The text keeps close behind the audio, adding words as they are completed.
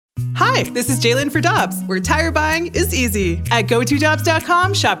Hi, this is Jalen for Dobbs, where tire buying is easy. At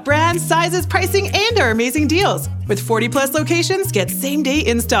GoToDobbs.com, shop brands, sizes, pricing, and our amazing deals. With 40 plus locations, get same-day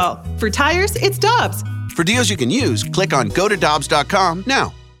install. For tires, it's Dobbs. For deals you can use, click on GoToDobbs.com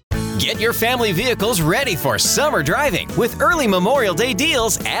now. Get your family vehicles ready for summer driving with early Memorial Day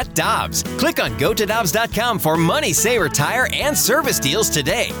deals at Dobbs. Click on GoToDobbs.com for money saver tire and service deals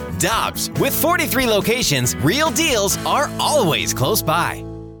today. Dobbs, with 43 locations, real deals are always close by.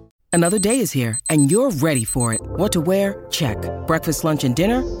 Another day is here, and you're ready for it. What to wear? Check. Breakfast, lunch, and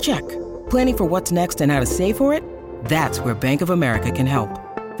dinner? Check. Planning for what's next and how to save for it? That's where Bank of America can help.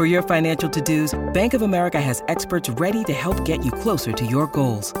 For your financial to-dos, Bank of America has experts ready to help get you closer to your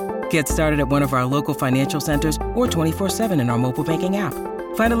goals. Get started at one of our local financial centers or 24/7 in our mobile banking app.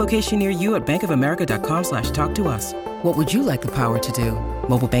 Find a location near you at bankofamerica.com/talktous. What would you like the power to do?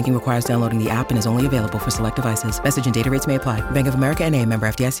 Mobile banking requires downloading the app and is only available for select devices. Message and data rates may apply. Bank of America N.A., member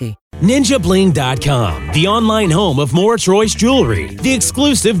FDIC. NinjaBling.com, the online home of Moritz Royce Jewelry, the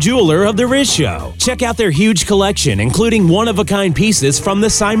exclusive jeweler of the Riz Show. Check out their huge collection, including one-of-a-kind pieces from the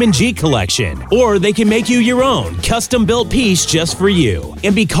Simon G collection. Or they can make you your own custom-built piece just for you.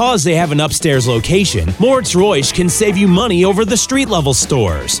 And because they have an upstairs location, Moritz Royce can save you money over the street-level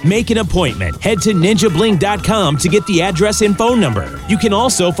stores. Make an appointment. Head to NinjaBling.com to get the address and phone number. You can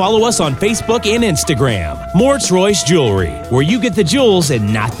also follow us on Facebook and Instagram. Moritz Royce Jewelry, where you get the jewels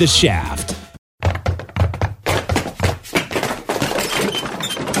and not the shaft. The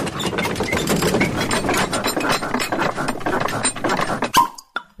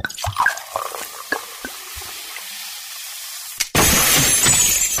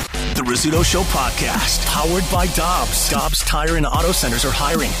Rizzuto Show podcast, powered by Dobbs. Dobbs Tire and Auto Centers are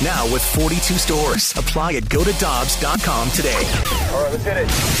hiring now with 42 stores. Apply at GoToDobbs.com today. All right, let's hit it.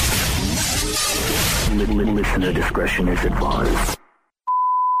 Listener discretion is advised.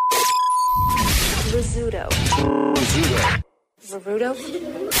 Rizzuto. Rizzuto. Way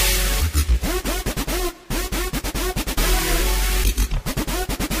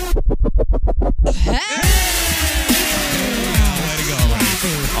to go, Ray.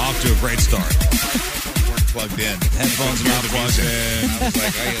 Off to a great start. Weren't plugged in. Headphones not plugged in. I was like, I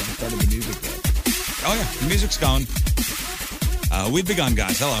haven't started the music yet. Oh, yeah. The music's going. We've begun,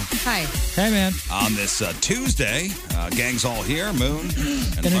 guys. Hello. Hi. Hey, man. On this Tuesday, gang's all here. Moon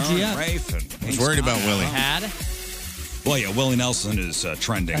and Energy Lauren, up. Rafe. And I was worried about Willie. Well, yeah, Willie Nelson is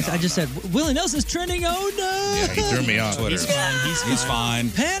trending. I just said, Willie Nelson's trending. Oh, no. Yeah, he threw me off. Twitter. He's fine.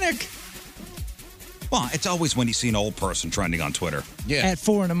 Panic. Well, it's always when you see an old person trending on Twitter. Yeah. At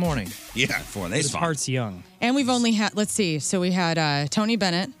 4 a.m. Yeah, 4. He's His fine. heart's young. And we've only had, let's see, so we had Tony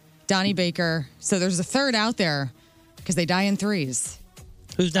Bennett, Donnie Baker. So there's a third out there because they die in threes.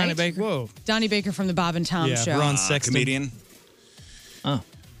 Who's Donnie Right? Baker? Whoa. Donnie Baker from the Bob and Tom show. Ron Sexton. Comedian. Oh.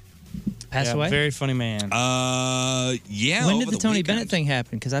 Passed away? Very funny man. Yeah. When did over the Tony weekend. Bennett thing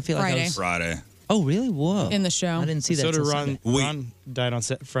happen? Because I feel like Friday. I was... Friday. Oh, really? Whoa. In the show. I didn't see that. So did till Ron. Sunday. Ron died on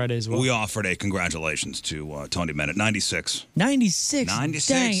Friday as well. We offered a congratulations to Tony Bennett, 96. 96. 96.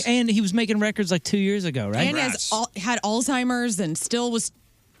 Dang. And he was making records like 2 years ago, right? And has had Alzheimer's and still was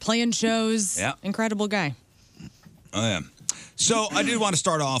playing shows. Yeah. Incredible guy. Oh, yeah. So I did want to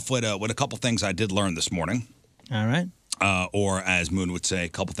start off with a couple things I did learn this morning. All right. Or as Moon would say, a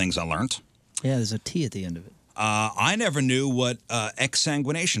couple things I learned. Yeah, there's a T at the end of it. I never knew what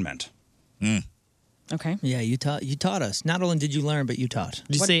exsanguination meant. Okay. Yeah, you taught us. Not only did you learn, but you taught.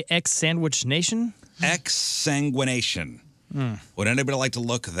 Did you say ex-sandwich nation? Exsanguination. Would anybody like to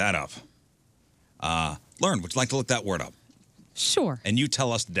look that up? Learn, would you like to look that word up? Sure. And you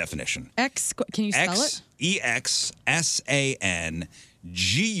tell us the definition. Can you spell it? EXSANGUI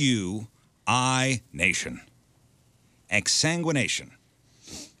nation. Exsanguination.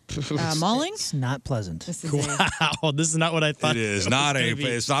 Mauling? It's not pleasant. This is Wow, this is not what I thought. It is not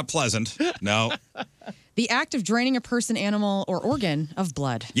it's not pleasant. No. the act of draining a person, animal, or organ of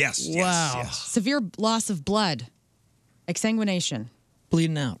blood. Yes. Wow. Yes. Severe loss of blood. Exsanguination.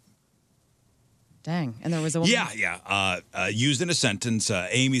 Bleeding out. Dang. And there was a woman. Yeah. Used in a sentence,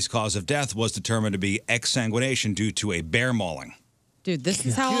 Amy's cause of death was determined to be exsanguination due to a bear mauling. Dude, this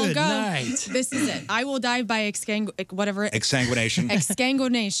is how I'll Good go. night. This is it. I will die by whatever. Exsanguination.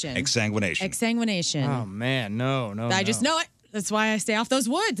 Exsanguination. Exsanguination. Exsanguination. Oh, man. No. I just know it. That's why I stay off those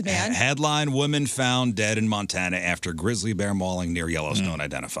woods, man. Headline: Woman found dead in Montana after grizzly bear mauling near Yellowstone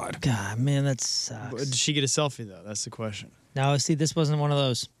identified. God, man, that sucks. Did she get a selfie, though? That's the question. No, see, this wasn't one of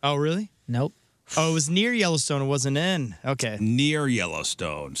those. Oh, really? Nope. Oh, it was near Yellowstone. It wasn't in. Okay. Near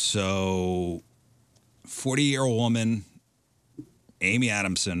Yellowstone. So, 40-year-old woman, Amy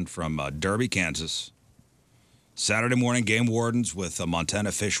Adamson from Derby, Kansas, Saturday morning, game wardens with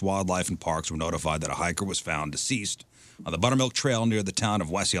Montana Fish, Wildlife, and Parks were notified that a hiker was found deceased on the Buttermilk Trail near the town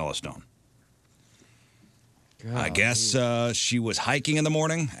of West Yellowstone. I guess she was hiking in the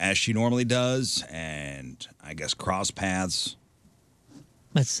morning, as she normally does, and I guess cross paths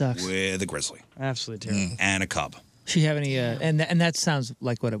That sucks. with a grizzly Absolutely terrible. and a cub. She have any? And that sounds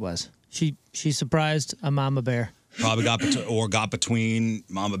like what it was. She surprised a mama bear. Probably got between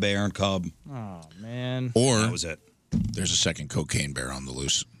mama bear and cub. Oh, man. Or That was it. there's a second cocaine bear on the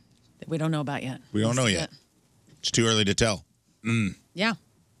loose. That we don't know about yet. We don't know This is yet. it. It's too early to tell. Yeah.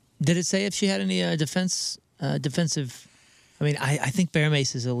 Did it say if she had any defensive? I mean, I think bear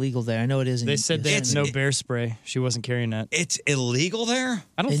mace is illegal there. I know it is. They said they had no bear spray. She wasn't carrying that. It's illegal there?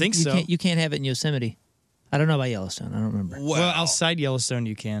 I don't think so. You can't have it in Yosemite. I don't know about Yellowstone. I don't remember. Well, outside Yellowstone,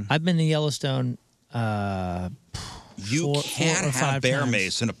 you can. I've been to Yellowstone. You can't or have five bear times.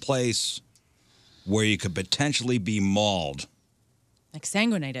 mace in a place where you could potentially be mauled,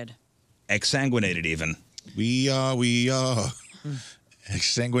 Exsanguinated. exsanguinated even. We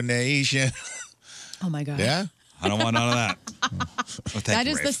exsanguination. Oh, my God. Yeah? I don't want none of that. Well, thank That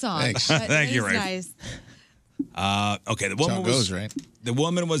you, is the Rafe. song. Thanks. That Thank you, is Rafe. nice. Okay, the That's how woman it goes, right? The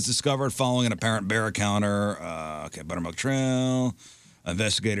woman was discovered following an apparent bear encounter. Buttermilk Trail.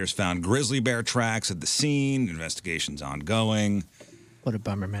 Investigators found grizzly bear tracks at the scene. Investigation's ongoing. What a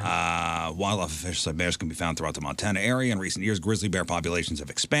bummer, man. Wildlife officials said bears can be found throughout the Montana area. In recent years, grizzly bear populations have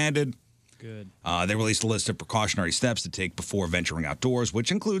expanded. Good. They released a list of precautionary steps to take before venturing outdoors,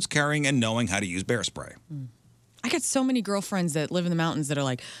 which includes carrying and knowing how to use bear spray. I got so many girlfriends that live in the mountains that are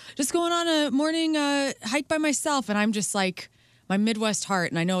like, just going on a morning hike by myself. And I'm just like, my Midwest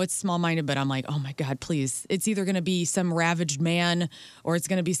heart, and I know it's small-minded, but I'm like, oh my God, please. It's either going to be some ravaged man or it's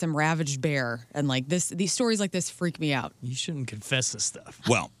going to be some ravaged bear. And like these stories like this freak me out. You shouldn't confess this stuff.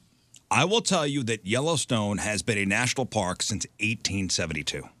 Well, I will tell you that Yellowstone has been a national park since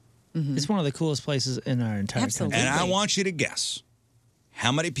 1872. It's one of the coolest places in our entire Absolutely. country. And I want you to guess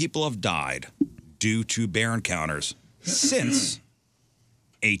how many people have died due to bear encounters since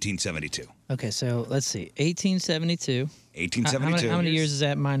 1872. Okay, so let's see. 1872. 1872. How many years is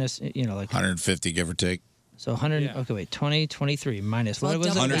that minus, like 150, give or take. So 100, Yeah. okay, wait, 23 minus, Well, what was it?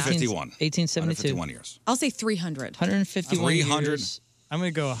 double that. 151. 1872. 151 years. I'll say 300. 151 300. years. I'm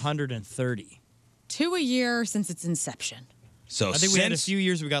going to go 130. 2 a year since its inception. So I think we had a few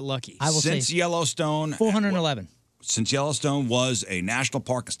years we got lucky. I will since say Yellowstone 411. Since Yellowstone was a national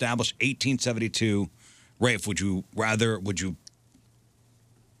park established 1872, Rafe, would you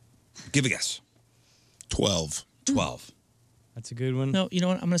give a guess? 12. 12. That's a good one. No, you know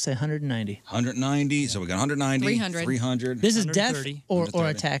what? I'm going to say 190. 190. So we got 190. 300. 300. This is death 130. or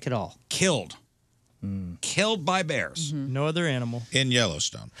 130. attack at all. Killed. Killed by bears No other animal. In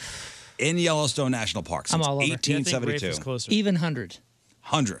Yellowstone. in Yellowstone National Park since I'm all over. Yeah, I think Rafe 1872. is closer. Even 100.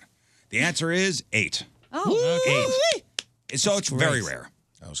 100. The answer is 8. Oh, 8. So it's very rare.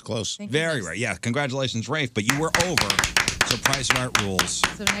 That was close. Thank Very goodness. rare. Yeah, congratulations, Rafe. But you were over. So Price Right rules.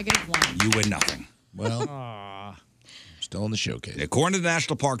 So -1. You win nothing. Well, still in the showcase. According to the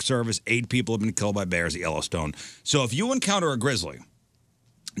National Park Service, 8 people have been killed by bears at Yellowstone. So if you encounter a grizzly,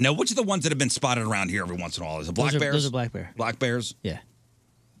 now which are the ones that have been spotted around here every once in a while? Is it black bears? Those are black bear. Black bears? Yeah.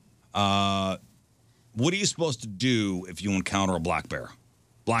 What are you supposed to do if you encounter a black bear?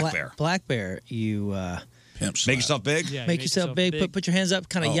 Black bear. Black bear, you Pimp Make yourself big? Yeah, make yourself big, put your hands up,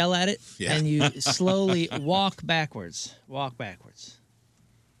 kind of yell at it, Yeah. and you slowly walk backwards. Walk backwards.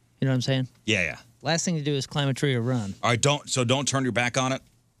 You know what I'm saying? Yeah, yeah. Last thing to do is climb a tree or run. All right, don't turn your back on it.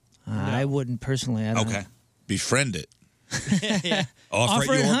 I wouldn't personally. I don't Okay. know. Befriend it. Offer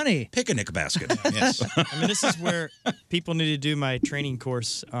it your honey. picnic basket. Yes. I mean, this is where people need to do my training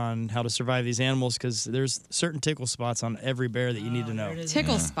course on how to survive these animals because there's certain tickle spots on every bear that you need to know.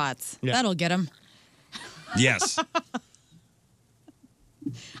 Tickle spots. Yeah. That'll get them. Yes.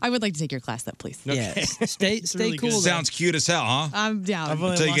 I would like to take your class, though, please. Yeah. Stay really cool. good. though. Sounds cute as hell, huh? I'm down. I've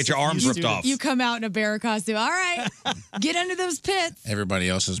only Until you lost get your a few arms ripped students. off. You come out in a bear costume. All right, get under those pits. Everybody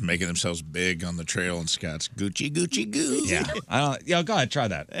else is making themselves big on the trail, and Scott's Gucci, Gucci, Goo. Yeah. Go ahead, try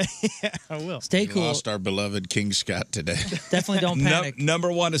that. I will. Stay We cool. lost our beloved King Scott today. Definitely don't panic.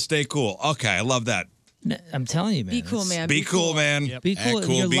 Number 1 is stay cool. Okay, I love that. I'm telling you, man. Be cool, it's- man. Be cool, man. Yep. Be cool. Act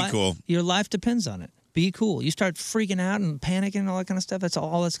cool, Your be cool. Your life depends on it. Be cool. You start freaking out and panicking and all that kind of stuff. That's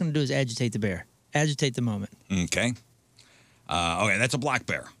all that's going to do is agitate the bear. Agitate the moment. Okay. Okay, that's a black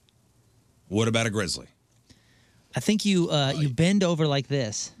bear. What about a grizzly? I think you bend over like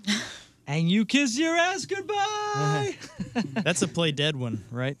this, and you kiss your ass goodbye. That's a play dead one,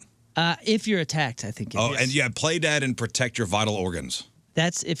 right? If you're attacked, I think. It is. And play dead and protect your vital organs.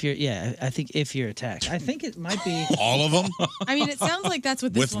 That's if you're, I think if you're attacked. I think it might be. All of them? I mean, it sounds like that's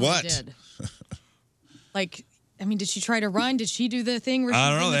what this With woman what? did. Like, I mean, did she try to run? Did she do the thing where she's I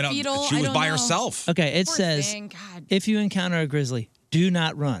don't know. in They the don't. fetal? She I was don't by know. herself. Okay, it Poor says thing, God. if you encounter a grizzly, do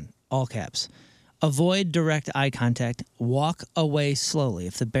not run. All caps. Avoid direct eye contact. Walk away slowly.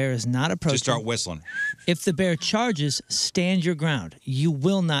 If the bear is not approaching, Just start whistling. if the bear charges, stand your ground. You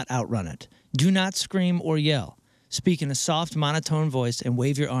will not outrun it. Do not scream or yell. Speak in a soft, monotone voice and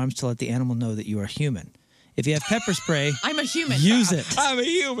wave your arms to let the animal know that you are human. If you have pepper spray, I'm a human. use it. I'm a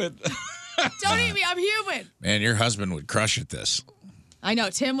human. Don't eat me. I'm human. Man, your husband would crush at this. I know.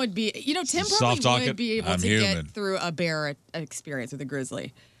 Tim would be, Tim Soft probably talking. would be able I'm to human. get through a bear experience with a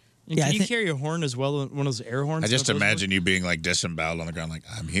grizzly. And Yeah, can I you think- carry a horn as well, one of those air horns? I just Those imagine you being like disemboweled on the ground, like,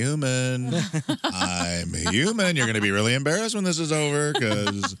 I'm human. I'm human. You're going to be really embarrassed when this is over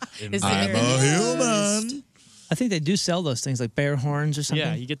because Is I'm it a human. I think they do sell those things like bear horns or something.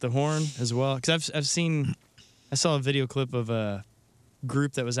 Yeah, you get the horn as well. Because I saw a video clip of a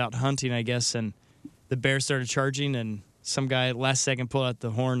group that was out hunting, I guess, and the bear started charging, and some guy last second pulled out the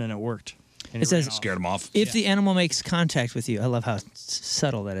horn, and it worked. And It says- ran off. Scared him off. If the animal makes contact with you, I love how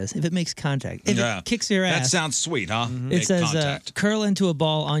subtle that is. If it makes contact, if it kicks your That ass, sounds sweet, huh? it Make says contact. curl into a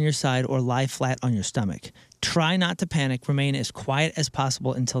ball on your side or lie flat on your stomach. Try not to panic. Remain as quiet as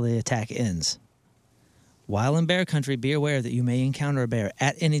possible until the attack ends. While in bear country, be aware that you may encounter a bear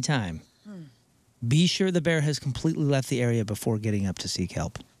at any time. Be sure the bear has completely left the area before getting up to seek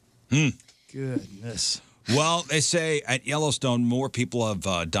help. Goodness. Well, they say at Yellowstone, more people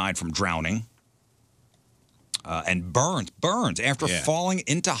have died from drowning and burns after Yeah. falling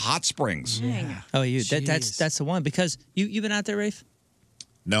into hot springs. Oh, that's Jeez. the one because you've been out there, Rafe.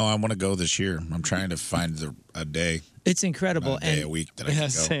 No, I want to go this year. I'm trying to find a day, It's incredible, a day a and week that I can go.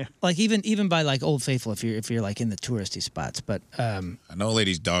 Same. like even by like Old Faithful, if you're like in the touristy spots, but I know a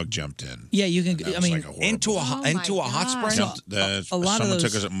lady's dog jumped in. yeah, you can. That I was mean, like a horrible- Into a Oh my hot gosh. spring. Jumped- a lot of someone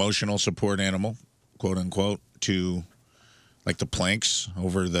took those- his emotional support animal, quote unquote, to like the planks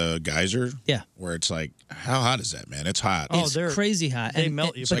over the geyser. Yeah. Where it's like, how hot is that, man? It's hot. Oh, it's they're- crazy hot. they and,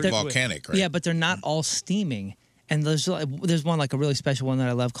 melt you it's but like they're- volcanic, right? Yeah, but they're not all steaming. And there's one like a really special one that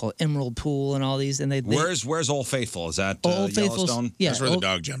I love called Emerald Pool and all these. And they Where's Old Faithful? Is that Old Faithful's Yellowstone? yeah. That's where the Old,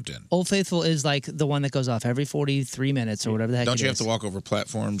 dog jumped in. Old Faithful is like the one that goes off every 43 minutes or whatever the heck. Don't it you have is. to walk over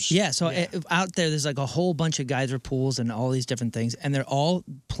platforms? Yeah, so out there's like a whole bunch of geyser pools and all these different things, and they're all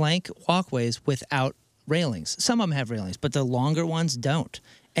plank walkways without railings. Some of them have railings, but the longer ones don't.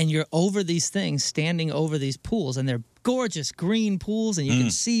 And you're over these things, standing over these pools, and they're gorgeous green pools, and you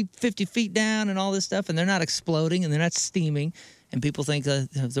can see 50 feet down and all this stuff, and they're not exploding and they're not steaming, and people think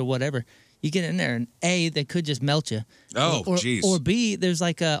they're whatever. You get in there, and A, they could just melt you. Oh, or, jeez. Or B, there's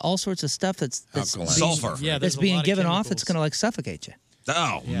like all sorts of stuff that's Alkaline. Sulfur. Yeah, that's there's a being lot of given off. It's chemicals. going to like suffocate you.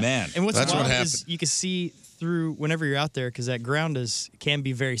 Oh man. And what's That's what wild happened. is you can see through whenever you're out there because that ground can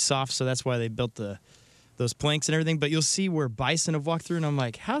be very soft, so that's why they built those planks and everything. But you'll see where bison have walked through, and I'm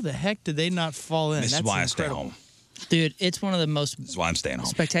like, how the heck did they not fall in? This is That's why I stay incredible. home. Dude, it's one of the most This is why I'm staying home.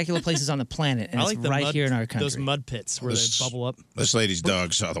 spectacular places on the planet, and I it's like the right mud, here in our country. those mud pits where This- they bubble up. This lady's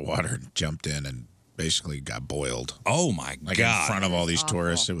dog saw the water and jumped in and basically got boiled. Oh my Like God. in front of all these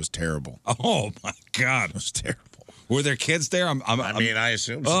tourists. It was terrible. Oh my God. It was terrible. Were there kids there? I mean, I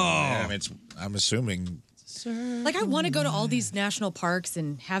assume so. Oh. Yeah, I mean, I'm assuming. Like, I want to go to all these national parks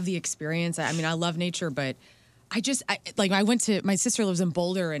and have the experience. I mean, I love nature, but I went to, my sister lives in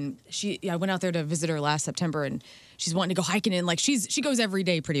Boulder, and I went out there to visit her last September, and she's wanting to go hiking in. Like, she goes every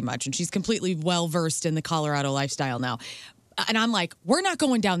day pretty much, and she's completely well versed in the Colorado lifestyle now. And I'm like, we're not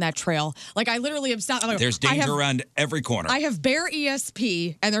going down that trail. Like, I literally am stopped. Like, There's danger around every corner. I have bear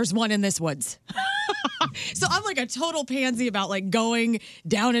ESP, and there's one in this woods. So I'm like a total pansy about like going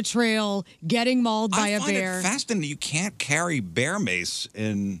down a trail, getting mauled by I a find bear. it fascinating that you can't carry bear mace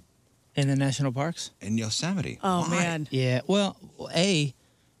in in the national parks. In Yosemite. Oh Why? man. Yeah. Well,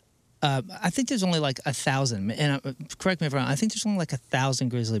 I think there's only like 1,000. And correct me if I'm wrong. I think there's only like 1,000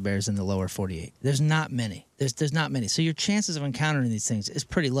 grizzly bears in the lower 48. There's not many. There's not many. So your chances of encountering these things is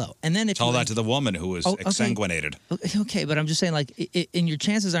pretty low. And then if Tell you that to the woman who was exsanguinated. Okay, but I'm just saying, like, in your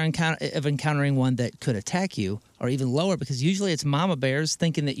chances of encountering one that could attack you are even lower because usually it's mama bears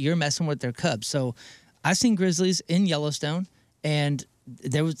thinking that you're messing with their cubs. So I've seen grizzlies in Yellowstone, and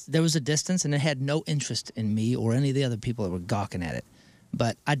there was a distance, and it had no interest in me or any of the other people that were gawking at it.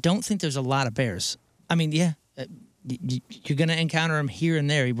 But I don't think there's a lot of bears. I mean, yeah, you're going to encounter them here and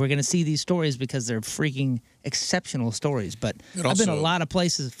there. We're going to see these stories because they're freaking exceptional stories. But I've been a lot of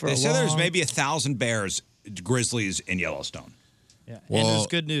places for They a say long there's maybe 1,000 grizzlies in Yellowstone. Yeah. Well- and there's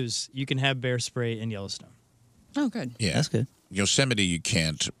good news. You can have bear spray in Yellowstone. Oh, good. Yeah, That's good. Yosemite, you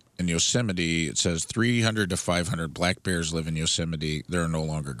can't. In Yosemite, it says 300 to 500 black bears live in Yosemite. There are no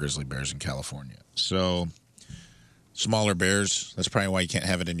longer grizzly bears in California. So, smaller bears. That's probably why you can't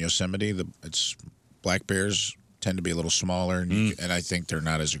have it in Yosemite. It's black bears tend to be a little smaller, and I think they're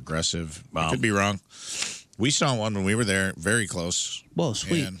not as aggressive. I could be wrong. We saw one when we were there, very close. Whoa,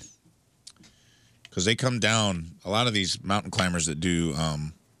 sweet. Because they come down, a lot of these mountain climbers that do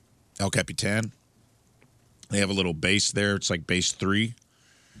El Capitan, they have a little base there. It's like base 3.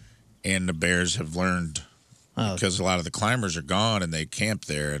 And the bears have learned, because a lot of the climbers are gone and they camp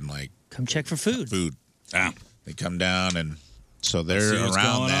there and like come check for food. They come down, and so they're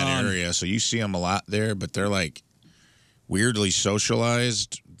around that area. So you see them a lot there, but they're like weirdly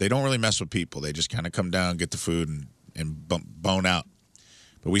socialized. They don't really mess with people. They just kind of come down, get the food, and bone out.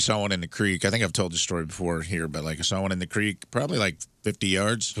 But we saw one in the creek. I think I've told this story before here, but like I saw one in the creek, probably like 50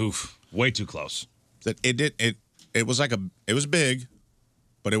 yards. Oof, way too close. It was like it was big.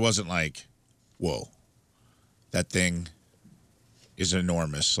 But it wasn't like, whoa, that thing is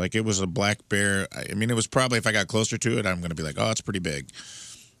enormous. Like, it was a black bear. I mean, it was probably, if I got closer to it, I'm going to be like, oh, it's pretty big.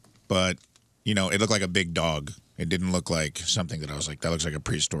 But, it looked like a big dog. It didn't look like something that I was like, that looks like a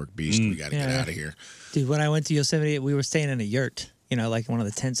prehistoric beast. We got to get out of here. Dude, when I went to Yosemite, we were staying in a yurt, like one of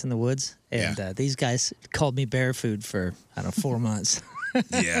the tents in the woods. And these guys called me bear food for, 4 months.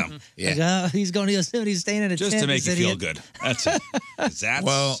 Yeah. Like, he's going to Yosemite, he's staying in a tent. Just to make you feel good. That's it.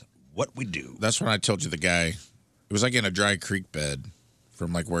 That's what we do. That's when I told you the guy, it was like in a dry creek bed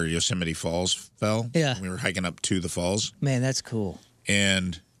from like where Yosemite Falls fell. Yeah. We were hiking up to the falls. Man, that's cool.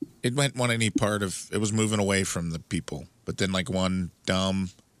 And it went on any part of, it was moving away from the people. But then like one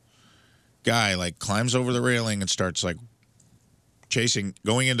dumb guy like climbs over the railing and starts like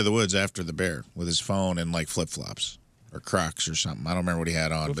going into the woods after the bear with his phone and like flip-flops. Or Crocs or something. I don't remember what he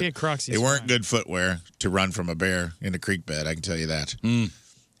had on. Well, if he had Crocs, they weren't good footwear to run from a bear in a creek bed, I can tell you that.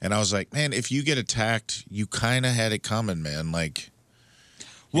 And I was like, man, if you get attacked, you kind of had it coming, man. Like,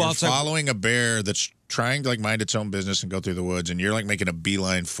 you're following a bear that's trying to like mind its own business and go through the woods, and you're like making a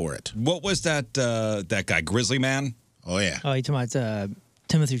beeline for it. What was that guy, Grizzly Man? Oh, yeah. Oh, you talking about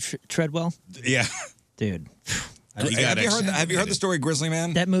Timothy Treadwell? Yeah. Dude. Have you heard the story Grizzly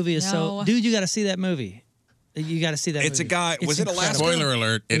Man? That movie is so... Dude, you got to see that movie. You got to see that It's movie. a guy... Was it Alaska? Spoiler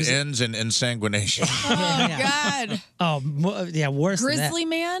alert, it ends in insanguination. God. Oh, yeah, worse than that. Grizzly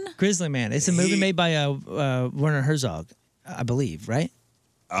Man? Grizzly Man. It's a movie made by Werner Herzog, I believe, right?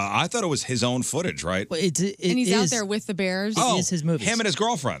 I thought it was his own footage, right? Well, And he's out there with the bears. It is his movie. Him and his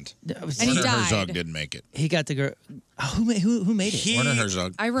girlfriend. And he Werner died. Herzog didn't make it. He got the girl... Who made it? Werner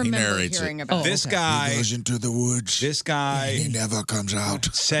Herzog. I remember he narrates hearing it. about This it. guy... He goes into the woods. This guy... He never comes out.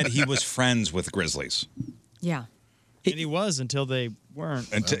 Said he was friends with grizzlies. Yeah. And he was until they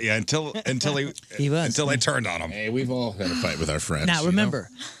weren't. Until they turned on him. Hey, we've all had a fight with our friends. Now, remember,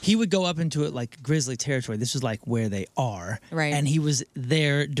 he would go up into it like grizzly territory. This is like where they are. Right. And he was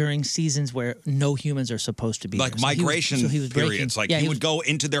there during seasons where no humans are supposed to be Like there. So migration he was breaking- periods. Like yeah, he would go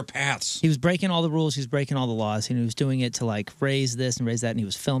into their paths. He was breaking all the rules. He was breaking all the laws. He was doing it to like raise this and raise that, and he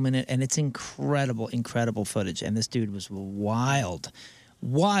was filming it. And it's incredible, incredible footage. And this dude was wild.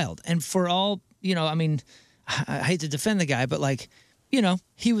 And for all, I mean, I hate to defend the guy, but like,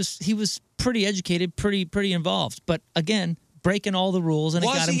 he was pretty educated, pretty involved. But again, breaking all the rules, and it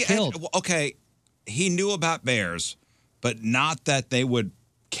got him killed. Okay, he knew about bears, but not that they would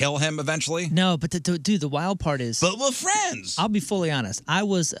kill him eventually. No, but dude, the wild part is. But we're friends. I'll be fully honest. I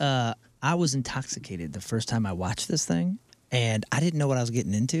was intoxicated the first time I watched this thing, and I didn't know what I was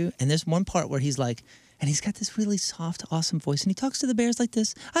getting into. And there's one part where he's like. And he's got this really soft, awesome voice. And he talks to the bears like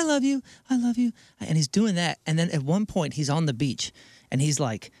this. I love you. I love you. And he's doing that. And then at one point, he's on the beach. And he's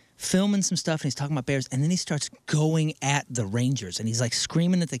like filming some stuff. And he's talking about bears. And then he starts going at the rangers. And he's like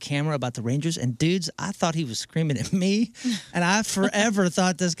screaming at the camera about the rangers. And dudes, I thought he was screaming at me. And I forever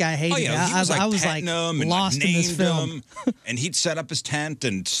thought this guy hated me. He was I was like lost in this film. And he'd set up his tent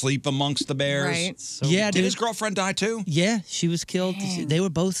and sleep amongst the bears. Right. So Yeah, Did dude. his girlfriend die too? Yeah, she was killed. They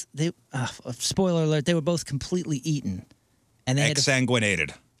were both, spoiler alert, they were both completely eaten. And they had to,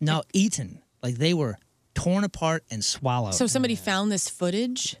 Exsanguinated. no, eaten. Like they were torn apart and swallowed. So somebody found this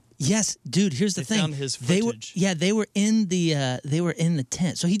footage? Yes, dude. Here's the They thing. found his They were, footage. they were in the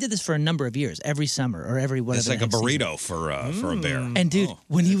tent. So he did this for a number of years, every summer or every whatever. It's like a the next season. burrito for a bear. And dude,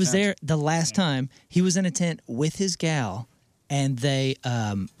 when he was there the last time, he was in a tent with his gal, and they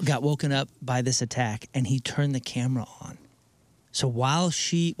got woken up by this attack, and he turned the camera on. So while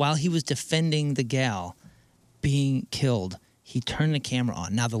he was defending the gal being killed, he turned the camera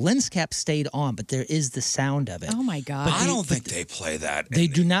on. Now the lens cap stayed on, but there is the sound of it. Oh my God. I don't think they play that. They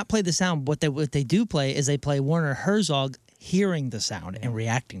do not play the sound. What they do play is they play Werner Herzog hearing the sound and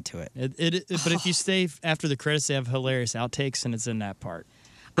reacting to it. But if you stay after the credits, they have hilarious outtakes, and it's in that part.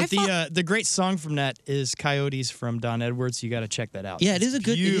 But the great song from that is Coyotes from Don Edwards. You got to check that out. Yeah, it is a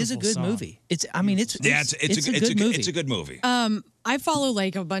good song. movie. It's a good movie. I follow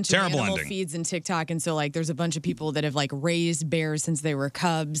like a bunch Terrible of animal ending. feeds and TikTok, and so like there's a bunch of people that have like raised bears since they were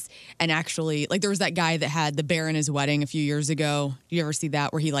cubs, and actually like there was that guy that had the bear in his wedding a few years ago. You ever see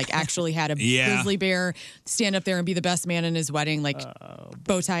that where he like actually had a grizzly bear stand up there and be the best man in his wedding, like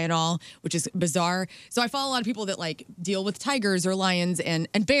bow tie and all, which is bizarre. So I follow a lot of people that like deal with tigers or lions and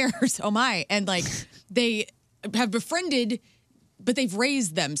bears. Oh my, and like they have befriended. But they've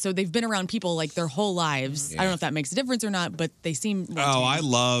raised them, so they've been around people like their whole lives. I don't know if that makes a difference or not, but they seem. I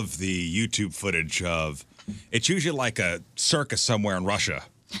love the YouTube footage of. It's usually like a circus somewhere in Russia.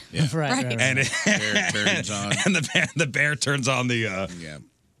 Yeah. Right. And Bear turns on. and the bear turns on the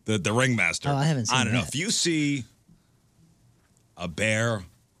ringmaster. Oh, I haven't seen I don't know that. if you see a bear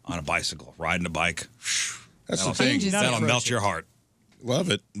on a bicycle riding a bike. That's that'll, the thing. That'll melt your heart.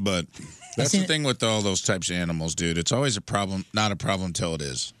 Love it, but that's the thing with all those types of animals, dude. It's always a problem, not a problem till it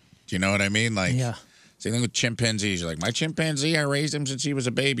is. Do you know what I mean? Like, same thing with chimpanzees. You're like, my chimpanzee, I raised him since he was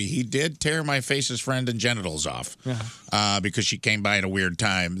a baby. He did tear my face's friend and genitals off because she came by at a weird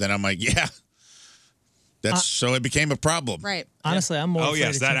time. Then I'm like, so it became a problem. Right. Honestly, I'm more. Oh afraid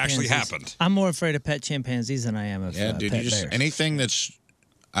yes, of that actually chimpanzees. happened. I'm more afraid of pet chimpanzees than I am of dude. pet You just bears. anything that's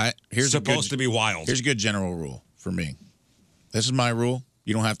here's supposed to be wild. Here's a good general rule for me. This is my rule.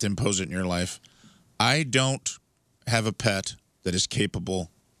 You don't have to impose it in your life. I don't have a pet that is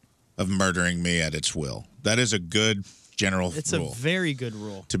capable of murdering me at its will. That is a good general It's rule. a very good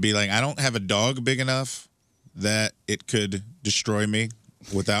rule. To be like, I don't have a dog big enough that it could destroy me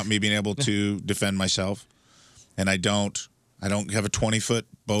without me being able to defend myself. And I don't have a 20-foot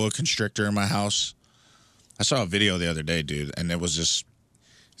boa constrictor in my house. I saw a video the other day, dude, and it was just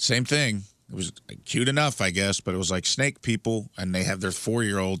same thing. It was cute enough, I guess, but it was like snake people, and they have their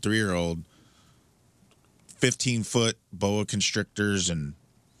 4-year-old, 3-year-old, 15-foot boa constrictors and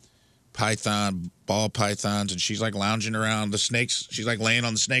ball pythons, and she's like lounging around the snakes. She's like laying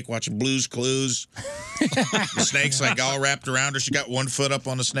on the snake watching Blue's Clues. The snake's like all wrapped around her. She got one foot up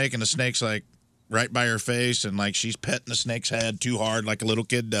on the snake, and the snake's like right by her face, and like she's petting the snake's head too hard like a little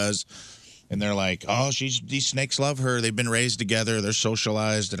kid does. And they're like, oh, these snakes love her. They've been raised together. They're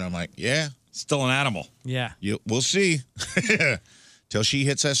socialized. And I'm like, yeah. Still an animal. Yeah. We'll see. Till she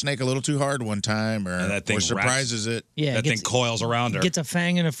hits that snake a little too hard one time or surprises it. Yeah, that thing coils around her. Gets a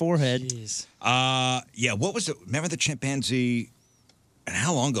fang in her forehead. Jeez. What was it? Remember the chimpanzee? And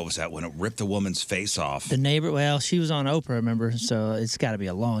how long ago was that when it ripped a woman's face off? The neighbor, well, she was on Oprah, remember? So it's got to be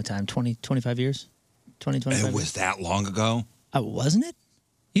a long time, 20, 25 years? 20, 25 It was that long ago? Wasn't it?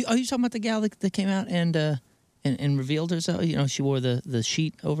 You talking about the gal that came out and revealed herself? You know, she wore the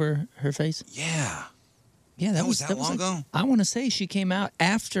sheet over her face? Yeah. Yeah, that was that long ago? I want to say she came out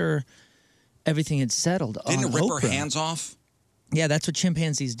after everything had settled. Didn't on it rip Oprah. her hands off? Yeah, that's what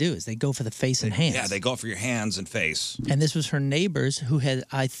chimpanzees do, is they go for the face and hands. Yeah, they go for your hands and face. And this was her neighbors who had,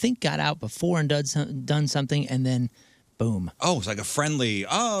 I think, got out before and done something, and then boom. Oh, it's like a friendly, yeah,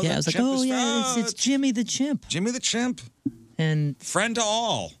 I was like, oh, yeah, it's Jimmy the chimp. Jimmy the chimp. And friend to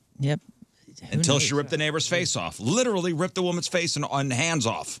all. Yep. Until she ripped the neighbor's face off. Literally ripped the woman's face and hands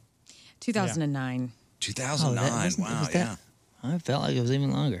off. 2009. 2009. Wow, yeah. I felt like it was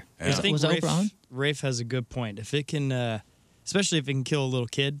even longer. I think Was Oprah on? Rafe has a good point. If it can, especially if it can kill a little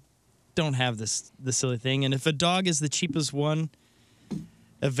kid, don't have the silly thing. And if a dog is the cheapest one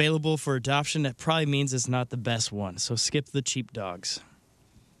available for adoption, that probably means it's not the best one. So skip the cheap dogs.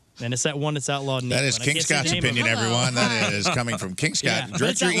 And it's that one that's outlawed. That is King Scott's opinion, everyone. That is coming from King Scott. Yeah,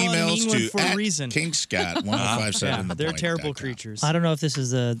 Direct your emails to for a reason. King Scott 1057. They're terrible creatures. I don't know if this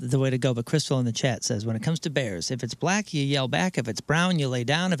is the way to go, but Crystal in the chat says, when it comes to bears, if it's black, you yell back. If it's brown, you lay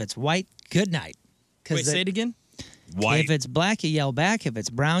down. If it's white, good night. Wait, say it again? White. If it's black, you yell back. If it's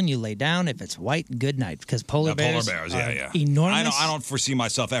brown, you lay down. If it's white, good night. Because polar bears, yeah. enormous. I don't foresee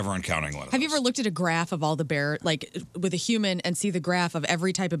myself ever encountering one of Have you ever looked at a graph of all the bear, like with a human, and see the graph of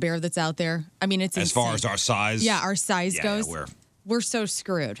every type of bear that's out there? I mean, it's as far as our size. Yeah, our size goes. Yeah, we're so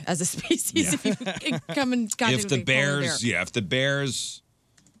screwed as a species if you come in contact if with the a polar bear. bears, if the bears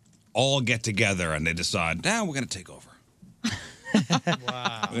all get together and they decide, now we're going to take over.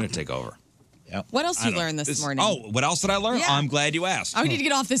 Wow. We're going to take over. Yep. What else did you learn this morning? Oh, what else did I learn? Yeah. I'm glad you asked. I need to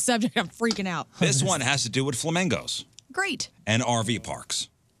get off this subject. I'm freaking out. This one has to do with flamingos Great. and RV parks.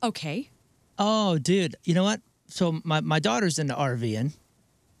 Okay. Oh, dude. You know what? So my daughter's into RVing,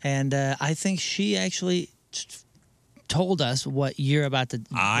 and I think she actually told us what you're about to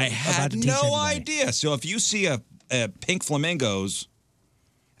I had teach no everybody. idea. So if you see a pink flamingos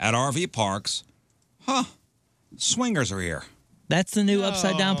at RV parks. Huh. Swingers are here. That's the new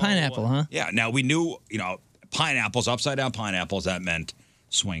upside down pineapple, huh? Yeah. Now we knew, pineapples, upside down pineapples. That meant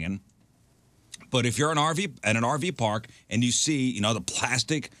swinging. But if you're at an RV park and you see, the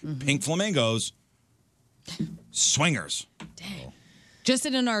plastic pink flamingos, swingers. Dang. Just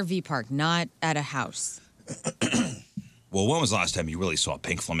at an RV park, not at a house. Well, when was the last time you really saw a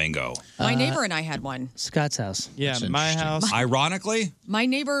pink flamingo? My neighbor and I had one. Scott's house. Yeah, my house. Ironically? My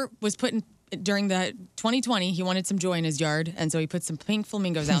neighbor was putting, during the 2020, he wanted some joy in his yard, and so he put some pink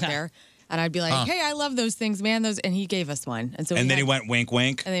flamingos out there. And I'd be like, hey, I love those things, man. And he gave us one. And then he went wink,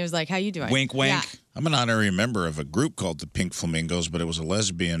 wink. And he was like, how you doing? Wink, wink. Yeah. I'm an honorary member of a group called the Pink Flamingos, but it was a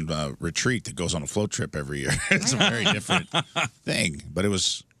lesbian retreat that goes on a float trip every year. It's a very different thing, but it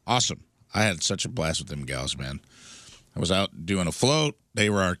was awesome. I had such a blast with them gals, man. I was out doing a float. They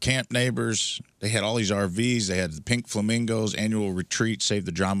were our camp neighbors. They had all these RVs. They had the Pink Flamingos annual retreat, Save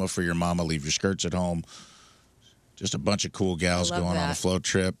the Drama for Your Mama, Leave Your Skirts at Home. Just a bunch of cool gals going on a float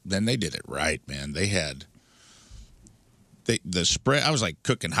trip. Then they did it right, man. They had the spread. I was like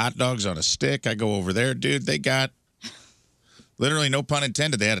cooking hot dogs on a stick. I go over there, dude. They got, literally, no pun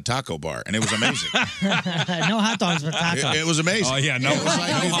intended, they had a taco bar, and it was amazing. No hot dogs, but tacos. It was amazing. Oh, yeah, no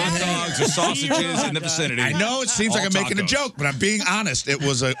hot dogs or sausages in the vicinity. I know it seems like I'm making a tacos. joke, but I'm being honest. It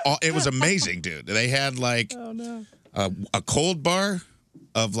was amazing, dude. They had like a cold bar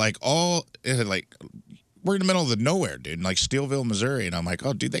of we're in the middle of the nowhere, dude, in like Steelville, Missouri, and I'm like,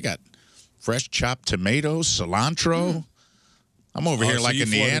 oh, dude, they got fresh chopped tomatoes, cilantro. I'm over here so like you a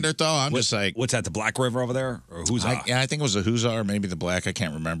Neanderthal. I'm just like, what's that? The Black River over there, or who's I think it was the Huzzah or maybe the Black. I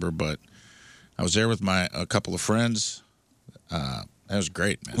can't remember, but I was there with a couple of friends. That was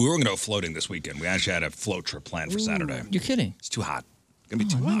great, man. We were going to go floating this weekend. We actually had a float trip planned for Saturday. You're kidding? It's too hot. It's gonna be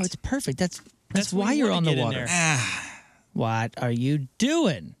too No, hot. it's perfect. That's what why you you're wanna on the get in water. there. What are you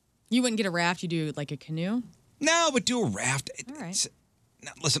doing? You wouldn't get a raft. You do like a canoe? No, but do a raft. All right.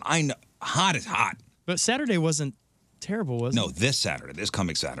 Now, listen, I know hot is hot. But Saturday wasn't terrible, was it? No, this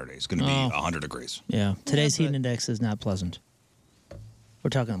coming Saturday is going to be 100 degrees. Yeah, today's heat index is not pleasant. We're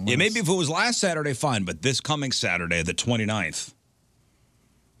talking. Yeah, maybe if it was last Saturday, fine. But this coming Saturday, the 29th,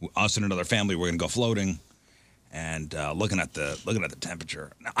 us and another family, we're going to go floating, and looking at the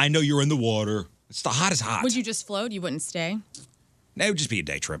temperature. Now, I know you're in the water. It's the hottest hot. Would you just float? You wouldn't stay? No, it would just be a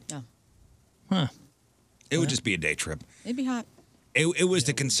day trip. No. Huh. It would just be a day trip. It'd be hot. It was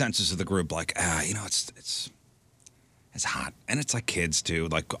the consensus of the group, like, it's hot, and it's like kids too.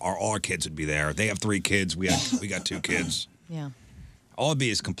 Like all our kids would be there. They have 3 kids. We got 2 kids. Yeah. All it'd be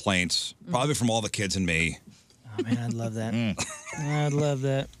is complaints, probably from all the kids and me. Oh man, I'd love that. I'd love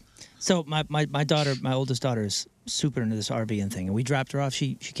that. So my daughter, my oldest daughter, is super into this RVing thing, and we dropped her off.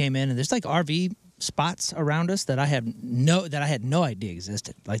 She came in, and there's like RV spots around us that I had no idea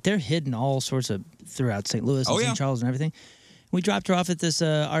existed. Like they're hidden all sorts of throughout St. Louis and St. Charles and everything. We dropped her off at this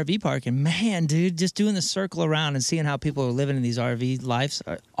RV park, and man, dude, just doing the circle around and seeing how people are living in these RV lives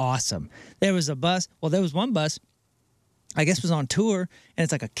are awesome. There was a bus. Well, there was one bus, I guess, was on tour, and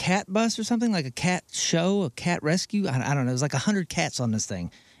it's like a cat bus or something, like a cat show, a cat rescue. I don't know. There's like 100 cats on this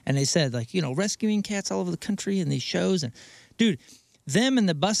thing, and they said like rescuing cats all over the country in these shows, and dude. Them and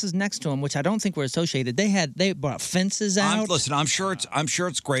the buses next to them, which I don't think were associated, they brought fences out. Listen, I'm sure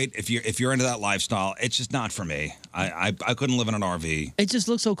it's great if you're into that lifestyle. It's just not for me. I couldn't live in an RV. It just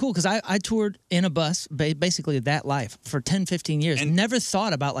looks so cool because I toured in a bus, basically that life for 10, 15 years. And never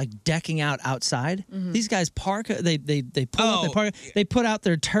thought about like decking out outside. Mm-hmm. These guys park, they pull up, they park, they put out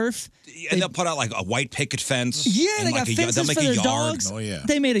their turf. And they'll put out like a white picket fence. Yeah, and they got fences for their dogs. Oh yeah,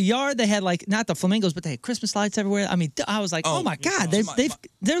 they made a yard. They had like not the flamingos, but they had Christmas lights everywhere. I mean, I was like, oh my god,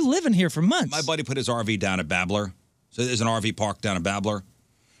 they're living here for months. My buddy put his RV down at Babbler. So there's an RV park down at Babbler,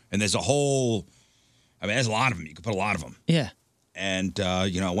 and there's a whole. I mean, there's a lot of them. You could put a lot of them. Yeah. And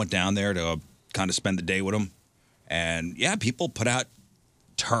I went down there to kind of spend the day with them, and yeah, people put out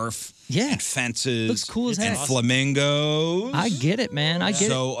turf. Yeah. And fences. Looks cool as heck. And flamingos. I get it, man. I get it.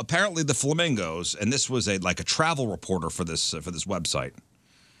 So apparently the flamingos, and this was a travel reporter for this website.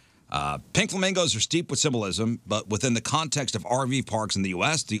 Pink flamingos are steeped with symbolism, but within the context of RV parks in the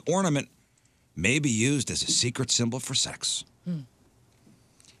U.S., the ornament may be used as a secret symbol for sex.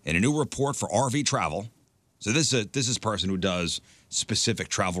 In a new report for RV travel, so this is a person who does specific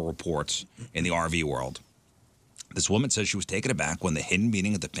travel reports in the RV world. This woman says she was taken aback when the hidden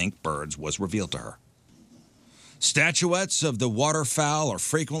meaning of the pink birds was revealed to her. Statuettes of the waterfowl are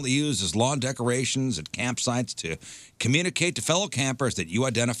frequently used as lawn decorations at campsites to communicate to fellow campers that you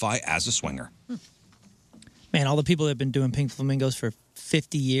identify as a swinger. Man, all the people that have been doing pink flamingos for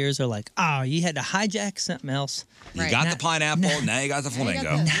 50 years are like, oh, you had to hijack something else. You got the pineapple, now you got the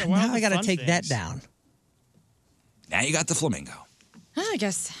flamingo. Now I got to take that down. Now you got the flamingo. I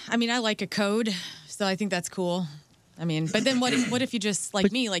guess. I mean, I like a code, so I think that's cool. I mean, but then what if you just,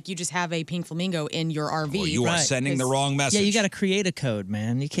 like me, like you just have a pink flamingo in your RV? Well, you are sending the wrong message. Yeah, you got to create a code,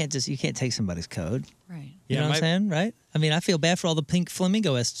 man. You can't take somebody's code. Right. You know what I'm saying, right? I mean, I feel bad for all the pink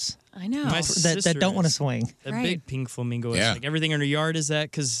flamingoists. I know. That don't want to swing. A big pink flamingo. Yeah. Like everything in her yard is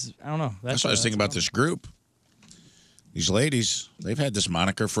that because I don't know. That's what I was thinking about this group. These ladies, they've had this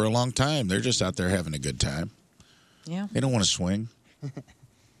moniker for a long time. They're just out there having a good time. Yeah. They don't want to swing.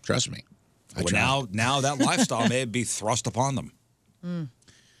 Trust me. Well, now that lifestyle may be thrust upon them.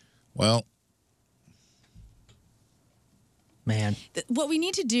 Well, man, what we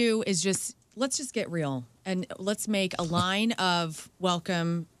need to do is let's just get real and let's make a line of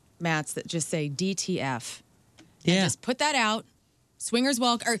welcome mats that just say DTF. Yeah. And just put that out. Swingers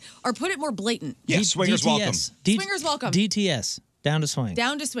welcome, or put it more blatant. Yeah, swingers welcome. Swingers welcome. DTS, down to swing.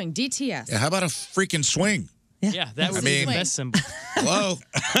 Down to swing. DTS. yeah, how about a freaking swing? Yeah, that would be the best symbol. Hello.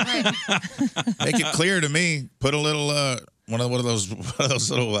 Make it clear to me. Put a little one of those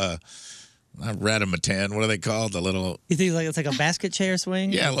little not ratamatan. What are they called? The little. You think it's like a basket chair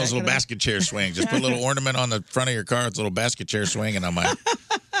swing? Yeah, those little basket chair swing. Just put a little ornament on the front of your car. It's a little basket chair swing, and I'm like,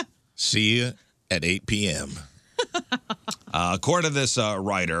 see you at 8 p.m. According to this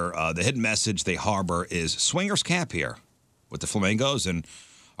writer, the hidden message they harbor is swingers camp here with the flamingos and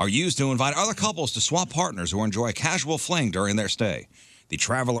are used to invite other couples to swap partners who enjoy a casual fling during their stay. The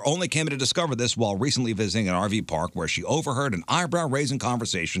traveler only came to discover this while recently visiting an RV park where she overheard an eyebrow-raising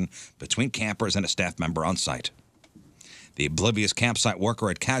conversation between campers and a staff member on site. The oblivious campsite worker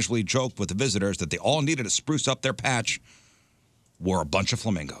had casually joked with the visitors that they all needed to spruce up their patch were a bunch of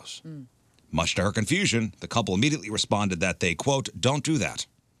flamingos. Much to her confusion, the couple immediately responded that they, quote, don't do that.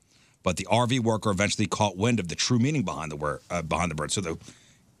 But the RV worker eventually caught wind of the true meaning behind the bird. So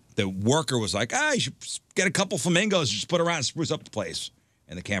the worker was like, you should get a couple flamingos, just put around and spruce up the place.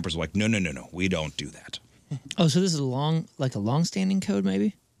 And the campers were like, no, we don't do that. Oh, so this is a long-standing code,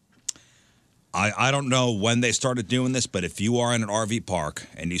 maybe? I don't know when they started doing this, but if you are in an RV park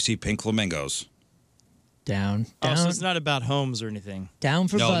and you see pink flamingos, down. Oh, so it's not about homes or anything. Down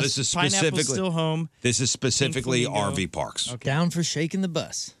for bus. No, this is specifically Pineapple's still home. This is specifically Pink flamingo. RV parks. Okay. Down for shaking the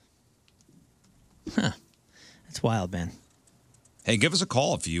bus. Huh. That's wild, man. Hey, give us a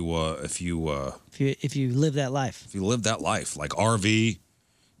call if you If you live that life. If you live that life, like RV,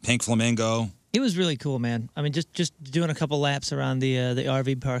 pink flamingo. It was really cool, man. I mean, just doing a couple laps around the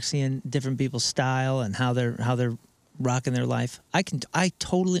RV park, seeing different people's style and how they're rocking their life. I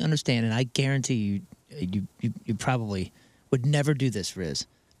totally understand, and I guarantee you probably would never do this, Riz.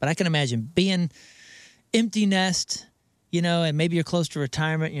 But I can imagine being empty nest, and maybe you're close to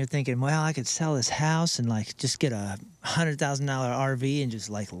retirement and you're thinking, well, I could sell this house and just get a $100,000 RV and just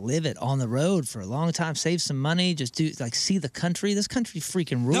live it on the road for a long time, save some money, just do see the country. This country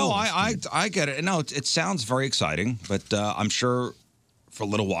freaking rules. No, I get it. No, it sounds very exciting, but I'm sure for a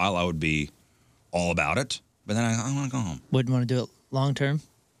little while I would be all about it. But then I want to go home. Wouldn't want to do it long term.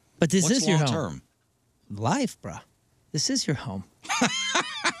 But this What's is your long home. term? Life, bro. This is your home.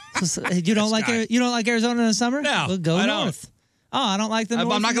 You don't like Arizona in the summer? No, Well, go I north. Oh, I don't like the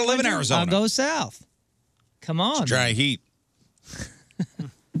north. I'm not going to live in Arizona. I'll go south. Come on. It's dry heat.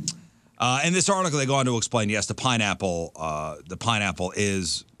 In this article, they go on to explain, yes, the pineapple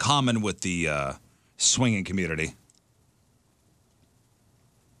is common with the swinging community.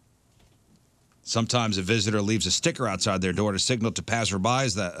 Sometimes a visitor leaves a sticker outside their door to signal to passersby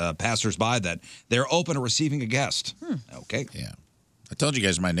that they're open to receiving a guest. Okay. Yeah. I told you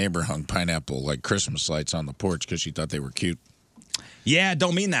guys my neighbor hung pineapple Christmas lights on the porch because she thought they were cute. Yeah,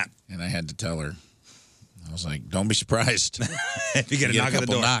 don't mean that. And I had to tell her. I was like, don't be surprised if you get a knock at the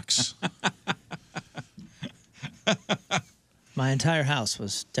couple door. knocks. My entire house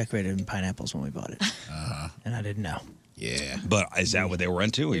was decorated in pineapples when we bought it. And I didn't know. Yeah. But is that what they were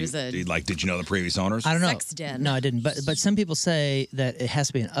into? Did you know the previous owners? I don't know. Sex den. No, I didn't. But some people say that it has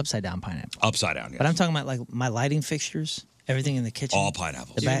to be an upside down pineapple. Upside down, yeah. But I'm talking about my lighting fixtures, everything in the kitchen. All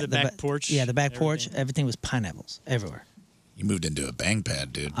pineapples. The back porch, Yeah, the back porch. Everything was pineapples everywhere. You moved into a bang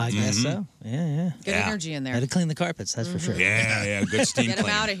pad, dude. I guess so. Yeah. Good energy in there. Had to clean the carpets, that's for sure. Yeah, good steam Get them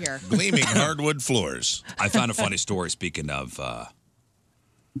cleaning. out of here. Gleaming hardwood floors. I found a funny story, speaking of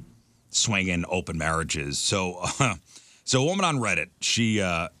swinging open marriages. So a woman on Reddit, she,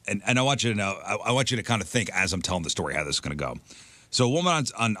 and I want you to know, I want you to kind of think as I'm telling the story how this is going to go. So a woman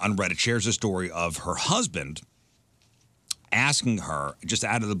on Reddit shares a story of her husband asking her, just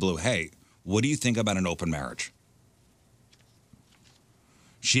out of the blue, hey, What do you think about an open marriage?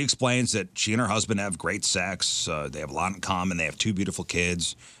 She explains that she and her husband have great sex. They have a lot in common. They have 2 beautiful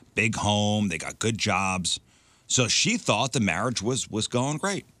kids, big home. They got good jobs. So she thought the marriage was going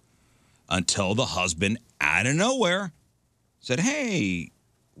great until the husband, out of nowhere, said, hey,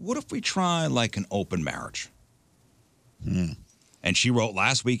 what if we try like an open marriage? And she wrote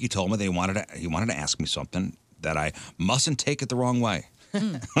last week, he told me he wanted to ask me something that I mustn't take it the wrong way.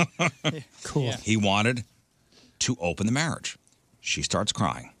 Cool. Yeah. He wanted to open the marriage. She starts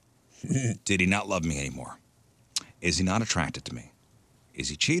crying. Did he not love me anymore? Is he not attracted to me? Is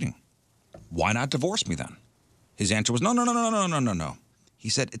he cheating? Why not divorce me then? His answer was no. He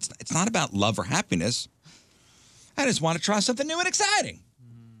said, it's not about love or happiness. I just want to try something new and exciting.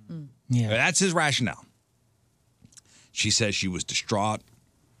 Yeah. That's his rationale. She says she was distraught.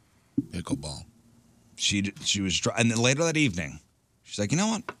 Pickleball. She was distraught. And then later that evening, she's like, you know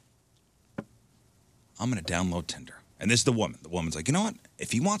what? I'm going to download Tinder. And this is the woman. The woman's like, you know what?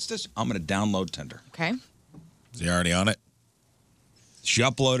 If he wants this, I'm going to download Tinder. Okay. Is he already on it? She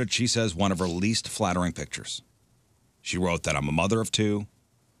uploaded, she says, one of her least flattering pictures. She wrote that I'm a mother of 2.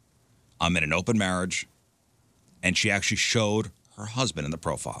 I'm in an open marriage. And she actually showed her husband in the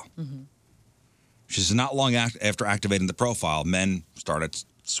profile. Mm-hmm. She says not long after activating the profile, men started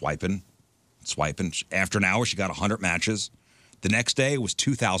swiping. After an hour, she got 100 matches. The next day, it was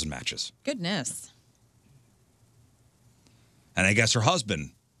 2,000 matches. Goodness. And I guess her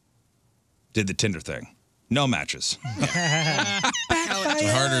husband did the Tinder thing. No matches. It's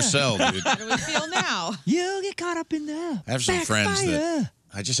a harder sell, dude. How do we feel now? You get caught up in there. I have some friends that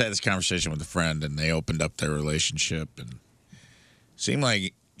I just had this conversation with a friend, and they opened up their relationship, and it seemed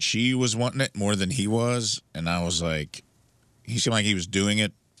like she was wanting it more than he was, and I was like, he seemed like he was doing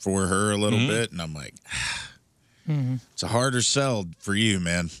it for her a little bit, and I'm like, it's a harder sell for you,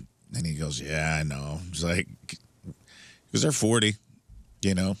 man. And he goes, yeah, I know. He's like, because they're 40,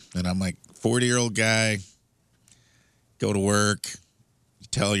 you know, and I'm like, 40-year-old guy, go to work, you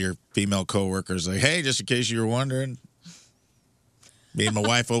tell your female coworkers, like, hey, just in case you were wondering, me and my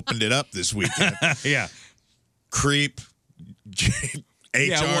wife opened it up this weekend. Yeah. Creep.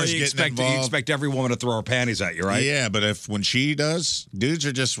 HR's you getting involved. You expect every woman to throw her panties at you, right? Yeah, but when she does, dudes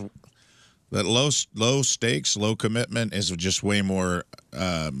are just that low stakes, low commitment is just way more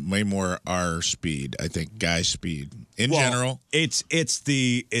our speed. I think guy speed in general. It's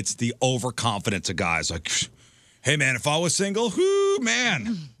the overconfidence of guys like, hey man, if I was single, whoo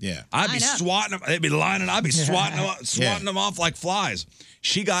man, yeah, I'd be swatting them. They'd be lining. I'd be swatting them off like flies.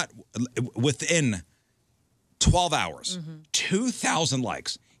 She got within 12 hours, 2,000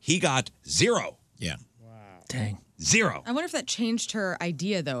 likes. He got 0. Yeah. Wow. Dang. 0. I wonder if that changed her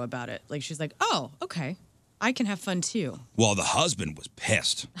idea, though, about it. Like, she's like, oh, okay. I can have fun, too. Well, the husband was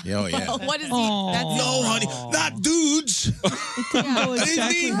pissed. Oh, yeah. What is he? No, honey. Not dudes. I didn't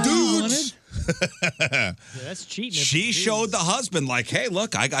mean dudes. Yeah, that's cheating. She showed the husband, like, hey,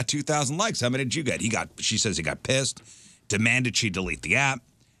 look, I got 2,000 likes. How many did you get? She says he got pissed, demanded she delete the app.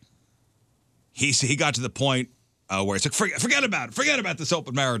 He got to the point where he's like, forget about it. Forget about this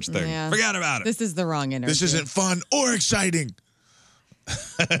open marriage thing. Yeah. Forget about it. This is the wrong energy. This isn't fun or exciting.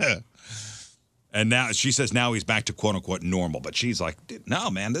 And now she says now he's back to quote unquote normal. But she's like,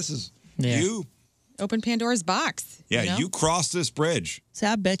 no, man, this is you. Open Pandora's box. Yeah, you crossed this bridge. See,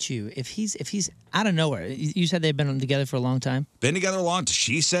 I bet you if he's out of nowhere, you said they've been together for a long time. Been together a long time.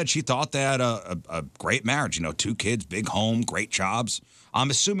 She said she thought they had a great marriage. 2 kids, big home, great jobs. I'm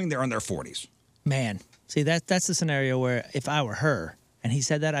assuming they're in their 40s. Man, see that's the scenario where if I were her and he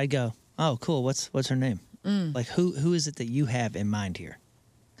said that, I'd go, oh, cool. What's her name? Like who is it that you have in mind here?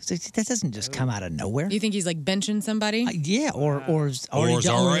 Because that doesn't just come out of nowhere. You think he's like benching somebody? Yeah, or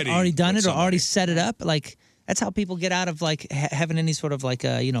already done it, or already set it up. Like that's how people get out of like having any sort of like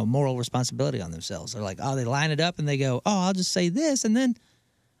moral responsibility on themselves. They're like, oh, they line it up and they go, oh, I'll just say this, and then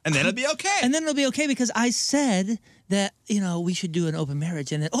it'll be okay. And then it'll be okay because I said that we should do an open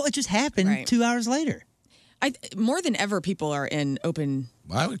marriage, and then it just happened 2 hours later. More than ever, people are in open.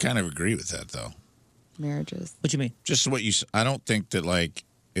 Well, I would kind of agree with that though. Marriages. What you mean? Just what you. I don't think that like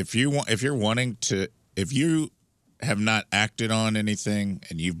if you have not acted on anything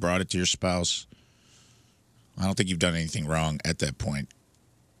and you've brought it to your spouse, I don't think you've done anything wrong at that point.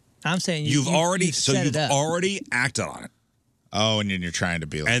 I'm saying you've already acted on it. Oh, and then you're trying to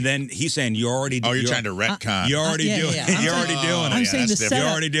be like... And then he's saying you're trying to retcon. You're already doing it. You're already doing it. I'm saying you're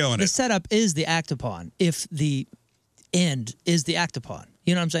already doing it. The setup is the act upon if the end is the act upon.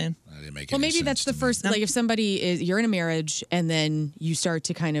 You know what I'm saying? Well, maybe that's the first, like if somebody is, you're in a marriage and then you start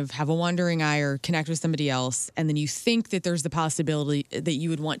to kind of have a wandering eye or connect with somebody else, and then you think that there's the possibility that you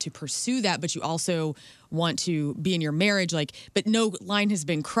would want to pursue that, but you also want to be in your marriage, like, but no line has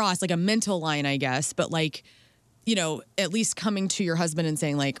been crossed, like a mental line, I guess, but like, you know, at least coming to your husband and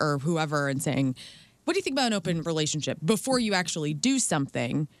saying like, or whoever and saying, what do you think about an open relationship before you actually do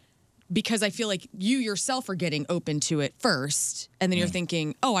something? Because I feel like you yourself are getting open to it first, and then you're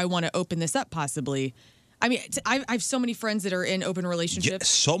thinking, oh, I want to open this up possibly. I mean, I have so many friends that are in open relationships.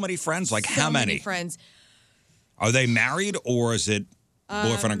 So many friends? Like how many? Friends. Are they married or is it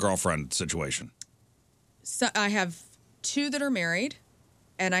boyfriend and girlfriend situation? So I have 2 that are married,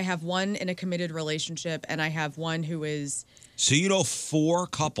 and I have 1 in a committed relationship, and I have 1 who is... So you know 4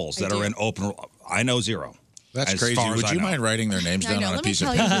 couples that are in open... I know 0. That's as crazy. far as Would I you know. mind writing their names down on a piece of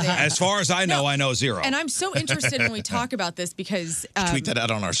paper? As far as I know, I know 0. And I'm so interested when we talk about this because... Tweet that out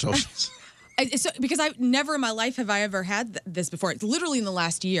on our socials. Because I've never in my life have I ever had this before. It's literally in the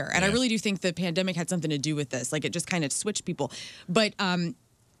last year. And I really do think the pandemic had something to do with this. Like it just kind of switched people. But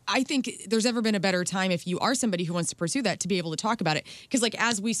I think there's ever been a better time if you are somebody who wants to pursue that to be able to talk about it. Because like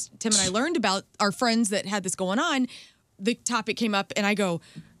as Tim and I learned about our friends that had this going on, the topic came up and I go,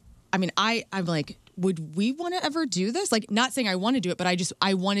 I mean, I'm like, would we want to ever do this? Like, not saying I want to do it, but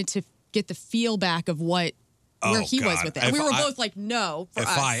I wanted to get the feel back of where he was with it. And we were both like, no. If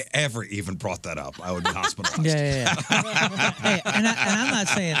I ever even brought that up, I would be hospitalized. Yeah. Hey, and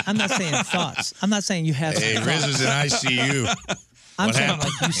I'm not saying thoughts. I'm not saying you have. Hey, Riz is in ICU. I'm saying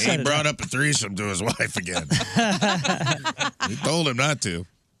like you said he brought up a threesome to his wife again. He told him not to.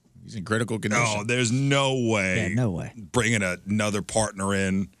 He's in critical condition. No, there's no way. Yeah, no way. Bringing another partner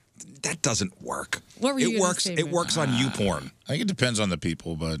in. That doesn't work. What were you gonna say, It works on YouPorn. I think it depends on the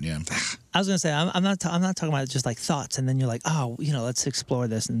people, but yeah. I was gonna say I'm not talking about just like thoughts, and then you're like, oh, let's explore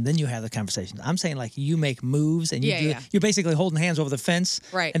this, and then you have the conversation. I'm saying like you make moves, and you're basically holding hands over the fence,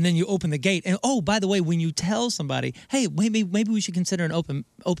 right? And then you open the gate, and oh, by the way, when you tell somebody, hey, maybe we should consider an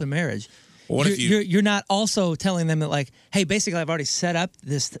open marriage. What if you're not also telling them that like, hey, basically I've already set up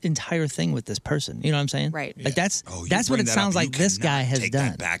this entire thing with this person. You know what I'm saying? Right. Like that's what it sounds like this guy has take done.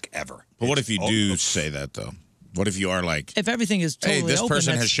 That back ever. But what if you do say that though? What if you are like, if everything is totally hey, this open,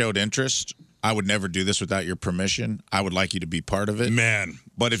 person has showed interest. I would never do this without your permission. I would like you to be part of it. Man.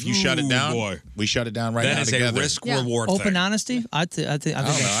 But if you shut it down, we shut it down right now together. That is a risk-reward thing. Open honesty? I don't know.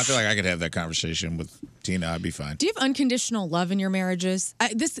 I feel like I could have that conversation with Tina. I'd be fine. Do you have unconditional love in your marriages?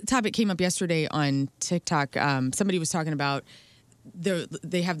 This topic came up yesterday on TikTok. Somebody was talking about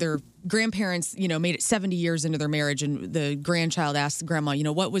they have their grandparents, made it 70 years into their marriage, and the grandchild asked the grandma,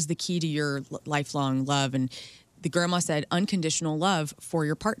 what was the key to your lifelong love? And the grandma said, unconditional love for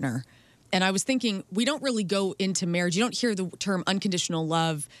your partner. And I was thinking, we don't really go into marriage. You don't hear the term unconditional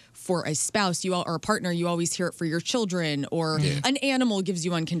love for a spouse or a partner. You always hear it for your children, or an animal gives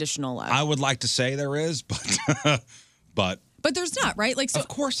you unconditional love. I would like to say there is, but there's not, right? Like, so of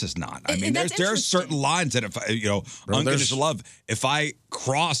course there's not. I mean, that's there's certain lines that if unconditional love, if I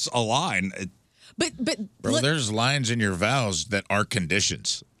cross a line, there's lines in your vows that are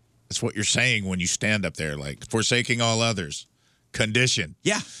conditions. That's what you're saying when you stand up there, like forsaking all others, condition.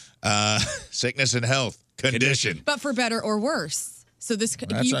 Yeah. Sickness and health, condition. But for better or worse. So this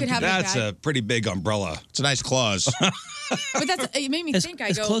you could have that's a pretty big umbrella. It's a nice clause. But it made me think.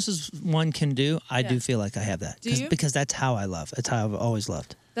 As close as one can do, I do feel like I have that. Do you? Because that's how I love. That's how I've always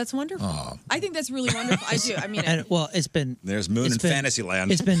loved. That's wonderful. I think that's really wonderful. I do. I mean, it's been there's moon in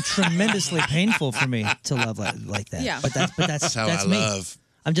Fantasyland. It's been tremendously painful for me to love like that. Yeah. But that's how that's I me. love.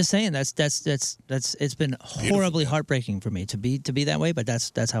 I'm just saying that's it's been horribly heartbreaking for me to be that way, but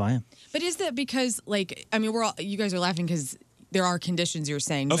that's how I am. But is that because you guys are laughing because there are conditions you're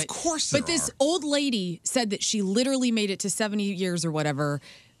saying. Of course there are. But this old lady said that she literally made it to 70 years or whatever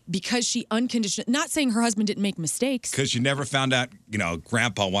because she unconditionally, not saying her husband didn't make mistakes. Because you never found out,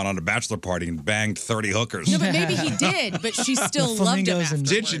 Grandpa went on a bachelor party and banged 30 hookers. No, but maybe he did, but she still loved him afterwards.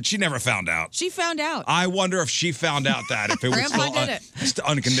 Did she? She never found out. She found out. I wonder if she found out that, if it was Grandpa still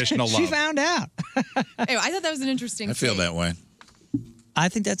unconditional love. She found out. Anyway, I thought that was an interesting I feel that way. I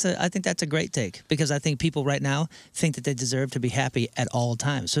think that's a great take, because I think people right now think that they deserve to be happy at all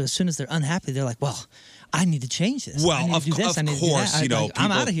times. So as soon as they're unhappy, they're like, well, I need to change this. Well, of course,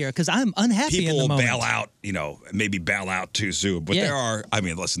 I'm out of here because I'm unhappy in the moment. People will bail out, maybe bail out too soon. But there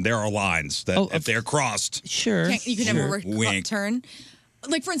are lines that if they're crossed. Sure. You can have a wink. Turn.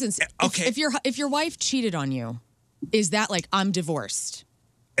 Like, for instance, if your wife cheated on you, is that like, I'm divorced?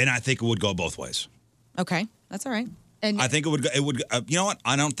 And I think it would go both ways. Okay, that's all right. And I think it would go. You know what?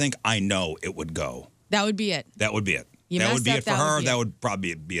 I don't think I know it would go. That would be it. That would be it. You that mess would be up, it for her. be That it. would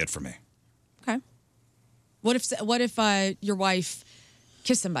probably be it for me. Okay. What if your wife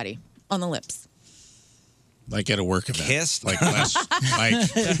kissed somebody on the lips? Like at a work event. Kissed? Like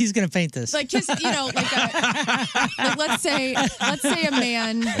He's going to paint this. Like kiss, like let's say a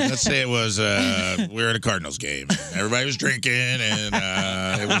man. Let's say it was we were at a Cardinals game. Everybody was drinking, and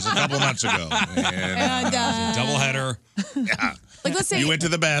it was a couple months ago. And, doubleheader. Yeah. Like let's say you went to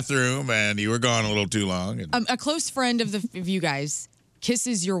the bathroom and you were gone a little too long. And a close friend of you guys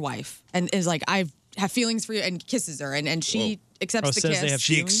kisses your wife and is like, I have feelings for you, and kisses her, and she accepts the kiss.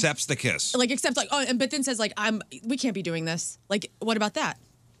 She accepts the kiss. Like accepts but then says like, we can't be doing this. Like, what about that?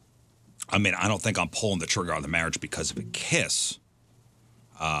 I mean, I don't think I'm pulling the trigger on the marriage because of a kiss.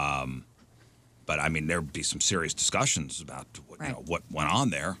 But I mean, there'd be some serious discussions about what went on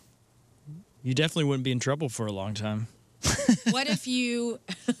there. You definitely wouldn't be in trouble for a long time. What if you?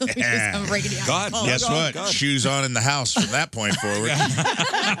 I'm breaking it out. Guess what? God. Shoes on in the house from that point forward.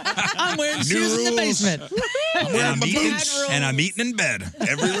 I'm wearing shoes in the basement. I'm wearing my boots. And I'm eating in bed.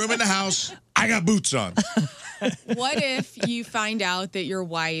 Every room in the house, I got boots on. What if you find out that your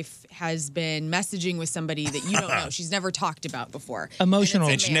wife has been messaging with somebody that you don't know, she's never talked about before? Emotional.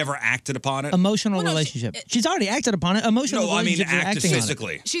 And she never acted upon it? Emotional relationship. She's already acted upon it. Emotional relationship. No, I mean acted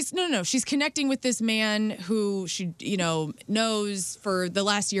physically. She's she's connecting with this man who she knows for the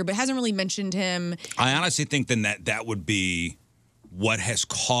last year, but hasn't really mentioned him. I honestly think then that would be what has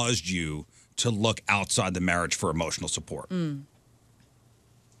caused you to look outside the marriage for emotional support.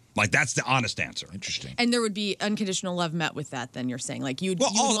 Like, that's the honest answer. Interesting. And there would be unconditional love met with that, then you're saying. Like, you'd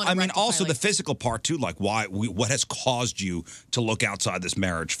want to also the physical part, too. Like, what has caused you to look outside this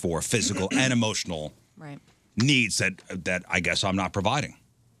marriage for physical and emotional needs that I guess I'm not providing.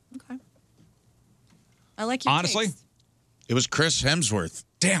 Okay. I like your honestly, takes. It was Chris Hemsworth.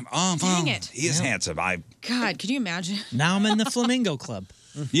 Damn. Dang it. He is handsome. God, could you imagine? Now I'm in the Flamingo Club.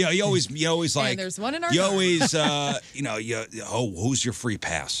 Yeah, you always like. And there's one in our You yard. always, who's your free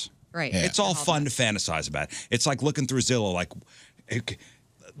pass? Right. It's all fun to fantasize about. It's like looking through Zillow, like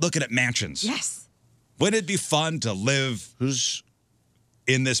looking at mansions. Yes. Wouldn't it be fun to live? Who's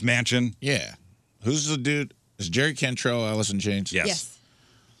in this mansion? Yeah. Who's the dude? Is Jerry Cantrell Alice in Chains? Yes.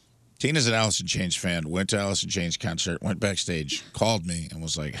 Tina's an Alice in Chains fan. Went to Alice in Chains concert. Went backstage. Called me and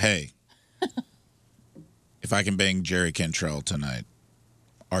was like, "Hey, if I can bang Jerry Cantrell tonight,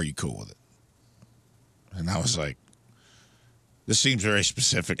 are you cool with it?" And I was like, "This seems a very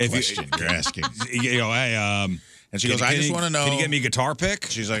specific question you're asking." And she goes, "I just want to know. Can you get me a guitar pick?"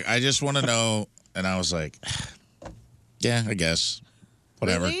 She's like, "I just want to know." And I was like, "Yeah, I guess,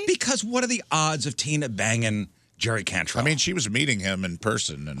 whatever." Really? Because what are the odds of Tina banging Jerry Cantrell? I mean, she was meeting him in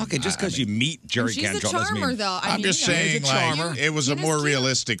person. And okay, just because you meet Jerry She's Cantrell a doesn't charmer, mean. though. I'm just saying, like, it was a Tina's more cute.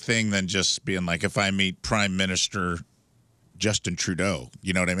 realistic thing than just being like, if I meet Prime Minister Justin Trudeau,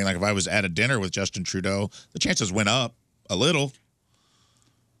 you know what I mean? Like, if I was at a dinner with Justin Trudeau, the chances went up a little,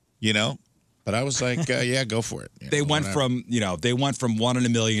 you know? But I was like, yeah, go for it. They went from 1 in a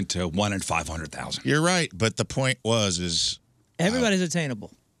million to 1 in 500,000. You're right, but the point is everybody's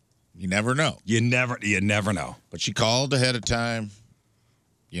attainable. You never know. You never know. But she called ahead of time.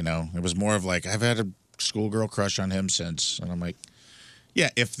 You know, it was more of like, I've had a schoolgirl crush on him since, and I'm like, yeah,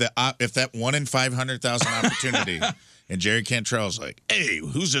 if that 1 in 500,000 opportunity, and Jerry Cantrell's like, "Hey,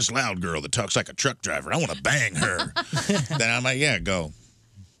 who's this loud girl that talks like a truck driver? I want to bang her." Then I'm like, yeah, go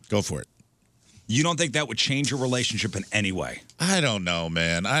for it. You don't think that would change your relationship in any way? I don't know,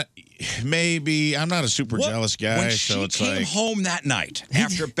 man. Maybe I'm not a super jealous guy, When so she it's came like home that night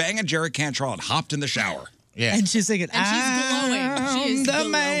after banging Jerry Cantrell and hopped in the shower. Yeah. And she's thinking, And she's glowing. She is the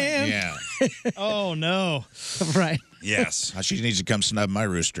glowing. man. Yeah. Oh, no. Right. Yes. She needs to come snub my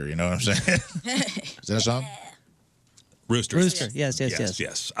rooster. You know what I'm saying? Is that a song? Rooster. Yes.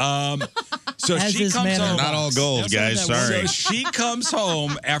 So As she is comes man home. Not all gold, guys. Sorry. So she comes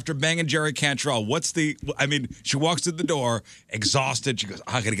home after banging Jerry Cantrell. She walks through the door, exhausted. She goes,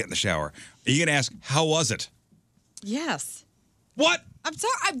 I got to get in the shower. Are you going to ask, how was it? Yes. What? I'm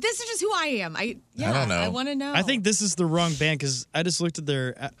sorry. This is just who I am. I don't know. I want to know. I think this is the wrong band because I just looked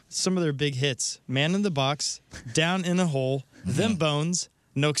at some of their big hits: "Man in the Box," "Down in a Hole," "Them Bones,"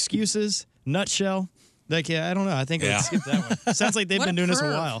 "No Excuses," "Nutshell." Like, yeah, I don't know. I think I'd skip that one. Sounds like they've What been a doing this a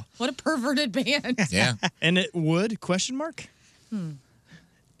perv. while. What a perverted band. Yeah. And it would? Question mark?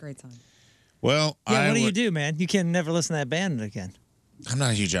 Great song. Well, Yeah, what do you do, man? You can never listen to that band again. I'm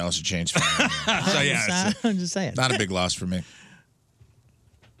not a huge Alice in Chains fan. I'm just saying. Not a big loss for me.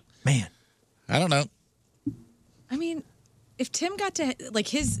 Man. I don't know. I mean, if Tim got to, like,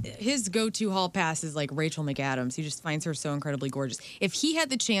 his go-to hall pass is like Rachel McAdams. He just finds her so incredibly gorgeous. If he had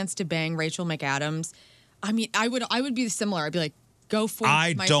the chance to bang Rachel McAdams, I mean, I would be similar. I'd be like, go for it,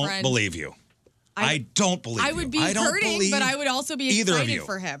 I my don't friend. believe you. I don't believe you. I would be I don't hurting, believe but I would also be either of excited you.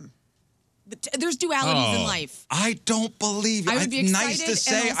 for him. There's dualities in life. I don't believe you. I would be It's nice excited to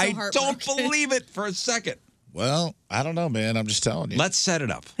say. and also I don't heartbroken. believe it for a second. Well, I don't know, man. I'm just telling you. Let's set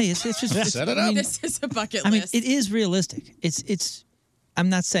it up. Hey, it's just Set it I up. mean, This is a bucket I mean, list. it is realistic. It's. I'm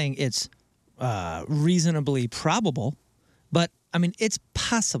not saying it's reasonably probable, but I mean, it's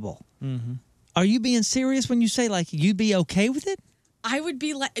possible. Mm-hmm. Are you being serious when you say like you'd be okay with it? I would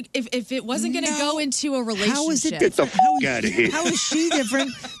be like, if it wasn't going to go into a relationship. How is it different? How is she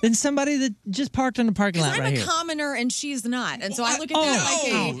different than somebody that just parked in the parking lot I'm right a here? commoner and she's not, and so I look at Oh,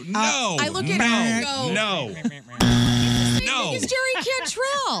 that like a. no. I look at it and go. No. No. It's Jerry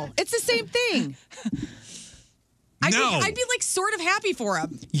Cantrell. It's the same thing. I'd be like sort of happy for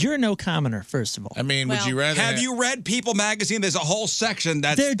him. You're no commoner, first of all. I mean, Well, would you rather Have you read People magazine? There's a whole section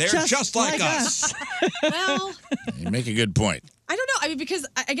that's They're just, just like like us. Well, You make a good point. I don't know. I mean, because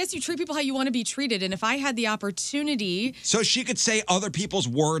I guess you treat people how you want to be treated, and if I had the opportunity, So she could say other people's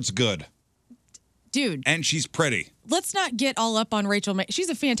words good, dude, and she's pretty. let's not get all up on Rachel. She's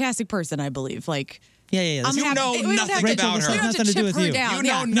a fantastic person, I believe. Like. Yeah. I'm You happy. know we don't nothing have to, about we her. don't have Nothing to to do chip with her you. down. You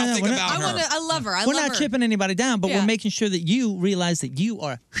know yeah. nothing we're not- about her. I love her. We're not chipping anybody down, but Yeah. we're making sure that you realize that you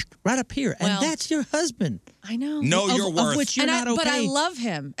are right up here, and Well, that's your husband. I know. Know your of worth. which you're and not okay. But I love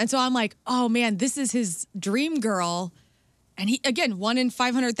him, and so I'm like, oh man, this is his dream girl, and he again 1 in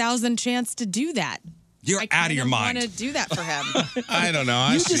 500,000 chance to do that. You're out of your mind. I want to do that for him. I don't know.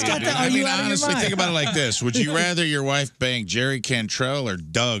 I You see just it, got dude. the- I are you mean, out of your honestly, mind? think about it like this. Would you rather your wife bang Jerry Cantrell or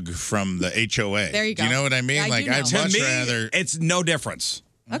Doug from the HOA? There you Do you go. know what I mean? I do Like, know. I'd To much me, rather. it's no difference.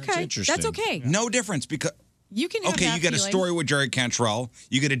 Okay, interesting. that's okay. No difference because You can have okay, that you get a feeling. story with Jerry Cantrell.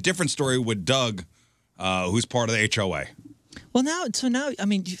 You get a different story with Doug, who's part of the HOA. Well, now, I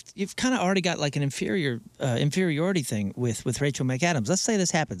mean, you've kind of already got like an inferiority thing with Rachel McAdams. Let's say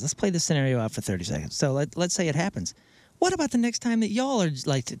this happens. Let's play this scenario out for 30 seconds. So let's say it happens. What about the next time that y'all are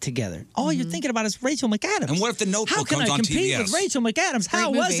like together? All you're thinking about is Rachel McAdams. And what if The Notebook How can comes I on compete TBS? with Rachel McAdams? How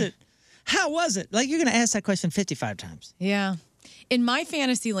Great was movie. it? How was it? Like you're going to ask that question 55 times. Yeah. In my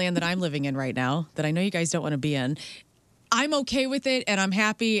fantasy land that I'm living in right now, that I know you guys don't want to be in, I'm okay with it and I'm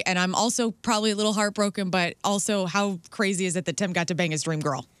happy and I'm also probably a little heartbroken, but also how crazy is it that Tim got to bang his dream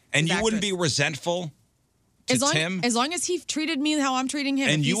girl? And his you wouldn't actress. be resentful to Tim? As long as he treated me how I'm treating him.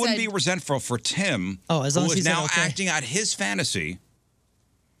 And if he you wouldn't said, be resentful for Tim, as long who as he is said now okay. acting out his fantasy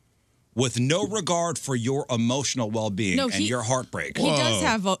with no regard for your emotional well-being No, and he- your heartbreak. He does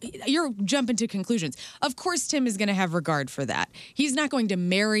have. You're jumping to conclusions. Of course, Tim is going to have regard for that. He's not going to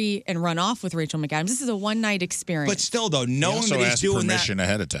marry and run off with Rachel McAdams. This is a one-night experience. But still, though, He knowing also that he's asked doing permission that,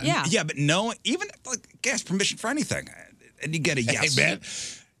 ahead of time. Yeah. yeah, but no, even like ask permission for anything, and you get a yes. Hey, man.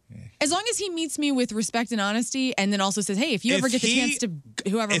 as long as he meets me with respect and honesty, and then also says, "Hey, if you ever If get the he- chance to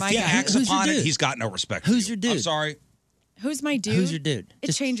whoever If my he guy acts is, Who's your upon it, dude? he's got no respect. Who's for you. your dude? I'm sorry. who's my dude? Who's your dude?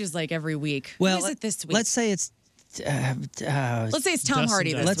 It changes like every week. Well, Who is it this week? let's say it's. Let's say it's Tom Dustin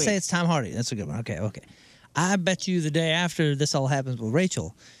Hardy this Dustin. Let's week. say it's Tom Hardy. That's a good one. Okay. I bet you the day after this all happens with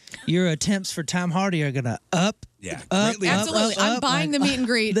Rachel, your attempts for Tom Hardy are gonna up. Yeah, Up, greatly up, Absolutely. I'm up, buying the meet and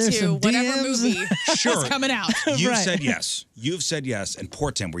greet There's to some whatever DMs. movie Sure. is coming out. You've Right. said yes. You've said yes, and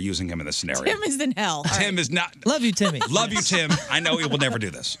poor Tim, we're using him in this scenario. Tim is in hell. All Tim right. is not. Love you, Timmy. Love you, Tim. I know he will never do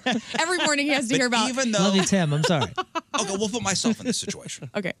this. Every morning he has to But hear about. even though, Love you, Tim. I'm sorry. okay, we'll put myself in this situation.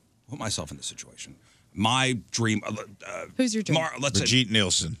 Okay. Put myself in this situation. My dream. Who's your dream? Let's say Brigitte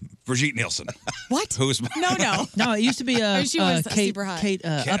Nielsen. Brigitte Nielsen. What? Who's my? No. No, it used to be She was Kate, super hot. Kate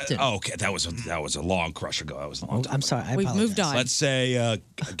Upton. Oh, okay. That was a long crush ago. That was a long time. I'm sorry. I We've apologize. moved on. Let's say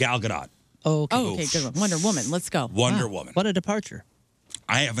Gal Gadot. Oh, okay. Oh, okay, good one. Wonder Woman. Let's go. Wonder Wow. Woman. What a departure.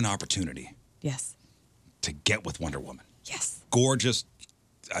 I have an opportunity Yes. to get with Wonder Woman. Yes. Gorgeous.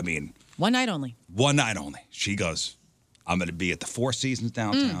 I mean, One night only. one night only. She goes, I'm going to be at the Four Seasons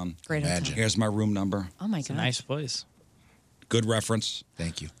downtown. Great hotel. Here's my room number. Oh my It's a god. nice place. Good reference.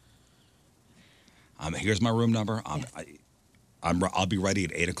 Thank you. Here's my room number. I'll be ready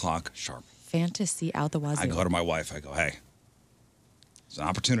at 8 o'clock sharp. Fantasy out the wazoo. I go to my wife. I go, hey, it's an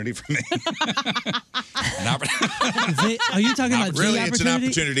opportunity for me. Are you talking about Really, the it's an opportunity?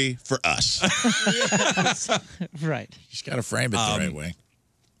 opportunity for us. Right. You just got to frame it the right way.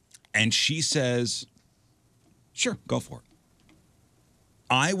 And she says, sure, go for it.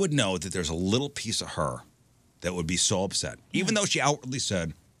 I would know that there's a little piece of her that would be so upset, even though she outwardly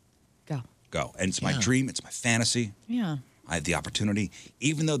said, go. And it's my dream, it's my fantasy. Yeah. I have the opportunity,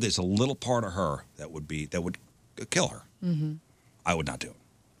 even though there's a little part of her that would kill her. Mm-hmm. I would not do it.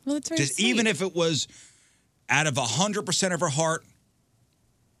 Well, that's very Just sweet. even if it was out of 100% of her heart,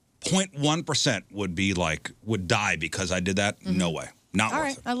 0.1% would die because I did that. No way. Not All worth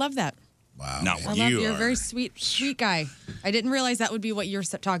right, it. I love that. Wow. Not man, worth I love you you're a are- very sweet guy. I didn't realize that would be what you're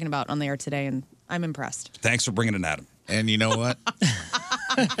talking about on the air today, and I'm impressed. Thanks for bringing it, Adam. And you know what?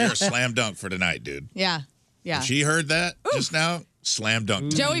 You're a slam dunk for tonight, dude. Yeah. If she heard that just now, slam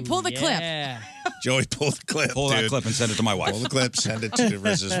dunk. Joey, pull the clip. Joey, pull the clip. Pull that clip and send it to my wife. Pull the clip, send it to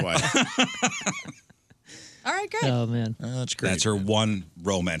Riz's wife. All right, good. Oh man, that's great. That's her one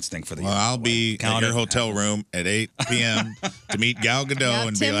romance thing for the Well, year. I'll be Count at your it. hotel room at 8 p.m. to meet Gal Gadot Yeah,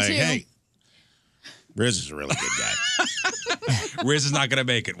 and be Tim like, too. hey, Riz is a really good guy. Riz is not going to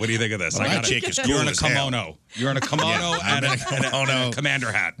make it. What do you think of this? Well, my chick is You're cool in a as hell. kimono. You're in a kimono Yeah, I'm and, in a, a kimono. and a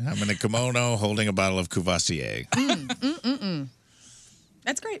commander hat. I'm in a kimono holding a bottle of Courvoisier.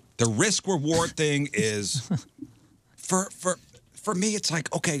 That's great. The risk reward thing is for me. It's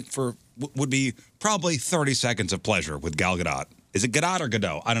like okay, would be probably 30 seconds of pleasure with Gal Gadot. Is it Gadot or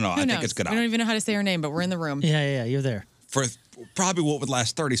Gadot? I don't know. Who I knows? think it's We don't Gadot. even know how to say her name, but we're in the room. yeah, you're there. For probably what would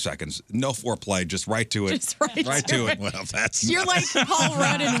last 30 seconds. No foreplay, just right to it. Just right to it. Well, that's You're like Paul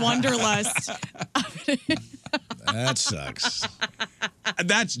Rudd in Wanderlust. that sucks.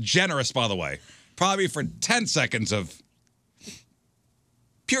 That's generous, by the way. Probably for 10 seconds of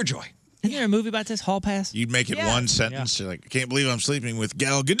pure joy. Isn't there a movie about this? Hall Pass? You'd make it Yeah. one sentence. You're like, I can't believe I'm sleeping with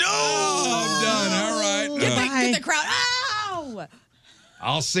Gal Gadot. Oh, I'm done. All right. Get the crowd. Ow!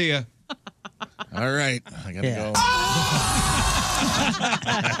 I'll see you. All right. I got to go.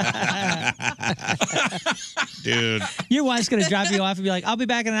 Dude. Your wife's gonna drop you off and be like, "I'll be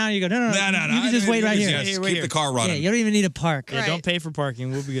back in an hour." You go, "No. No. You can just wait right here. Just keep the car Yeah, running. you don't even need a park." Yeah, don't pay for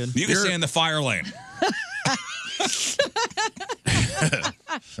parking. We'll be good. You can stay in the fire lane.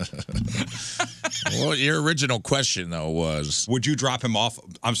 Well, your original question, though, was... Would you drop him off?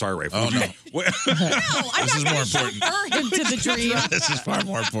 I'm sorry, Rafe. Oh, Would you- no. I'm This is not more going to important. chauffeur him to the dream. This is far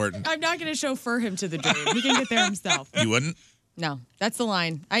more important. I'm not going to chauffeur him to the dream. He can get there himself. You wouldn't? No, that's the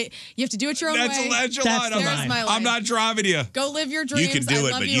line. You have to do it your own That's way. that's your That's line. the I'm, There's line. my line. I'm not driving you. Go live your dreams. can do I it,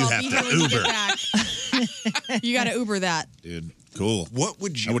 love but you. you I'll have be to here when you Uber. get back. You got to Uber that. Dude, cool. What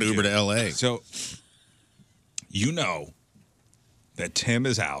would you I would do? Uber to L.A. So, you know that Tim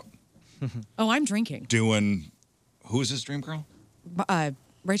is out Oh, I'm drinking. doing, who's his dream girl?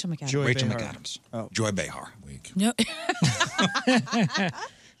 Rachel McAdams. Joy Rachel Behar. McAdams. Oh. Joy Behar. No.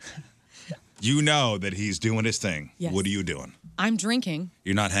 You know that he's doing his thing. Yes. What are you doing? I'm drinking.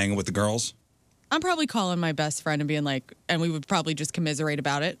 You're not hanging with the girls? I'm probably calling my best friend and being like, and we would probably just commiserate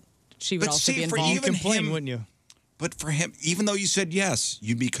about it. She would But also see, be for involved. even Complain, him- wouldn't you? But for him, even though you said yes,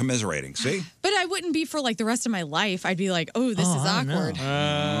 you'd be commiserating. See? But I wouldn't be for like the rest of my life. I'd be like, oh, this is I don't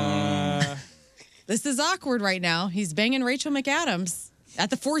know. awkward. This is awkward right now. He's banging Rachel McAdams at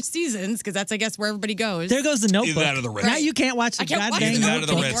the Four Seasons because that's, I guess, where everybody goes. There goes the Notebook. Either that or the Ritz. Now you can't watch the I can't watch goddamn the Either that or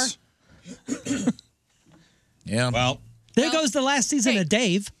the Notebook Ritz. anymore. Yeah. Well, There goes the last season of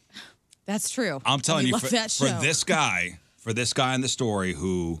Dave. That's true. I'm telling We you, love that show. for this guy in the story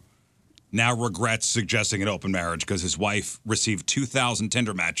who now regrets suggesting an open marriage because his wife received 2,000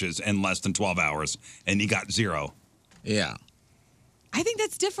 Tinder matches in less than 12 hours and he got 0. Yeah. I think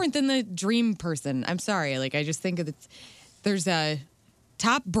that's different than the dream person. I'm sorry. Like, I just think that there's a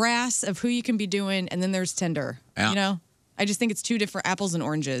top brass of who you can be doing, and then there's Tinder. Yeah. You know? I just think it's two different apples and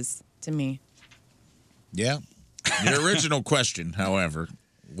oranges to me. Yeah. Your original question, however,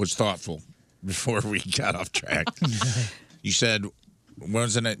 was thoughtful before we got off track. You said,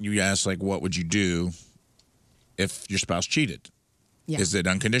 wasn't it, you asked, like, what would you do if your spouse cheated? Yeah. Is it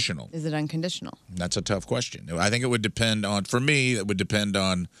unconditional? Is it unconditional? That's a tough question. I think it would depend on, for me, it would depend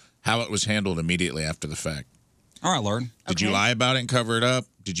on how it was handled immediately after the fact. All right, Lauren. Did you lie about it and cover it up?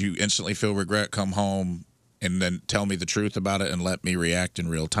 Did you instantly feel regret, come home, and then tell me the truth about it and let me react in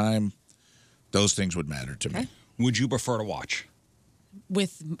real time? Those things would matter to me. Would you prefer to watch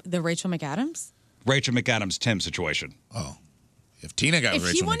With the Rachel McAdams? Rachel McAdams Tim situation? Oh. If Tina got If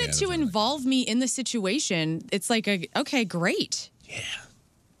Rachel he wanted McAdams to on it. involve me in the situation, it's like, okay, great. Yeah.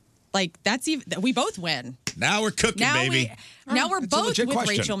 Like, that's even, we both win. Now we're cooking, Now baby. Now we're It's a both legit with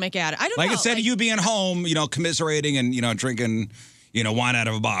question. Rachel McAdams. I don't Like know. instead of you being home, commiserating and, drinking, wine out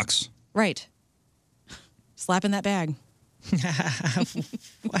of a box. Right. Slapping that bag.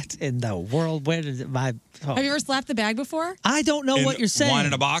 What in the world? Where did my? Oh. Have you ever slapped the bag before? I don't know what you're saying. Wine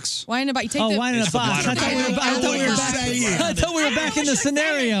in a box? Wine in a box. You take Oh, the, wine in a It's the box. I bladder thought we were, box. I thought we were back in the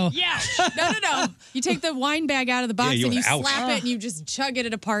scenario. Yeah. No. You take the wine bag out of the box Yeah, and you ouch. slap it and you just chug it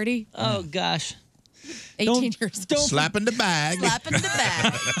at a party. Oh gosh. 18 years old. Slapping the bag. Slapping the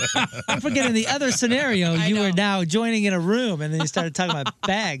bag. Don't forget, in the other scenario, I you know. were now joining in a room, and then you started talking about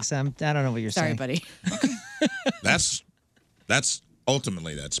bags. I don't know what you're Sorry, saying. buddy. That's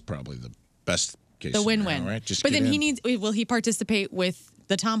ultimately, that's probably the best case. The scenario, win-win. right? Just but get then in. will he participate with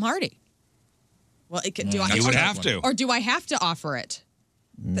the Tom Hardy? Well, do I He would have to. Or do I have to offer it?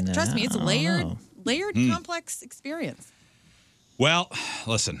 Trust me, it's layered, complex experience. Well,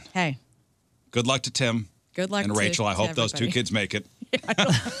 listen. Hey. Good luck to Tim. Good luck and to Rachel. I hope those two everybody. kids make it.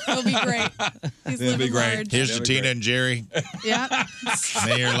 It'll be great. He's It'll be living great. large. Here's to Tina and Jerry. Yeah.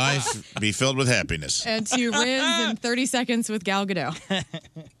 May your life be filled with happiness. And to Riz in 30 seconds with Gal Gadot.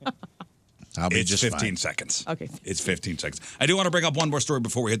 I'll be It's just 15 fine. seconds. Okay. It's 15 seconds. I do want to bring up one more story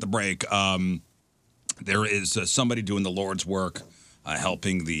before we hit the break. There is somebody doing the Lord's work,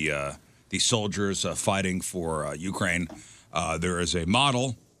 helping the soldiers fighting for Ukraine. There is a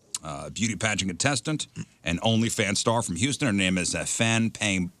model, beauty pageant contestant, and OnlyFans star from Houston. Her name is Fan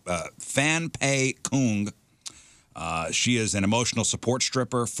Pei Kung. She is an emotional support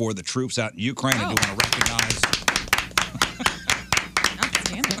stripper for the troops out in Ukraine. I do want to recognize.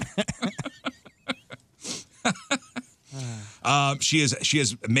 She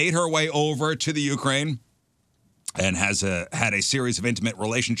has made her way over to the Ukraine and has had a series of intimate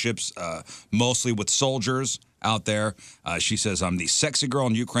relationships, mostly with soldiers out there. She says, I'm the sexy girl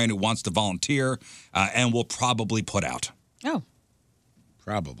in Ukraine who wants to volunteer and will probably put out. Oh.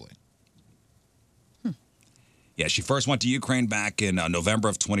 Probably. Yeah, she first went to Ukraine back in November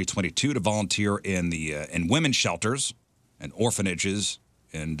of 2022 to volunteer in women's shelters and orphanages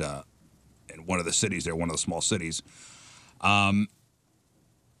in one of the cities there, one of the small cities.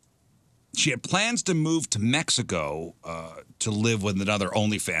 She had plans to move to Mexico to live with another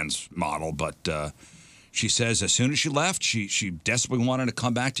OnlyFans model, but she says as soon as she left, she desperately wanted to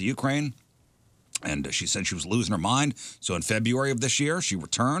come back to Ukraine, and she said she was losing her mind. So in February of this year, she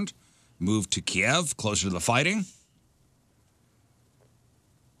returned, moved to Kiev, closer to the fighting.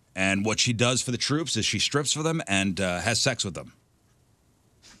 And what she does for the troops is she strips for them and has sex with them.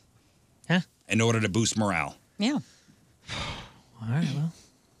 Huh? In order to boost morale. Yeah. All right, well.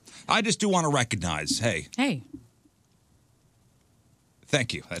 I just do want to recognize, hey,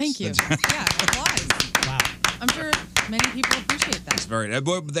 thank you. Thank you. Yeah, applause. Wow. I'm sure many people appreciate that. It's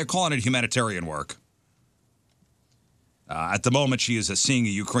they're calling it humanitarian work. At the moment, she is seeing a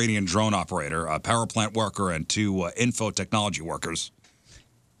Ukrainian drone operator, a power plant worker, and 2 info technology workers.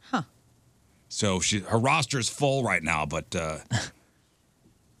 Huh. So her roster is full right now, but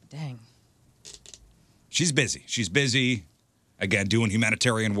Dang. she's busy. She's busy, again, doing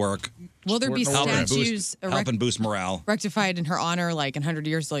humanitarian work. Will there be statues helping boost morale? rectified in her honor, like in 100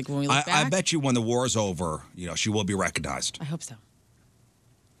 years, like when we look back? I bet you when the war is over, she will be recognized. I hope so.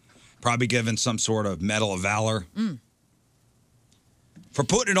 Probably given some sort of Medal of Valor for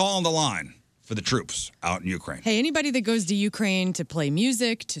putting it all on the line for the troops out in Ukraine. Hey, anybody that goes to Ukraine to play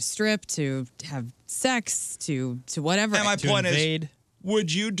music, to strip, to have sex, to whatever. And my point is,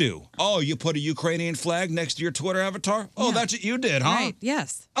 would you do? Oh, you put a Ukrainian flag next to your Twitter avatar? Oh, that's what you did, huh? Right,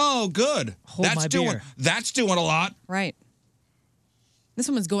 yes. Oh, good. Hold my beer. That's doing a lot. Right. This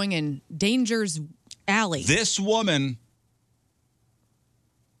woman's going in danger's alley. This woman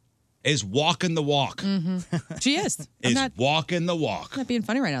is walking the walk. Mm-hmm. She is. Is walking the walk. I'm not being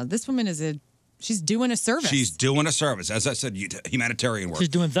funny right now. This woman she's doing a service. She's doing a service. As I said, humanitarian work. She's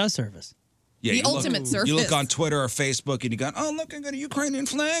doing the service. Yeah, The you look- ultimate service. You look on Twitter or Facebook and you go, oh, look, I got a Ukrainian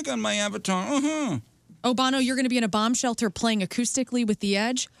flag on my avatar. Oh, Bono, you're going to be in a bomb shelter playing acoustically with The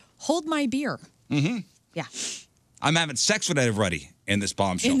Edge? Hold my beer. Mm-hmm. Yeah. I'm having sex with everybody in this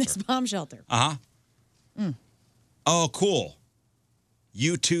bomb shelter. In this bomb shelter. Uh-huh. Oh, cool.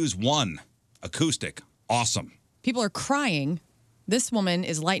 U2's One acoustic. Awesome. People are crying. This woman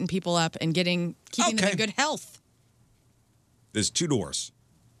is lighting people up and keeping them in good health. There's 2 doors.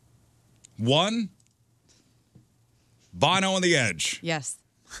 One, Bono on the Edge. Yes.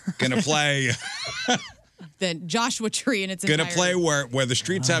 Gonna play. The Joshua Tree in its Gonna entirety. play where the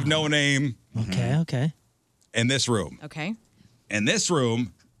streets have no name. Okay. In this room. Okay. And this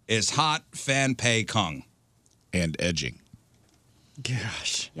room is hot Fan Pei Kung. And edging.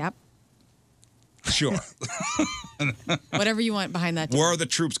 Gosh. Yep. Sure. Whatever you want behind that door. Where are the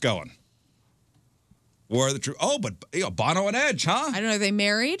troops going? Where are the troops? Oh, but Bono and Edge, huh? I don't know. Are they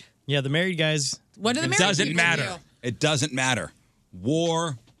married? Yeah, the married guys. What do the It married doesn't people matter. do? It doesn't matter.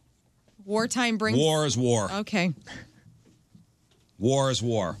 Wartime brings... War is war. Okay. War is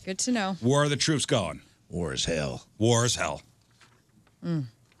war. Good to know. Where are the troops going? War is hell. War is hell.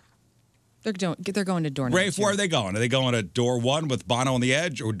 They're going to door number Rafe, 2. where are they going? Are they going to door 1 with Bono on the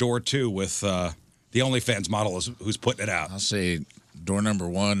Edge or door 2 with the OnlyFans model who's putting it out? I'll say door number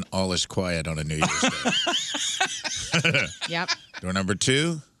 1, all is quiet on a New Year's Day. Yep. Door number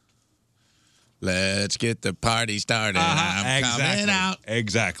 2, Let's get the party started. I'm coming out.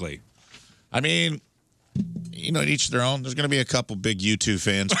 Exactly. I mean, each their own. There's going to be a couple big U2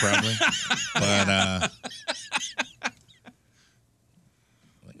 fans probably. But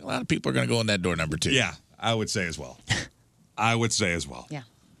a lot of people are going to go in that door number 2. Yeah, I would say as well. Yeah.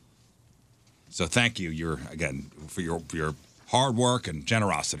 So thank you, for your hard work and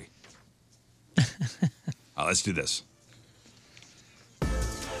generosity. Let's do this.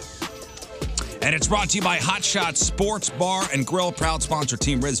 And it's brought to you by Hot Shots Sports Bar and Grill, proud sponsor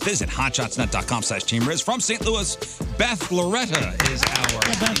Team Riz. Visit hotshotsnet.com/Team Riz. From St. Louis, Beth Loretta is our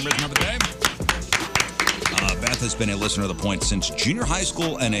Team Riz member of the day. Beth has been a listener of The Point since junior high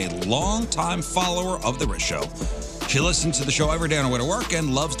school and a longtime follower of The Riz Show. She listens to the show every day on her way to work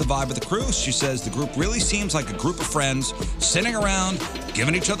and loves the vibe of the crew. She says the group really seems like a group of friends sitting around,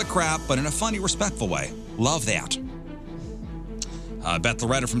 giving each other crap, but in a funny, respectful way. Love that. Beth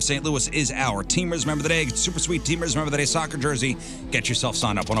Loretta from St. Louis is our Team Riz member of the day. Super sweet Team Riz member of the day soccer jersey. Get yourself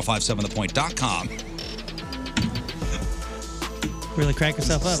signed up, 1057thepoint.com. Really crack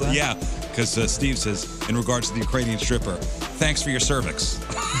yourself up, huh? Yeah, because Steve says, in regards to the Ukrainian stripper, thanks for your cervix.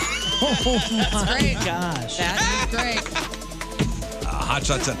 That's great. Gosh. That is great.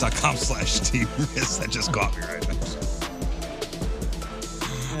 Hotshotsnet.com/Team Riz. That just caught me right now.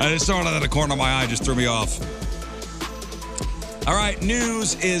 I just saw it out of the corner of my eye, just threw me off. All right,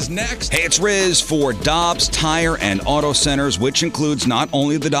 news is next. Hey, it's Riz for Dobbs Tire and Auto Centers, which includes not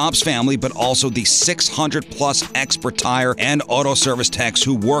only the Dobbs family, but also the 600-plus expert tire and auto service techs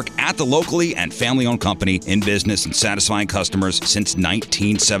who work at the locally and family-owned company in business and satisfying customers since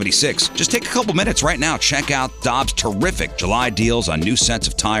 1976. Just take a couple minutes right now. Check out Dobbs' terrific July deals on new sets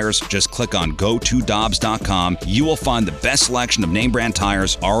of tires. Just click on GoToDobbs.com. You will find the best selection of name brand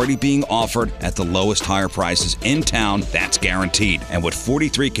tires already being offered at the lowest tire prices in town. That's guaranteed. And with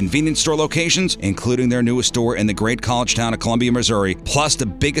 43 convenience store locations, including their newest store in the great college town of Columbia, Missouri, plus the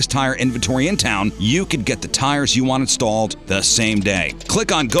biggest tire inventory in town, you could get the tires you want installed the same day.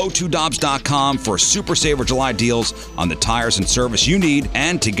 Click on GoToDobbs.com for Super Saver July deals on the tires and service you need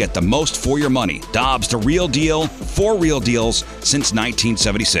and to get the most for your money. Dobbs, the real deal for real deals since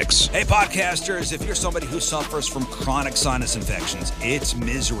 1976. Hey, podcasters, if you're somebody who suffers from chronic sinus infections, it's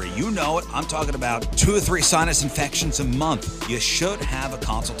misery. You know it. I'm talking about 2 or 3 sinus infections a month. You should have a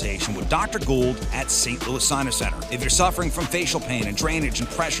consultation with Dr. Gould at St. Louis Sinus Center. If you're suffering from facial pain and drainage and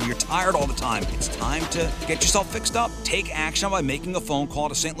pressure, you're tired all the time, it's time to get yourself fixed up. Take action by making a phone call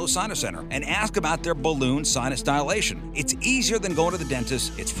to St. Louis Sinus Center and ask about their balloon sinus dilation. It's easier than going to the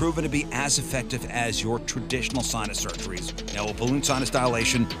dentist. It's proven to be as effective as your traditional sinus surgeries. Now, with balloon sinus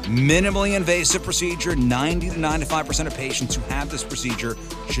dilation, minimally invasive procedure, 90 to 95% of patients who have this procedure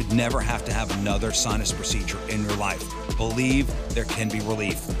should never have to have another sinus procedure in their life. Believe there can be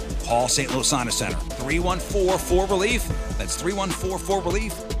relief. Call St. Louis Sinus Center, 314-4RELIEF. That's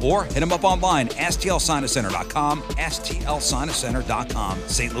 314-4RELIEF. Or hit them up online, stlsinuscenter.com, stlsinuscenter.com,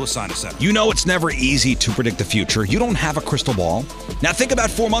 St. Louis Sinus Center. You know it's never easy to predict the future. You don't have a crystal ball. Now think about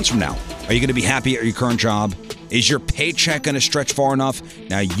 4 months from now. Are you going to be happy at your current job? Is your paycheck going to stretch far enough?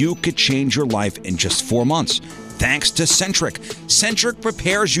 Now you could change your life in just 4 months. Thanks to Centric. Centric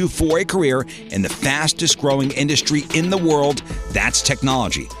prepares you for a career in the fastest growing industry in the world. That's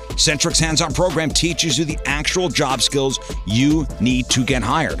technology. Centric's hands-on program teaches you the actual job skills you need to get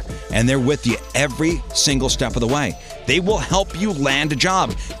hired. And they're with you every single step of the way. They will help you land a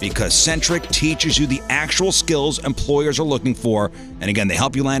job because Centric teaches you the actual skills employers are looking for. And again, they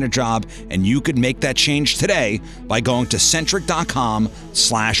help you land a job, and you could make that change today by going to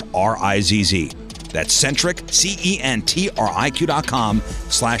centric.com/RIZZ. That's Centric,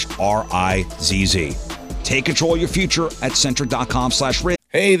 CENTRIQ.com/RIZZ. Take control of your future at Centric.com/Riz.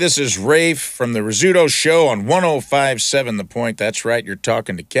 Hey, this is Rafe from the Rizzuto Show on 105.7 The Point. That's right, you're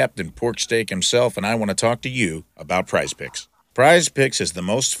talking to Captain Porksteak himself, and I want to talk to you about Prize Picks. Prize Picks is the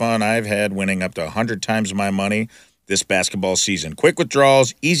most fun I've had, winning up to 100 times my money this basketball season. Quick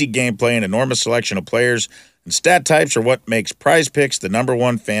withdrawals, easy gameplay, an enormous selection of players and stat types are what makes Prize Picks the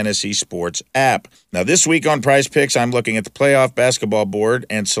 #1 fantasy sports app. Now, this week on Prize Picks, I'm looking at the playoff basketball board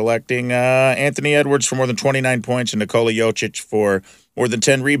and selecting Anthony Edwards for more than 29 points and Nikola Jokic for more than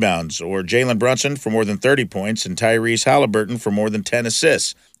 10 rebounds, or Jalen Brunson for more than 30 points and Tyrese Halliburton for more than 10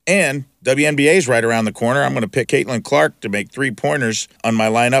 assists. And WNBA's right around the corner. I'm going to pick Caitlin Clark to make 3-pointers on my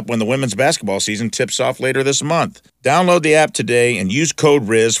lineup when the women's basketball season tips off later this month. Download the app today and use code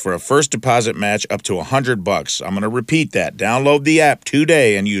RIZ for a first deposit match up to $100. I'm going to repeat that. Download the app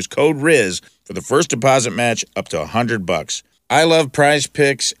today and use code RIZ for the first deposit match up to $100. I love Prize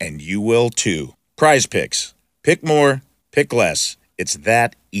Picks, and you will too. Prize Picks. Pick more, pick less. It's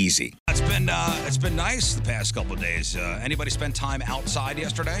that easy. It's been nice the past couple of days. Anybody spend time outside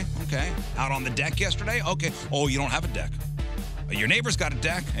yesterday? Okay. Out on the deck yesterday? Okay. Oh, you don't have a deck. Your neighbor's got a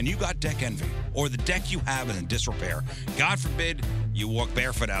deck, and you got deck envy. Or the deck you have is in disrepair. God forbid you walk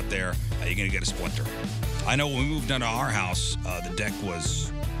barefoot out there, you're going to get a splinter. I know when we moved into our house, the deck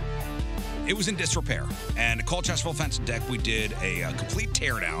was in disrepair. And at Colchesterville Fence Deck, we did a complete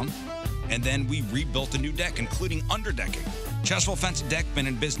teardown, and then we rebuilt a new deck, including underdecking. Chesterfield Fence Deck, been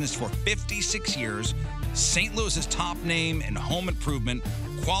in business for 56 years. St. Louis's top name in home improvement.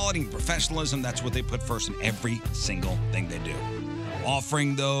 Quality and professionalism, that's what they put first in every single thing they do.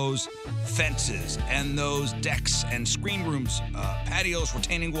 Offering those fences and those decks and screen rooms, patios,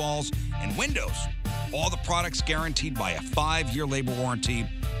 retaining walls, and windows. All the products guaranteed by a 5-year labor warranty.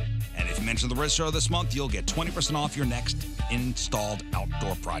 And if you mention the Riz Show this month, you'll get 20% off your next installed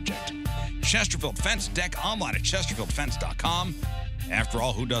outdoor project. Chesterfield Fence Deck, online at chesterfieldfence.com. After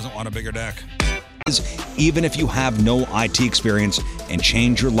all, who doesn't want a bigger deck? Even if you have no IT experience, and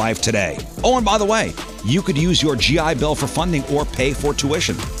change your life today. Oh, and by the way, you could use your GI Bill for funding or pay for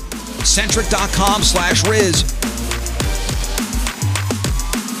tuition. Centric.com/Riz.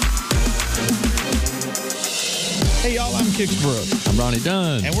 Hey, y'all, I'm Kix Brooks. I'm Ronnie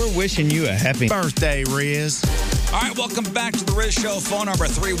Dunn. And we're wishing you a happy birthday, Riz. All right, welcome back to the Riz Show. Phone number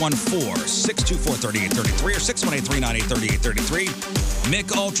 314-624-3833 or 618-398-3833.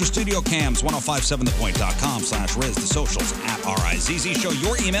 Mick Ultra Studio Cams, 1057thepoint.com/Riz. The socials at RIZZ. Show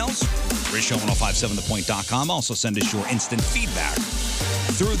your emails, RizShow1057thepoint.com. Also send us your instant feedback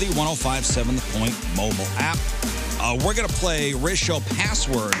through the 1057 The Point mobile app. We're going to play Riz Show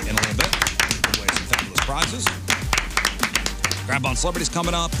Password in a little bit. Give away some fabulous prizes. Grab on Celebrities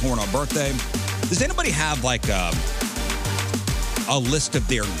coming up, Porno birthday. Does anybody have like a list of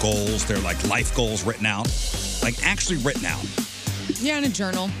their goals, their like life goals written out? Like actually written out? Yeah, in a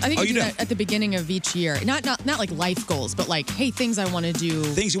journal. I think Oh, you you do do? that at the beginning of each year. Not like life goals, but like, hey, things I want to do.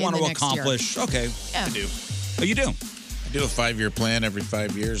 Things you in want the to next year. accomplish. Okay. Yeah. I do. Oh, you do? I do a 5-year plan every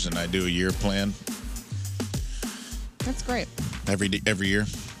 5 years, and I do a year plan That's great. every year.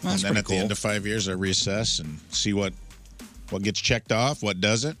 Well, that's and then at pretty the end cool. of 5 years, I reassess and see what gets checked off, what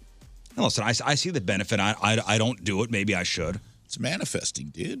doesn't. Now, listen, I see the benefit. I don't do it. Maybe I should. It's manifesting,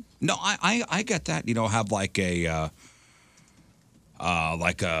 dude. No, I get that. You know, have like a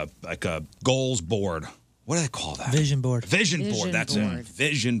goals board. What do they call that? Vision board. Vision board. Vision That's board. it.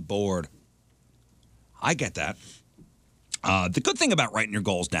 Vision board. I get that. The good thing about writing your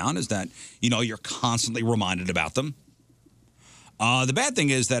goals down is that, you know, you're constantly reminded about them. The bad thing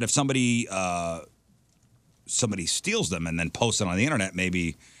is that if somebody steals them and then posts it on the internet,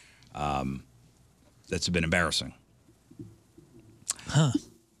 maybe that's a bit embarrassing. Huh.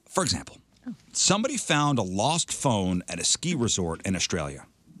 For example, somebody found a lost phone at a ski resort in Australia,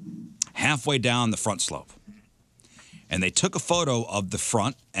 halfway down the front slope. And they took a photo of the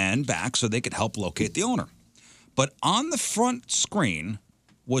front and back so they could help locate the owner. But on the front screen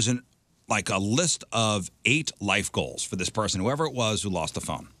was a list of 8 life goals for this person, whoever it was who lost the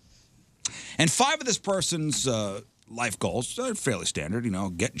phone. And 5 of this person's life goals are fairly standard, you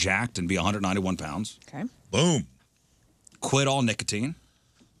know, get jacked and be 191 pounds. Okay. Boom. Quit all nicotine.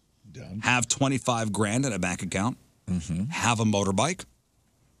 Done. Have 25 grand in a bank account. Mm-hmm. Have a motorbike.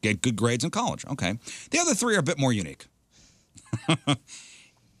 Get good grades in college. Okay. The other 3 are a bit more unique.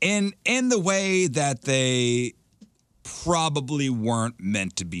 in the way that they probably weren't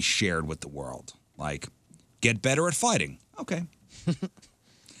meant to be shared with the world. Like, get better at fighting. Okay.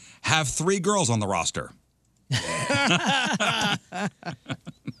 Have 3 girls on the roster.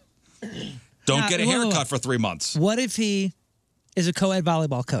 Don't get a haircut for 3 months. What if he is a co-ed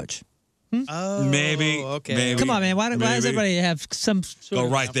volleyball coach? Oh, Maybe. okay. Maybe. Come on, man. Why does everybody have some sort Go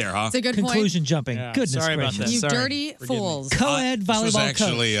of right there, huh? It's a good conclusion jumping? Yeah, Goodness sorry about gracious. that. You Sorry. dirty Forgive me. fools. Co-ed volleyball This was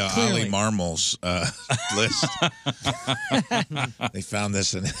actually coach. Ali clearly. Marmal's list. They found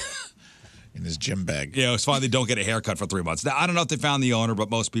this in his gym bag. Yeah, it's finally don't get a haircut for 3 months. Now, I don't know if they found the owner, but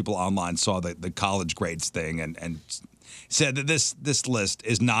most people online saw the college grades thing and said that this list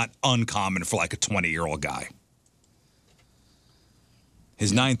is not uncommon for like a 20-year-old guy.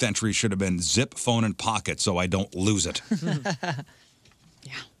 His 9th entry should have been zip phone in pocket so I don't lose it.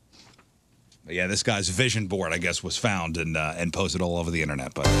 Yeah. But yeah, this guy's vision board, I guess, was found and posted all over the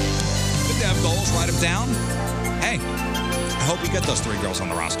internet. But good to have goals, write them down. Hey, I hope you get those 3 girls on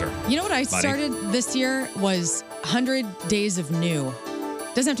the roster. You know what I buddy. started this year was 100 days of new.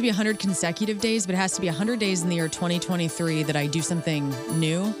 Doesn't have to be 100 consecutive days, but it has to be 100 days in the year 2023 that I do something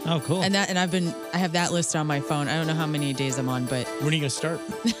new. Oh, cool. And I have that list on my phone. I don't know how many days I'm on, but When are you going to start?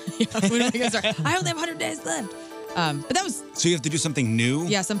 when am I gonna start? I only have 100 days left. But that was So you have to do something new?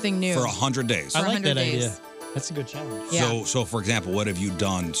 something new For 100 days. For 100 days. That's a good challenge. Yeah. So for example, what have you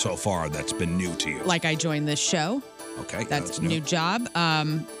done so far that's been new to you? Like I joined this show. Okay. That's a new job.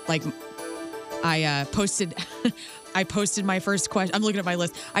 Like I posted. I posted my first question. I'm looking at my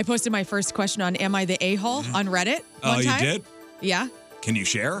list. I posted my first question on "Am I the a-hole?" on Reddit. Oh, one you time. did? Yeah. Can you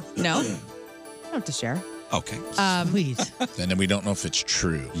share? No. I don't have to share. Okay. Please. And then we don't know if it's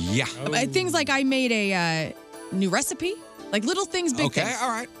true. Yeah. Things like I made a new recipe, like little things, big things. Okay, all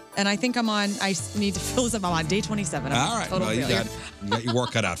right. And I think I need to fill this up. I'm on day 27. I'm All right. Total Well, you failure. got your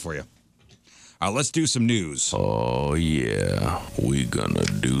work cut out for you. All right, let's do some news. Oh, yeah. We gonna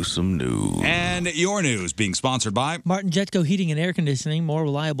do some news. And your news being sponsored by Martin Jetco Heating and Air Conditioning, more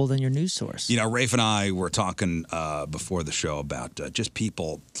reliable than your news source. You know, Rafe and I were talking before the show about just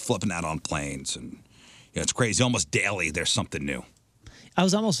people flipping out on planes. And, it's crazy. Almost daily, there's something new. I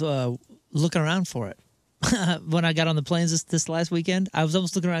was almost looking around for it. When I got on the planes this last weekend, I was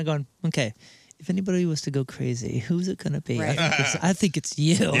almost looking around going, okay, if anybody was to go crazy, who's it going to be? Right. I think it's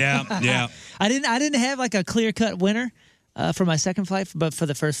you. Yeah. I didn't have like a clear-cut winner for my second flight, but for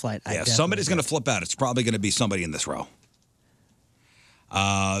the first flight, I definitely somebody's going to flip out. It's probably going to be somebody in this row.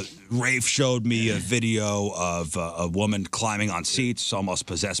 Rafe showed me a video of a woman climbing on seats, almost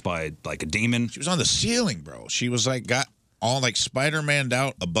possessed by like a demon. She was on the ceiling, bro. She was like got all like Spider-Man'd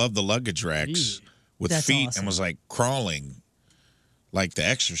out above the luggage racks with That's feet awesome. and was like crawling like the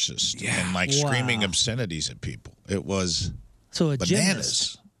Exorcist and like screaming obscenities at people. It was so a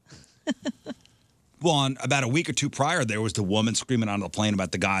bananas. Well, about a week or two prior, there was the woman screaming on the plane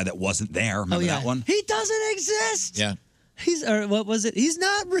about the guy that wasn't there. Remember that one? He doesn't exist. Yeah. Or what was it? He's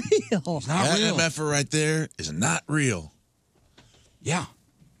not real. That MFer right there is not real. Yeah.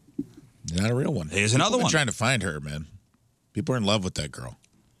 Not a real one. There's another People one. been trying to find her, man. People are in love with that girl.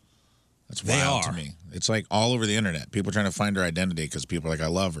 That's They wild to are. me. It's like all over the internet. People are trying to find her identity because people are like, I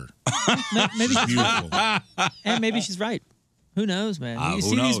love her. Maybe She's beautiful. and maybe she's right. Who knows, man? You who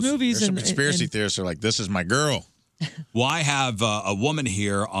see knows? these movies There's some and conspiracy and- theorists are like, this is my girl. Well, I have a woman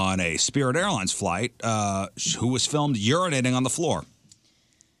here on a Spirit Airlines flight who was filmed urinating on the floor.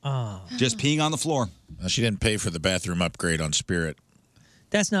 Just peeing on the floor. She didn't pay for the bathroom upgrade on Spirit.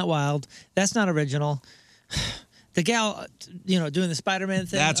 That's not wild. That's not original. The gal, doing the Spider-Man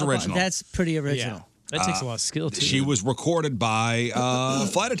thing. That's original. That's pretty original. That takes a lot of skill, too. She was recorded by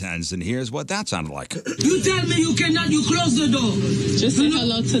flight attendants, and here's what that sounded like. You tell me you cannot, you close the door. Just say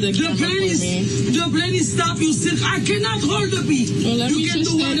hello to the camera for me. The plane is stopped, you sit. I cannot hold the beat. Well, let me you can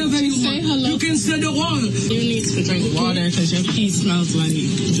just do whatever you say want. hello. You can say the wall. You need to drink water because your pee smells like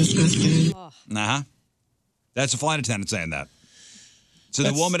disgusting. Uh-huh. That's a flight attendant saying that. So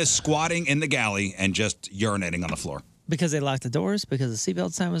the woman is squatting in the galley and just urinating on the floor. Because they locked the doors? Because the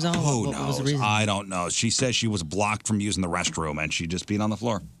seatbelt sign was on? Who What was the knows? reason? I don't know. She says she was blocked from using the restroom, and she just peed on the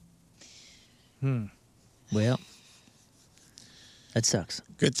floor. Well, that sucks.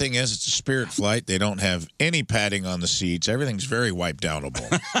 Good thing is it's a Spirit flight. They don't have any padding on the seats. Everything's very wipe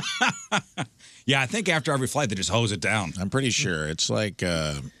downable. Yeah, I think after every flight, they just hose it down. I'm pretty sure. It's like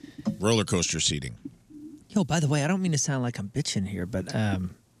roller coaster seating. Yo, by the way, I don't mean to sound like I'm bitching here, but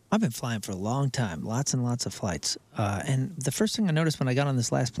I've been flying for a long time, lots and lots of flights. And the first thing I noticed when I got on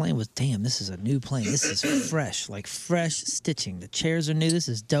this last plane was, damn, this is a new plane. This is fresh, like fresh stitching. The chairs are new. This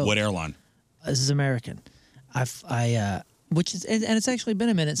is dope. What airline? This is American. Which is, and it's actually been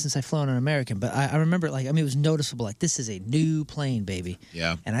a minute since I've flown an American, but I remember, it was noticeable. Like, this is a new plane, baby.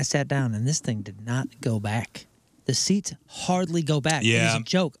 Yeah. And I sat down, and this thing did not go back. The seats hardly go back. It Yeah. was a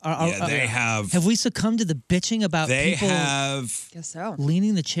joke. They have. Have we succumbed to the bitching about They people have Guess so.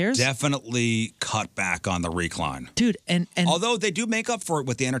 leaning the chairs? definitely cut back on the recline. Dude, and Although they do make up for it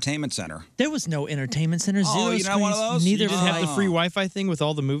with the entertainment center. there was no entertainment center, Oh, zero you're not one of screens, those? neither You didn't Have the flight. free Wi-Fi thing with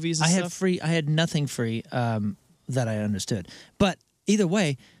all the movies and I stuff? had nothing free that I understood. But either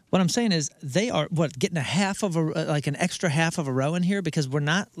way, what I'm saying is they are getting an extra half of a row in here because we're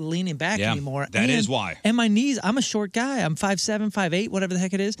not leaning back Yeah, anymore. that is why. And my knees, I'm a short guy. I'm 5'7", 5'8", whatever the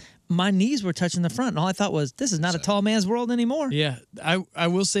heck it is. My knees were touching the front, and all I thought was, this is not a tall man's world anymore. Yeah, I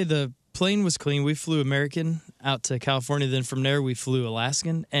will say the plane was clean. We flew American out to California. Then from there, we flew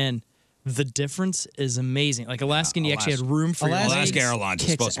Alaskan, and the difference is amazing. Like Alaskan, you actually had room for your Alaska legs. Airlines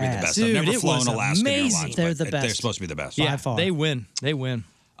is supposed to be the best. Dude, I've never it flown was Alaska amazing. Airlines. They're but the best. They're supposed to be the best. Yeah, far. they win. They win.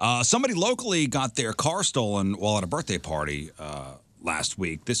 Somebody locally got their car stolen while at a birthday party last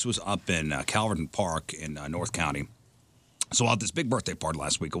week. This was up in Calverton Park in North County. So at this big birthday party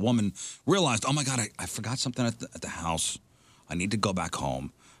last week, a woman realized, oh my God, I forgot something at the house. I need to go back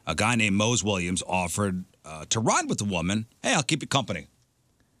home. A guy named Mose Williams offered to ride with the woman. Hey, I'll keep you company.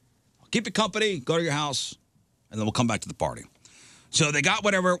 I'll keep you company, go to your house, and then we'll come back to the party. So they got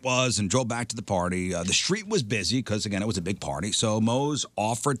whatever it was and drove back to the party. The street was busy because, again, it was a big party. So Mose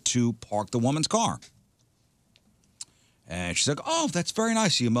offered to park the woman's car. And she's like, oh, that's very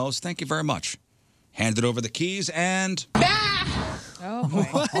nice of you, Mose. Thank you very much. Handed over the keys and... Oh, boy.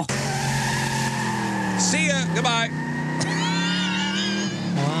 See ya. Goodbye.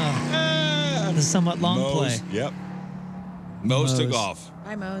 Wow. A somewhat long play. Yep. Mose took off.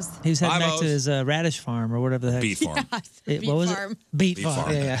 Bye, Mose. He was heading Bye, back Mose. to his radish farm or whatever the heck. Beet farm. Beet what was farm. it? Beet Beet farm.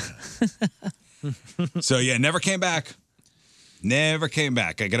 farm. Yeah. So, yeah, never came back. Never came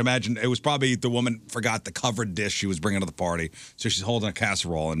back. I can imagine it was probably the woman forgot the covered dish she was bringing to the party. So she's holding a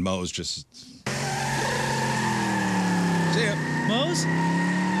casserole, and Mose just... See ya. Mose?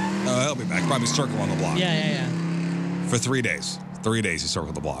 Oh, he'll be back. Probably circle on the block. Yeah. For 3 days. 3 days he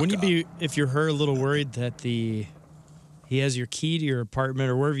circled the block. Wouldn't you be, if you're her, a little worried that he has your key to your apartment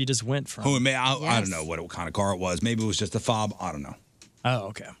or wherever you just went from? Who may I don't know what kind of car it was. Maybe it was just a fob. I don't know. Oh,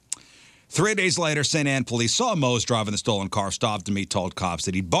 okay. 3 days later, St. Anne police saw Mose driving the stolen car, stopped him. He told cops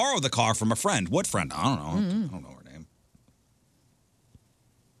that he borrowed the car from a friend. What friend? I don't know. I don't know her name.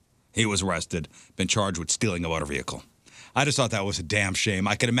 He was arrested, been charged with stealing a motor vehicle. I just thought that was a damn shame.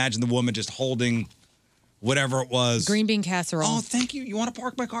 I could imagine the woman just holding whatever it was. Green bean casserole. Oh, thank you. You want to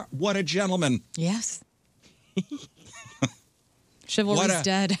park my car? What a gentleman. Yes. Chivalry's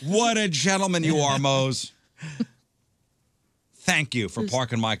dead. What a gentleman you are, Mose. Thank you for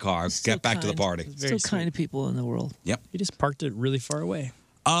parking my car. Get back to the party. Still kind of people in the world. Yep. You just parked it really far away.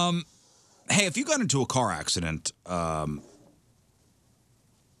 Hey, if you got into a car accident, do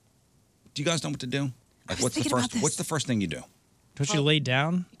you guys know what to do? Like, what's the first thing you do? Don't you lay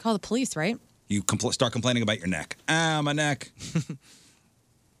down? You call the police, right? You start complaining about your neck. My neck.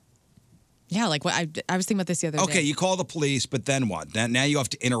 Yeah, like what I was thinking about this the other day. Okay, you call the police, but then what? Now you have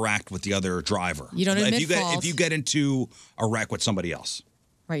to interact with the other driver. You don't admit fault. If you get into a wreck with somebody else.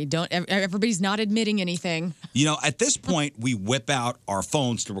 Right, you don't. Everybody's not admitting anything. You know, at this point, we whip out our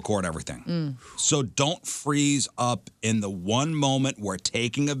phones to record everything. So don't freeze up in the one moment where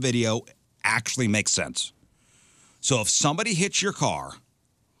taking a video actually makes sense. So if somebody hits your car,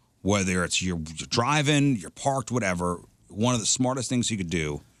 whether it's you're driving, you're parked, whatever, one of the smartest things you could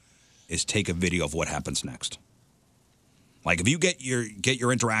do is take a video of what happens next. Like if you get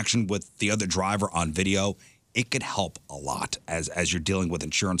your interaction with the other driver on video, it could help a lot as you're dealing with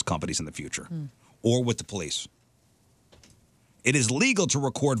insurance companies in the future or with the police. It is legal to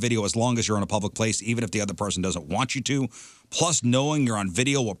record video as long as you're in a public place, even if the other person doesn't want you to. Plus, knowing you're on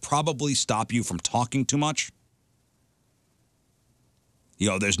video will probably stop you from talking too much. You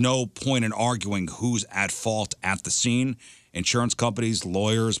know, there's no point in arguing who's at fault at the scene. Insurance companies,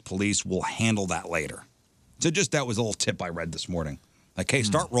 lawyers, police will handle that later. So that was a little tip I read this morning. Like, hey,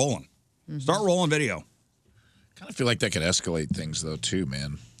 start rolling. Start rolling video. Kind of feel like that could escalate things, though, too,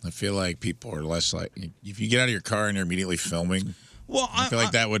 man. I feel like people are less like, if you get out of your car and you're immediately filming, well, I feel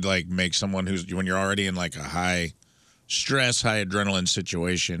like that would like make someone when you're already in like a high stress, high adrenaline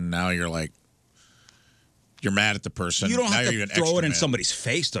situation, now you're like, you're mad at the person. You don't now have you're to even throw it in extra mad. somebody's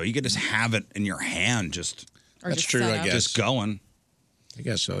face, though. You could just have it in your hand, That's true, I guess. Just going. I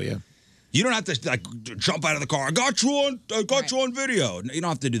guess so, yeah. You don't have to like jump out of the car. I got you on video. You don't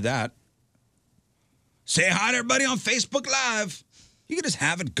have to do that. Say hi to everybody on Facebook Live. You can just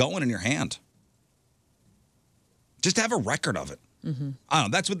have it going in your hand. Just have a record of it. I don't know.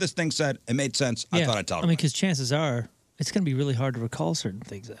 That's what this thing said. It made sense. I thought I'd tell you. I mean, because chances are it's going to be really hard to recall certain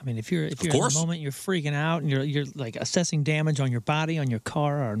things. I mean, if you're in the moment, you're freaking out and you're like assessing damage on your body, on your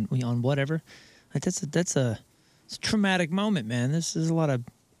car, or on whatever. Like that's a traumatic moment, man. This is a lot of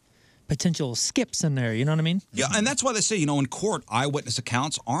potential skips in there. You know what I mean? Yeah, and that's why they say, in court, eyewitness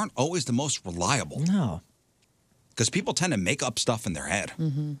accounts aren't always the most reliable. No. Because people tend to make up stuff in their head.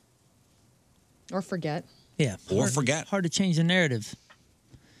 Or forget. Yeah. Or forget. Hard to change the narrative.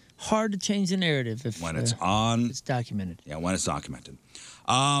 Hard to change the narrative when it's on. It's documented. Yeah, when it's documented.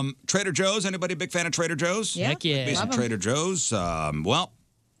 Trader Joe's. Anybody a big fan of Trader Joe's? Yeah. Heck yeah. Maybe some Love 'em. Trader Joe's. Well,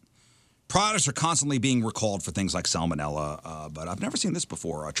 products are constantly being recalled for things like salmonella, but I've never seen this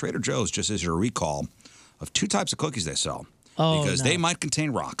before. Trader Joe's just issued a recall of 2 types of cookies they sell because they might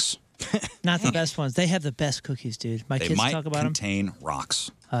contain rocks. Not the best ones. They have the best cookies, dude. My They kids might talk about them. contain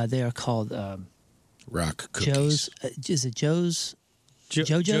rocks. They are called rock cookies. Joe's. Is it Joe's?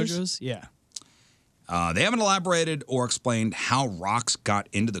 JoJo's? Yeah. They haven't elaborated or explained how rocks got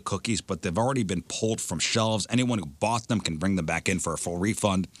into the cookies, but they've already been pulled from shelves. Anyone who bought them can bring them back in for a full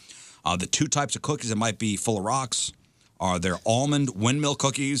refund. The 2 types of cookies that might be full of rocks are their almond windmill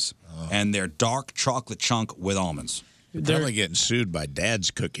cookies and their dark chocolate chunk with almonds. They're probably getting sued by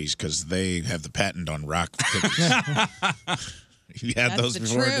Dad's Cookies because they have the patent on rock cookies. You had those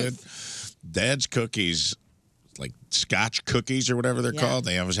before, dude? Dad's Cookies, like Scotch cookies or whatever they're called.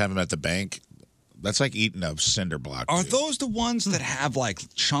 They always have them at the bank. That's like eating a cinder block. Are those the ones that have like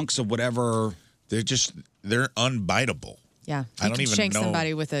chunks of whatever? They're unbiteable. Yeah. I don't even shank know.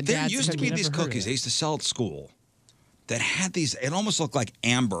 somebody with a There Dad's used to be cookie. these cookies they used to sell at school that had these. It almost looked like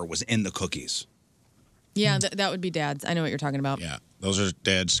amber was in the cookies. Yeah, that would be Dad's. I know what you're talking about. Yeah, those are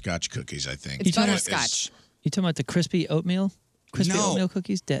Dad's Scotch cookies, I think. It's butterscotch. You talking about the crispy oatmeal? Crispy No. oatmeal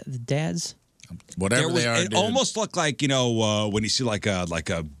cookies? The Dad's? Whatever they are, it dude. almost looked like when you see like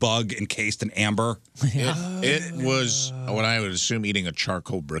a bug encased in amber. It was what I would assume eating a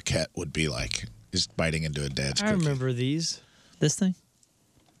charcoal briquette would be like, is biting into a Dad's I cookie. remember these. This thing?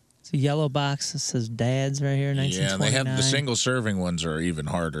 It's a yellow box that says Dad's right here, 1929. Yeah, and they have the single serving ones are even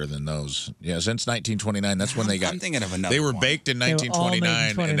harder than those. Yeah, since 1929, that's when they got. I'm thinking of another They were one. baked in They were all made in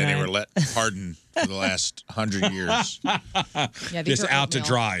 1929, and then they were 29. let harden for the last 100 years. Yeah, these Just are out to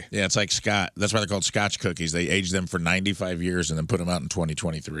oatmeal. dry. Yeah, it's like Scott. That's why they're called Scotch cookies. They aged them for 95 years and then put them out in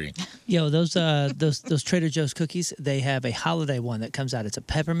 2023. Yo, those Trader Joe's cookies, they have a holiday one that comes out. It's a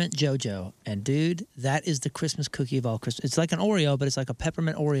peppermint JoJo. And dude, that is the Christmas cookie of all Christmas. It's like an Oreo, but it's like a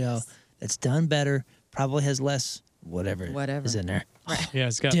peppermint Oreo that's done better, probably has less whatever is in there. Yeah,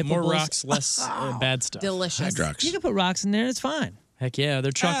 it's got more Dippables. rocks, less bad stuff. Delicious. You can put rocks in there, it's fine. Heck yeah,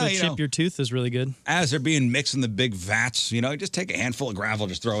 their chocolate chip your tooth is really good. As they're being mixed in the big vats, just take a handful of gravel,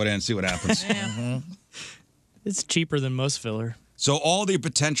 just throw it in, and see what happens. It's cheaper than most filler. So all the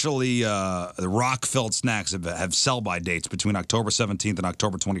potentially the rock-filled snacks have sell-by dates between October 17th and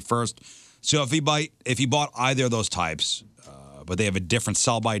October 21st. So if you bought either of those types, but they have a different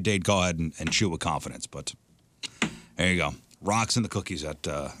sell-by date, go ahead and chew with confidence. But there you go. Rocks and the cookies at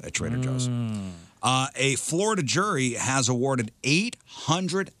Trader Joe's. A Florida jury has awarded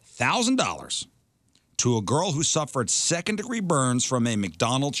 $800,000 to a girl who suffered second-degree burns from a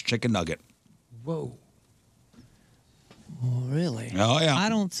McDonald's chicken nugget. Whoa. Oh, really? Oh, yeah. I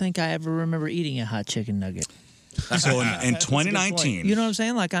don't think I ever remember eating a hot chicken nugget. So in 2019, You know what I'm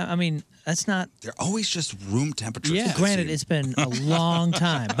saying? Like, I mean, that's not. they're always just room temperature. Yeah. Granted, it's been a long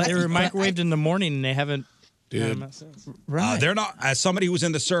time. But They were microwaved in the morning and they haven't. Dude. Right. They're not, as somebody who's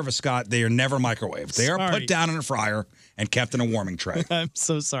in the service, Scott, they are never microwaved. They are Sorry. put down in a fryer and kept in a warming tray. I'm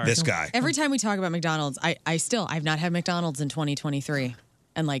so sorry. This guy. Every time we talk about McDonald's, I've not had McDonald's in 2023.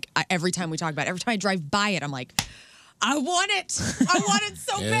 And every time we talk about it, every time I drive by it, I'm like, I want it. I want it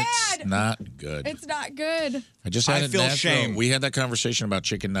so bad. It's not good. It's not good. I just had I it feel natural. shame. We had that conversation about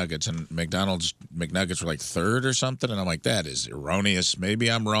chicken nuggets, and McDonald's McNuggets were like third or something, and I'm like, that is erroneous. Maybe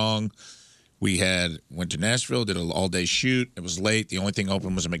I'm wrong. We went to Nashville, did an all-day shoot. It was late. The only thing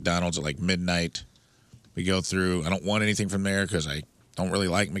open was a McDonald's at like midnight. We go through. I don't want anything from there because I don't really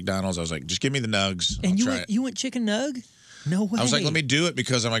like McDonald's. I was like, just give me the nugs. And I'll try it. you went chicken nug? No way. I was like, let me do it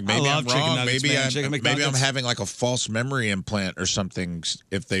because I'm like, maybe I'm love chicken wrong. nuggets, Maybe man. Chicken maybe I'm McNuggets. having like a false memory implant or something.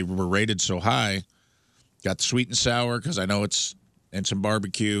 If they were rated so high, got the sweet and sour because I know it's and some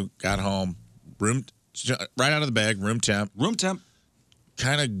barbecue. Got home, right out of the bag, room temp,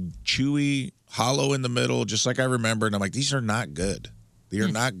 kind of chewy, hollow in the middle, just like I remember. And I'm like, these are not good. They are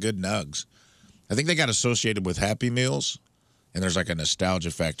not good nugs. I think they got associated with Happy Meals. And there's like a nostalgia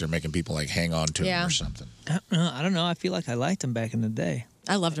factor making people like hang on to them or something. I don't know. I feel like I liked them back in the day.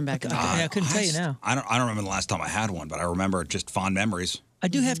 I loved them back in the day. I couldn't tell you now. I don't remember the last time I had one, but I remember just fond memories. I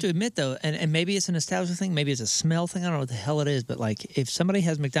do have to admit, though, and maybe it's a nostalgia thing, maybe it's a smell thing. I don't know what the hell it is, but like if somebody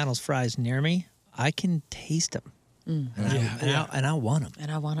has McDonald's fries near me, I can taste them. And I want them. And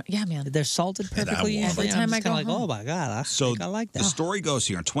I want to, yeah, man. They're salted perfectly. Every Usually. time I'm I just go kinda like, home. oh my God, I think I like that. The story goes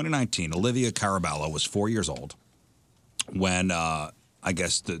here in 2019, Olivia Carabello was 4 years old when I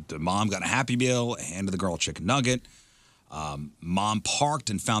guess the mom got a Happy Meal, handed the girl a chicken nugget. Mom parked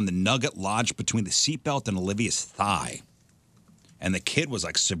and found the nugget lodged between the seatbelt and Olivia's thigh. And the kid was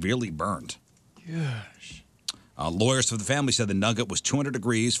like severely burned. Gosh. Lawyers for the family said the nugget was 200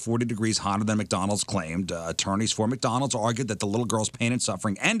 degrees, 40 degrees hotter than McDonald's claimed. Attorneys for McDonald's argued that the little girl's pain and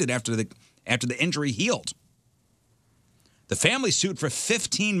suffering ended after the injury healed. The family sued for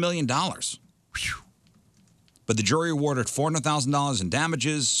 $15 million. But the jury awarded $400,000 in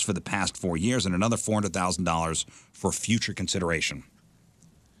damages for the past 4 years and another $400,000 for future consideration.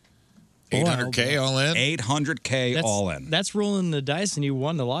 $800K all in? $800K all in. That's rolling the dice and you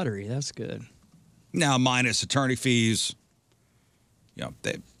won the lottery. That's good. Now, minus attorney fees. You know,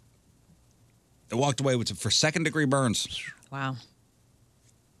 they walked away with for second-degree burns. Wow.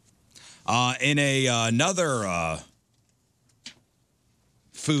 In another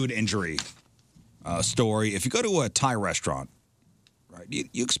food injury story. If you go to a Thai restaurant, right,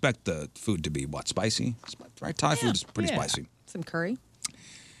 you expect the food to be what, spicy? Right, Thai food is pretty spicy. Some curry.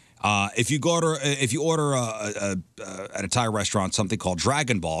 If you order at a Thai restaurant something called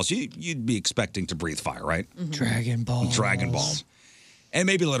Dragon Balls, you'd be expecting to breathe fire, right? Dragon Balls. Dragon Balls. And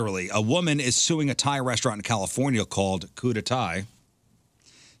maybe literally, a woman is suing a Thai restaurant in California called Coup de Thai,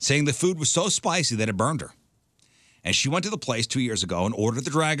 saying the food was so spicy that it burned her. And she went to the place 2 years ago and ordered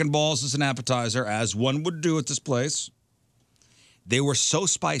the Dragon Balls as an appetizer, as one would do at this place. They were so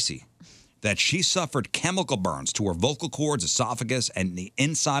spicy that she suffered chemical burns to her vocal cords, esophagus, and the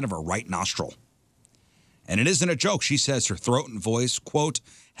inside of her right nostril. And it isn't a joke. She says her throat and voice, quote,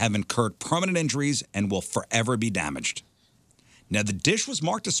 have incurred permanent injuries and will forever be damaged. Now, the dish was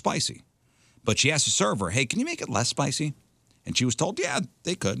marked as spicy, but she asked the server, hey, can you make it less spicy? And she was told, yeah,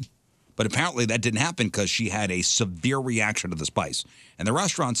 they could. But apparently that didn't happen because she had a severe reaction to the spice. And the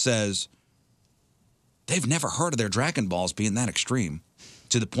restaurant says they've never heard of their Dragon Balls being that extreme,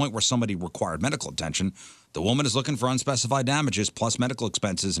 to the point where somebody required medical attention. The woman is looking for unspecified damages plus medical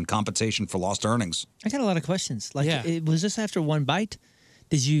expenses and compensation for lost earnings. I got a lot of questions. Was this after one bite?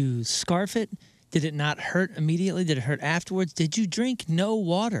 Did you scarf it? Did it not hurt immediately? Did it hurt afterwards? Did you drink no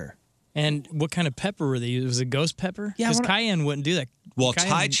water? And what kind of pepper were they using? Was it ghost pepper? Yeah, Because cayenne wouldn't do that. Well, Cayenne-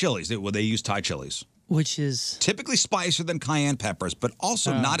 Thai chilies, they use Thai chilies. Which is? Typically spicier than cayenne peppers, but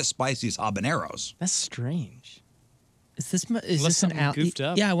also not as spicy as habaneros. That's strange. Is this an something goofed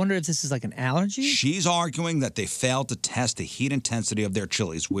up. Yeah, I wonder if this is like an allergy. She's arguing that they failed to test the heat intensity of their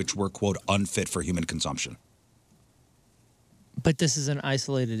chilies, which were, quote, unfit for human consumption. But this is an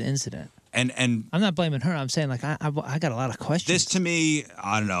isolated incident. And I'm not blaming her. I'm saying like I got a lot of questions. this, to me,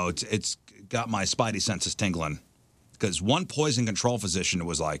 I don't know, it's got my spidey senses tingling. Because one poison control physician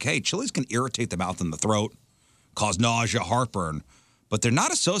was like, hey, chilies can irritate the mouth and the throat, cause nausea, heartburn, but they're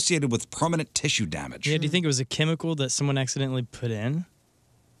not associated with permanent tissue damage. Yeah, do you think it was a chemical that someone accidentally put in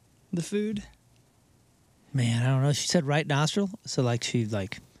the food? Man, I don't know. She said right nostril, so like she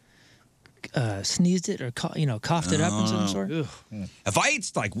sneezed it or coughed it up in some sort. If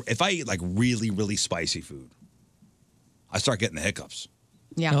I eat like really, really spicy food, I start getting the hiccups.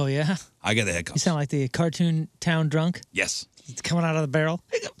 Yeah. Oh yeah. I get the You hiccups. sound like the cartoon town drunk. Yes. It's coming out of the barrel.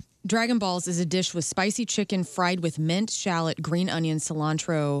 Dragon Balls is a dish with spicy chicken fried with mint, shallot, green onion,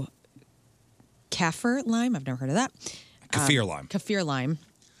 cilantro, kaffir lime. I've never heard of that. Kaffir lime. Kaffir lime.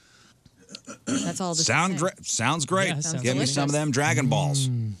 That's all this Sounds great. Yeah, sounds Give me some of delicious. them Dragon Balls.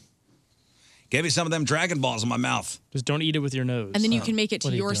 Give me some of them Dragon Balls in my mouth. Just don't eat it with your nose. And then you can make it to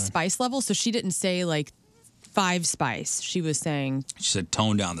What are you your doing? spice level. So she didn't say like 5 spice. She was saying She said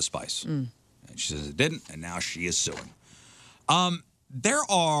tone down the spice. And she says it didn't, and now she is suing. There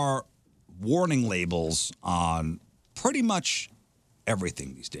are warning labels on pretty much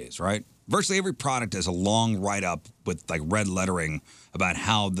everything these days, right? Virtually every product has a long write-up with like red lettering about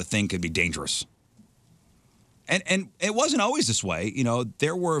how the thing could be dangerous. And it wasn't always this way. You know,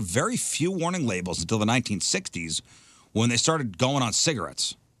 there were very few warning labels until the 1960s when they started going on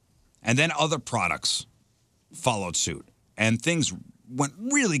cigarettes. And then other products followed suit. And things went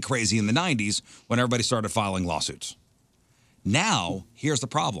really crazy in the 90s when everybody started filing lawsuits. Now, here's the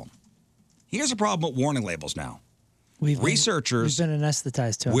problem. Here's the problem with warning labels now. Researchers, we've been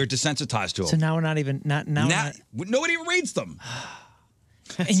anesthetized to it. we're desensitized to them. So now we're not even now Nobody even reads them.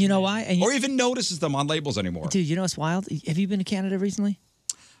 And you know why? Or even notices them on labels anymore. Dude, you know what's wild? Have you been to Canada recently?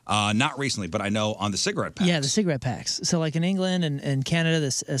 Not recently, but I know on the cigarette packs. Yeah, the cigarette packs. So like in England and Canada,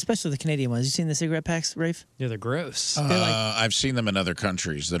 especially the Canadian ones. You seen the cigarette packs, Rafe? Yeah, they're gross. I've seen them in other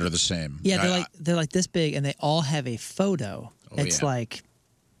countries that are the same. Yeah, they're like this big, and they all have a photo. It's yeah. like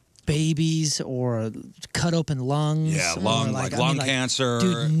babies or cut open lungs. Yeah, or lung cancer.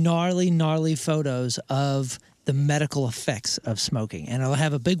 Dude, gnarly photos of the medical effects of smoking. And it'll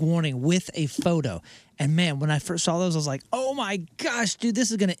have a big warning with a photo. And man, when I first saw those, I was like, oh my gosh, dude, this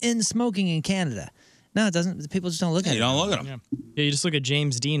is going to end smoking in Canada. No, it doesn't. People just don't look at it. You don't look at them. Yeah, you just look at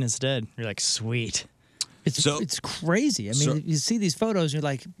James Dean instead. You're like, sweet. It's crazy. I mean, you see these photos, you're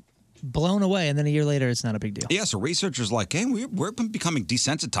like blown away, and then a year later, it's not a big deal. Yeah, so researchers are like, hey, we're becoming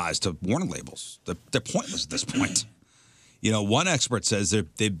desensitized to warning labels. They're pointless at this point. You know, one expert says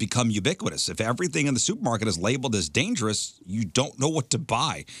they've become ubiquitous. If everything in the supermarket is labeled as dangerous, you don't know what to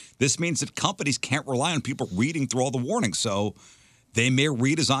buy. This means that companies can't rely on people reading through all the warnings. So they may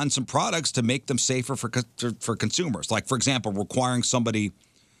redesign some products to make them safer for consumers. Like, for example, requiring somebody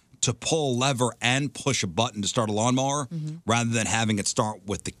to pull a lever and push a button to start a lawnmower rather than having it start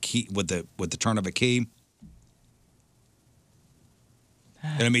with the key with the turn of a key. You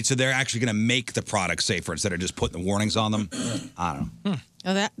know what I mean? So they're actually going to make the product safer instead of just putting the warnings on them. I don't know.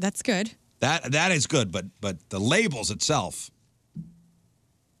 Oh, that's good. That is good, but the labels itself.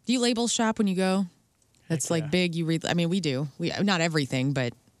 Do you label shop when you go? That's like big. You read. I mean, we do. We not everything,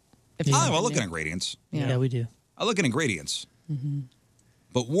 but if you I look at ingredients. Yeah, we do. I look at ingredients. Mm-hmm.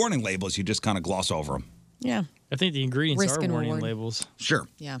 But warning labels, you just kind of gloss over them. Yeah. I think the ingredients Risk are and warning reward. labels. Sure.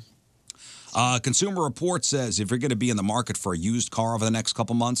 Yeah. Consumer Report says if you're going to be in the market for a used car over the next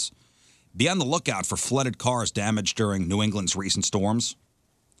couple months, be on the lookout for flooded cars damaged during New England's recent storms.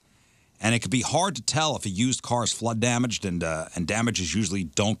 And it can be hard to tell if a used car is flood damaged, and damages usually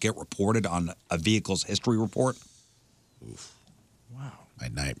don't get reported on a vehicle's history report. Oof. Wow. My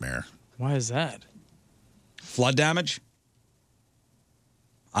nightmare. Why is that? Flood damage?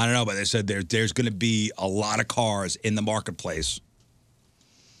 I don't know, but they said there's going to be a lot of cars in the marketplace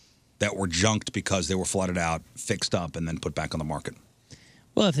that were junked because they were flooded out, fixed up, and then put back on the market.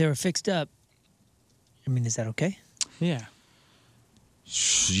 Well, if they were fixed up, I mean, is that okay? Yeah.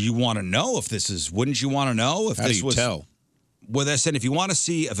 You want to know if this is? Wouldn't you want to know if How this do you was? tell? Well, they said if you want to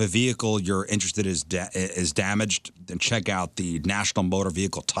see if a vehicle you're interested is damaged, then check out the National Motor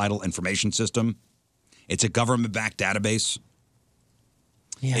Vehicle Title Information System. It's a government-backed database.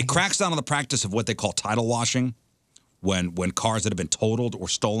 Yeah, it cracks down on the practice of what they call title washing, when cars that have been totaled or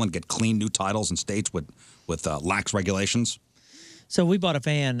stolen get clean new titles in states with lax regulations. So we bought a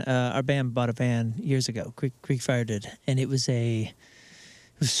van. Our band bought a van years ago. Creek Fyre did, and it was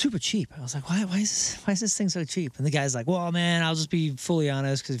super cheap. I was like, why is this thing so cheap? And the guy's like, well, man, I'll just be fully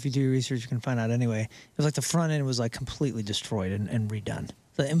honest, because if you do your research, you can find out anyway. It was like the front end was like completely destroyed and redone.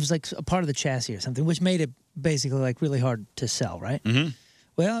 So it was like a part of the chassis or something, which made it basically like really hard to sell, right? Mm-hmm.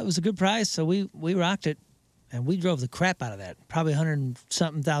 Well, it was a good price, so we rocked it, and we drove the crap out of that. Probably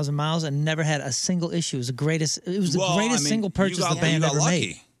 100-something thousand miles, and never had a single issue. It was the greatest single purchase the band ever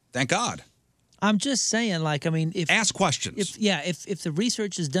made. Thank God. I'm just saying, like, I mean, if ask questions. If the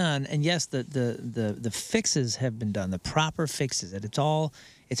research is done, and yes, the fixes have been done, the proper fixes, that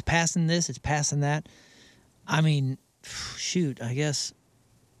it's passing this, it's passing that. I mean, shoot, I guess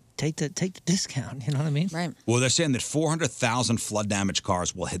take the discount. You know what I mean? Right. Well, they're saying that 400,000 flood damaged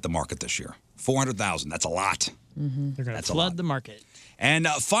cars will hit the market this year. 400,000. That's a lot. Mm-hmm. They're going to flood the market. And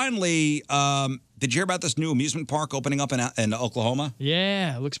finally, did you hear about this new amusement park opening up in Oklahoma?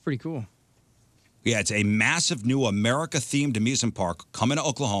 Yeah, it looks pretty cool. Yeah, it's a massive new America-themed amusement park coming to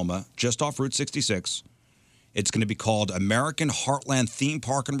Oklahoma, just off Route 66. It's going to be called American Heartland Theme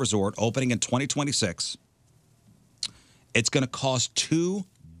Park and Resort, opening in 2026. It's going to cost $2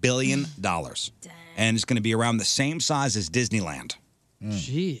 billion. And it's going to be around the same size as Disneyland.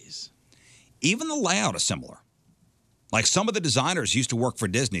 Jeez. Even the layout is similar. Like, some of the designers used to work for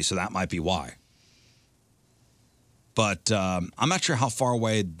Disney, so that might be why. But I'm not sure how far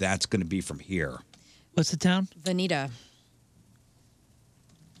away that's going to be from here. What's the town? Veneta.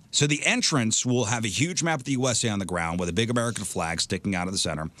 So the entrance will have a huge map of the USA on the ground with a big American flag sticking out of the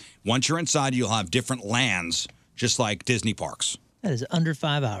center. Once you're inside, you'll have different lands, just like Disney parks. That is under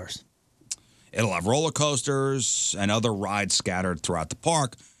 5 hours. It'll have roller coasters and other rides scattered throughout the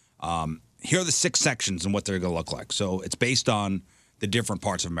park. Here are the 6 sections and what they're going to look like. So it's based on the different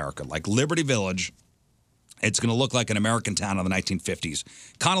parts of America. Like Liberty Village, it's going to look like an American town in the 1950s.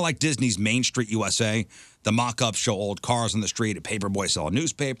 Kind of like Disney's Main Street USA. The mock-ups show old cars on the street, a paperboy selling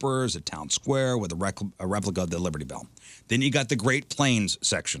newspapers, a town square with a replica of the Liberty Bell. Then you got the Great Plains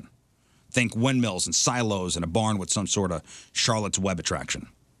section. Think windmills and silos and a barn with some sort of Charlotte's Web attraction.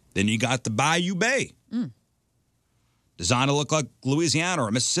 Then you got the Bayou Bay. Designed to look like Louisiana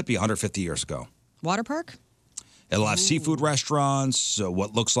or Mississippi 150 years ago. Water park? It'll have seafood restaurants,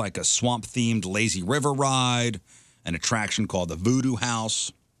 what looks like a swamp-themed lazy river ride, an attraction called the Voodoo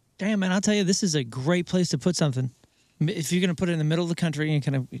House. Damn, man, I'll tell you, this is a great place to put something. If you're going to put it in the middle of the country and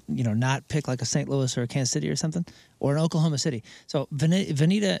kind of, not pick like a St. Louis or a Kansas City or something, or an Oklahoma City. So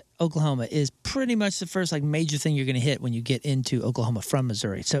Veneta, Oklahoma is pretty much the first like major thing you're going to hit when you get into Oklahoma from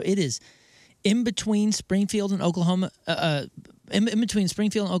Missouri. So it is in between Springfield and Oklahoma, in between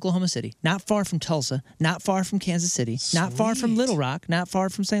Springfield and Oklahoma City, not far from Tulsa, not far from Kansas City, not far from Little Rock, not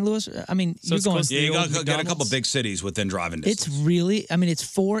far from St. Louis. I mean, So you're going. Yeah, you got a couple big cities within driving distance. It's really, I mean, it's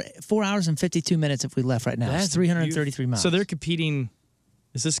 4 hours and 52 minutes if we left right now. That's It's 333 miles. So they're competing.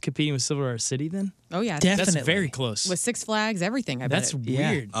 Is this competing with Silverado City then? Oh, yeah. Definitely. That's very close. With Six Flags, everything. I bet. That's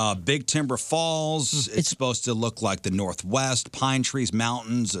weird. Big Timber Falls. It's supposed to look like the Northwest. Pine Trees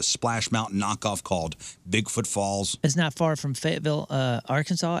Mountains, a Splash Mountain knockoff called Bigfoot Falls. It's not far from Fayetteville,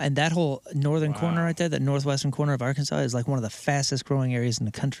 Arkansas, and that whole northern corner right there, that northwestern corner of Arkansas, is like one of the fastest growing areas in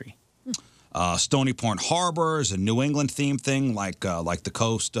the country. Stony Point Harbor is a New England themed thing, like the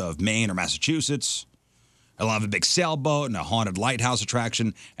coast of Maine or Massachusetts. They'll have a big sailboat and a haunted lighthouse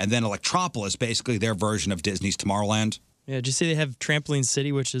attraction, and then Electropolis, basically their version of Disney's Tomorrowland. Yeah, did you see they have Trampoline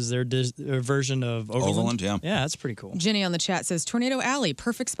City, which is their version of Overland? Overland, yeah. Yeah, that's pretty cool. Jenny on the chat says Tornado Alley,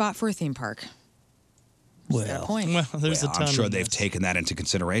 perfect spot for a theme park. Well, got a point. Well, there's a ton. I'm sure of they've this. taken that into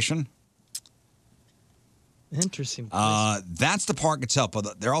consideration. Interesting. That's the park itself,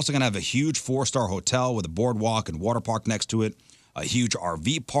 but they're also going to have a huge 4-star hotel with a boardwalk and water park next to it, a huge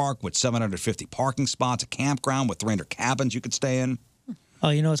RV park with 750 parking spots, a campground with 300 cabins you could stay in. Oh,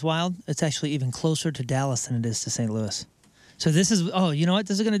 you know what's wild? It's actually even closer to Dallas than it is to St. Louis. So this is, you know what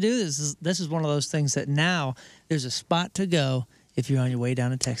this is going to do? This is one of those things that now there's a spot to go if you're on your way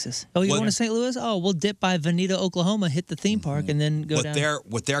down to Texas. Oh, you going to St. Louis? Oh, we'll dip by Veneta, Oklahoma, hit the theme park, and then go down.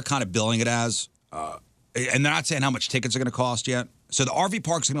 What they're kind of billing it as, and they're not saying how much tickets are going to cost yet. So the RV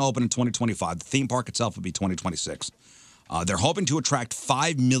park's going to open in 2025. The theme park itself will be 2026. They're hoping to attract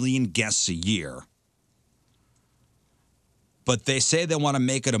 5 million guests a year. But they say they want to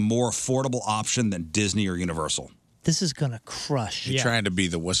make it a more affordable option than Disney or Universal. This is going to crush. You're trying to be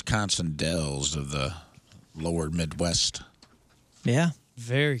the Wisconsin Dells of the lower Midwest. Yeah.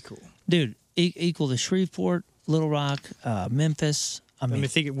 Very cool. Dude, equal to Shreveport, Little Rock, Memphis. I mean,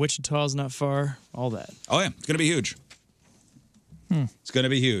 think Wichita's not far. All that. Oh, yeah. It's going to be huge. It's going to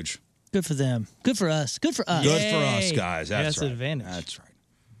be huge. Good for them. Good for us. Good for us. Good for us, guys. That's an right. advantage. That's right.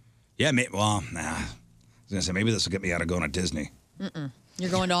 Yeah, well, nah. I was going to say, maybe this will get me out of going to Disney. You're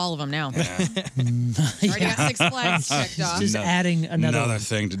going to all of them now. Already got 6 Flags checked off. Just adding another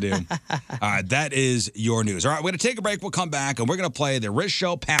thing to do. All right, that is your news. All right, we're going to take a break. We'll come back, and we're going to play the Riz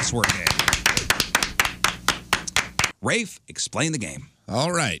Show password game. Rafe, explain the game.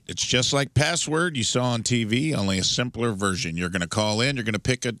 All right. It's just like Password you saw on TV, only a simpler version. You're going to call in. You're going to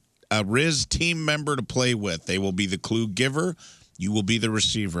pick a Riz team member to play with. They will be the clue giver. You will be the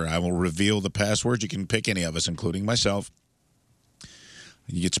receiver. I will reveal the passwords. You can pick any of us, including myself.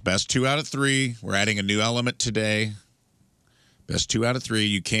 It's best 2 out of 3. We're adding a new element today. Best 2 out of 3.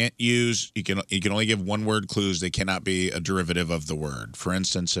 You can't use. You can only give one-word clues. They cannot be a derivative of the word. For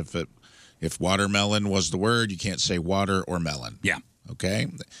instance, if watermelon was the word, you can't say water or melon. Yeah. Okay.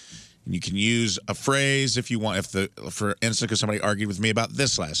 And you can use a phrase if you want. For instance, because somebody argued with me about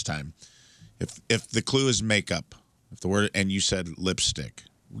this last time. If the clue is makeup, if the word and you said lipstick.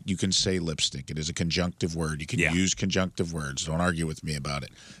 You can say lipstick. It is a conjunctive word. You can use conjunctive words. Don't argue with me about it.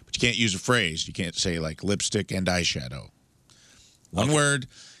 But you can't use a phrase. You can't say like lipstick and eyeshadow. One word.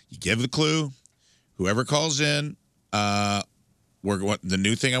 You give the clue. Whoever calls in, the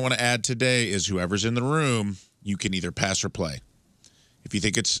new thing I want to add today is whoever's in the room, you can either pass or play. If you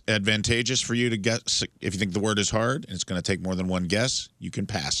think it's advantageous for you to guess, if you think the word is hard and it's going to take more than one guess, you can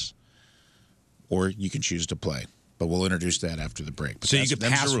pass. Or you can choose to play. But we'll introduce that after the break. But so you could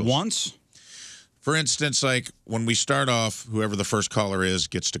pass once? For instance, like when we start off, whoever the first caller is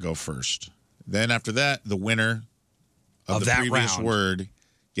gets to go first. Then after that, the winner of the previous word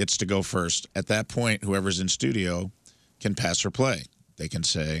gets to go first. At that point, whoever's in studio can pass or play. They can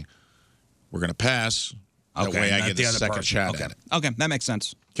say, we're going to pass. That way I get the second shot at it. Okay, that makes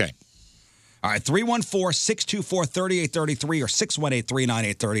sense. Okay. All right, 314-624-3833 or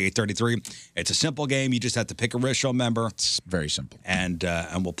 618-398-3833. It's a simple game. You just have to pick a Riz Show member. It's very simple. And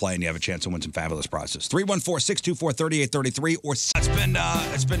we'll play, and you have a chance to win some fabulous prizes. 314-624-3833 or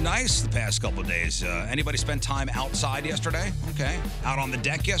it's been nice the past couple of days. Anybody spend time outside yesterday? Okay. Out on the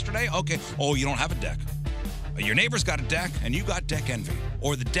deck yesterday? Okay. Oh, you don't have a deck. Your neighbor's got a deck, and you got deck envy.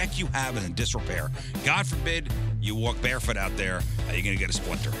 Or the deck you have is in disrepair. God forbid you walk barefoot out there, you're going to get a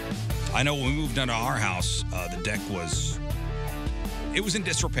splinter. I know when we moved into our house, the deck was in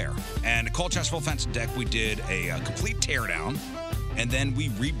disrepair. And at Colchesterville Fence and Deck, we did a complete teardown, and then we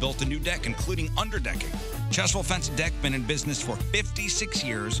rebuilt a new deck, including underdecking. Chesterfield Fence and Deck, been in business for 56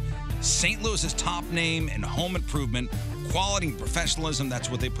 years. St. Louis's top name in home improvement. Quality and professionalism, that's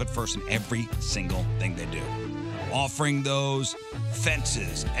what they put first in every single thing they do. Offering those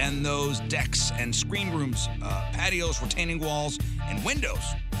fences and those decks and screen rooms, patios, retaining walls, and windows.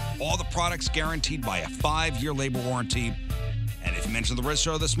 All the products guaranteed by a 5-year labor warranty. And if you mention the Riz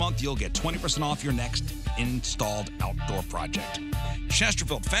Show this month, you'll get 20% off your next installed outdoor project.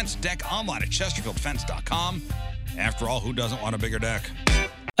 Chesterfield Fence Deck, online at chesterfieldfence.com. After all, who doesn't want a bigger deck?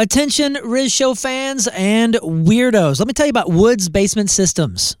 Attention, Riz Show fans and weirdos. Let me tell you about Woods Basement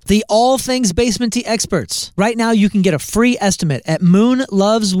Systems, the all things basementy experts. Right now, you can get a free estimate at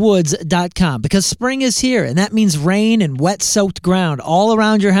moonloveswoods.com because spring is here, and that means rain and wet-soaked ground all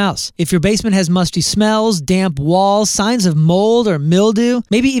around your house. If your basement has musty smells, damp walls, signs of mold or mildew,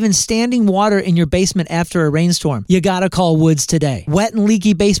 maybe even standing water in your basement after a rainstorm, you gotta call Woods today. Wet and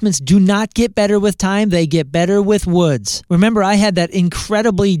leaky basements do not get better with time, they get better with Woods. Remember, I had that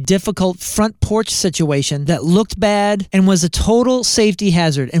incredibly difficult front porch situation that looked bad and was a total safety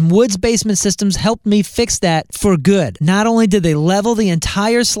hazard, and Woods Basement Systems helped me fix that for good. Not only did they level the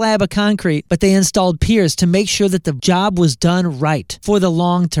entire slab of concrete, but they installed piers to make sure that the job was done right for the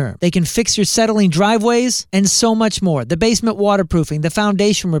long term. They can fix your settling driveways and so much more. The basement waterproofing, the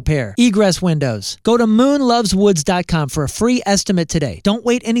foundation repair, egress windows. Go to moonloveswoods.com for a free estimate today. Don't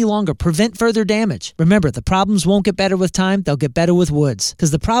wait any longer. Prevent further damage. Remember, the problems won't get better with time, they'll get better with Woods,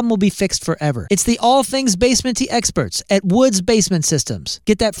 because the problem will be fixed forever. It's the all things basementy experts at Woods Basement Systems.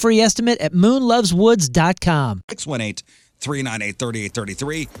 Get that free estimate at moonloveswoods.com.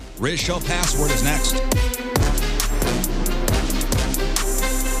 618-398-3833. Riz Show password is next.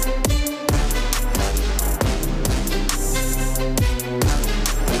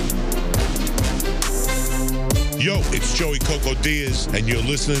 Yo, it's Joey Coco Diaz, and you're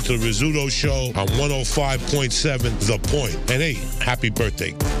listening to the Rizzuto Show on 105.7 The Point. And hey, happy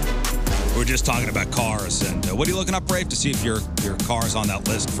birthday. We're just talking about cars, and what are you looking up, Rafe, to see if your car's on that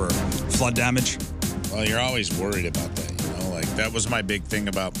list for flood damage? Well, you're always worried about that, you know? Like, that was my big thing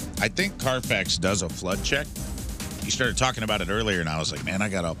about, I think Carfax does a flood check. You started talking about it earlier, and I was like, man,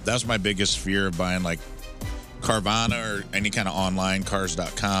 that was my biggest fear of buying, like, Carvana or any kind of online,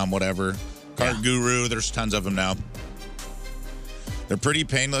 cars.com, whatever. Car Guru, there's tons of them now. They're pretty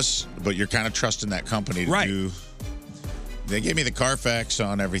painless, but you're kind of trusting that company to do. They gave me the Carfax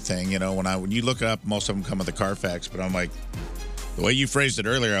on everything, you know. When you look it up, most of them come with the Carfax, but I'm like, the way you phrased it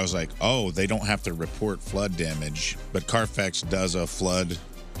earlier, I was like, oh, they don't have to report flood damage, but Carfax does a flood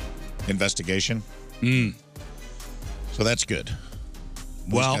investigation. So that's good.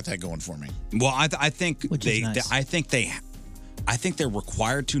 Well, got that going for me. Well, I think nice. I think they're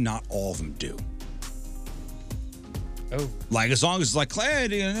required to. Not all of them do. Oh, like as long as it's like,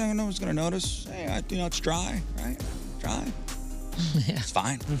 hey, no one's gonna notice. Hey, it's dry, right? Dry. It's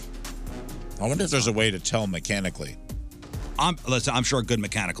fine. I wonder if there's a way to tell mechanically. I'm sure a good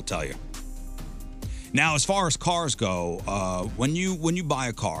mechanic will tell you. Now, as far as cars go, when you buy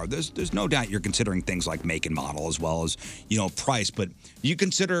a car, there's no doubt you're considering things like make and model as well as price. But you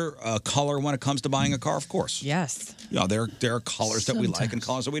consider color when it comes to buying a car, of course. Yes. There are colors that we like and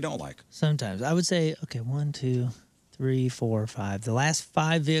colors that we don't like. Sometimes I would say, okay, 1, 2, 3, 4, 5. The last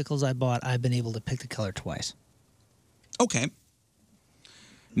 5 vehicles I bought, I've been able to pick the color twice. Okay.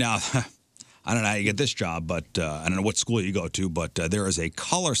 Now, I don't know how you get this job, but I don't know what school you go to, but there is a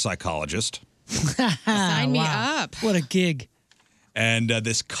color psychologist. Sign me up. What a gig. And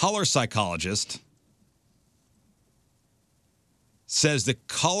this color psychologist says the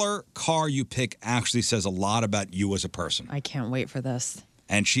color car you pick actually says a lot about you as a person. I can't wait for this.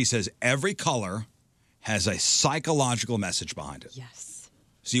 And she says every color has a psychological message behind it. Yes.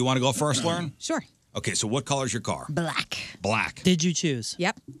 So you want to go first, Lauren? Sure. Okay, so what color is your car? Black. Black. Did you choose?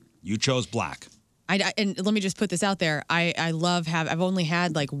 Yep. You chose black. And let me just put this out there. I love I've only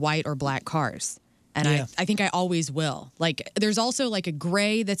had like white or black cars. And I think I always will. Like there's also like a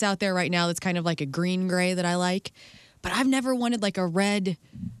gray that's out there right now that's kind of like a green gray that I like. But I've never wanted like a red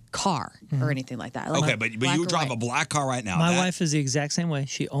car or anything like that. Okay, but you drive a black car right now. My wife is the exact same way.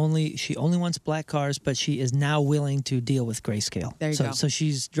 She only wants black cars, but she is now willing to deal with grayscale. There you go. So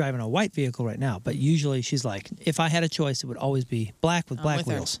she's driving a white vehicle right now, but usually she's like, if I had a choice, it would always be black with black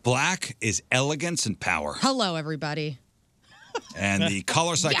wheels. Black is elegance and power. Hello, everybody. And the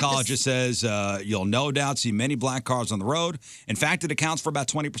color psychologist says you'll no doubt see many black cars on the road. In fact, it accounts for about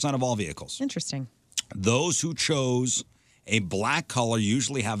 20% of all vehicles. Interesting. Those who chose a black color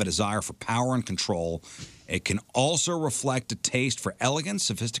usually have a desire for power and control. It can also reflect a taste for elegance,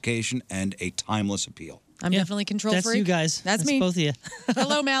 sophistication, and a timeless appeal. I'm definitely control That's freak. you guys. That's That's me. both of you.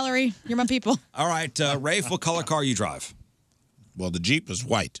 Hello, Mallory. You're my people. All right, Rafe, what color car you drive? Well, the Jeep is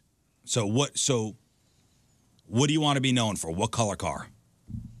white. So what do you want to be known for? What color car?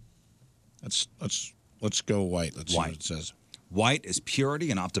 Let's go white. Let's see what it says. White is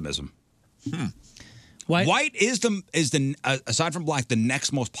purity and optimism. White is the aside from black the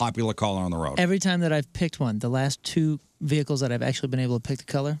next most popular color on the road. Every time that I've picked one, the last 2 vehicles that I've actually been able to pick the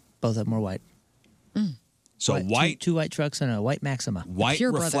color, both of them were white. So white, two white trucks and a white Maxima. white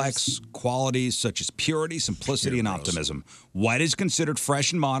Pure reflects Brothers. qualities such as purity, simplicity, and optimism. White is considered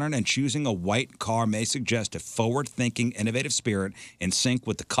fresh and modern, and choosing a white car may suggest a forward-thinking, innovative spirit in sync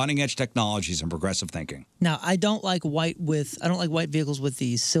with the cutting-edge technologies and progressive thinking. Now, I don't like white vehicles with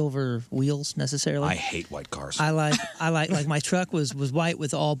the silver wheels necessarily. I hate white cars. I like my truck was white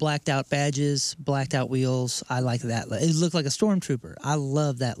with all blacked out badges, blacked out wheels. I like that. It looked like a stormtrooper. I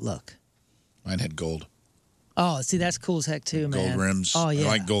love that look. Mine had gold. Oh, see, that's cool as heck too, man. Gold rims. Oh yeah. I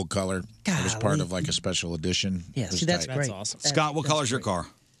like gold color. It was part Golly. of like a special edition. Yeah, It was see, that's tight. great. awesome. Scott, what color's your car?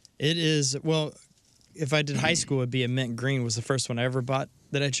 It is, well, if I did high school, it'd be a mint green was the first one I ever bought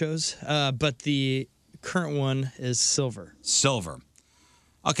that I chose. But the current one is silver. Silver.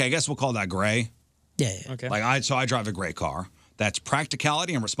 Okay, I guess we'll call that gray. Yeah. Okay. So I drive a gray car. That's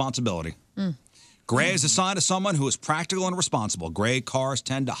practicality and responsibility. Gray is a sign of someone who is practical and responsible. Gray cars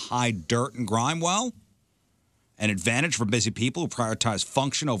tend to hide dirt and grime well. An advantage for busy people who prioritize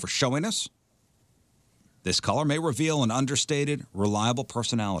function over showiness. This color may reveal an understated, reliable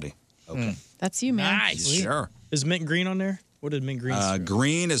personality. Okay. That's you, man. Nice. Sure. Is mint green on there? What did mint green say?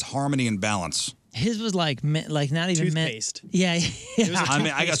 Green is harmony and balance. His was like not even Toothpaste. Yeah.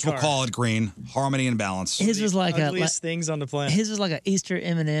 I guess we'll call it green. Harmony and balance. His was like ugliest things on the planet. His was like an Easter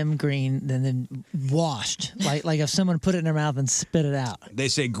M&M green, and then washed, like if someone put it in their mouth and spit it out. They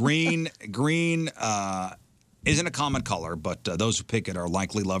say green isn't a common color, but those who pick it are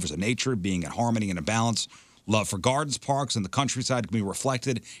likely lovers of nature, being in harmony and in balance. Love for gardens, parks, and the countryside can be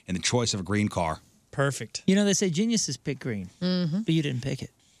reflected in the choice of a green car. Perfect. You know, they say geniuses pick green, Mm-hmm. but you didn't pick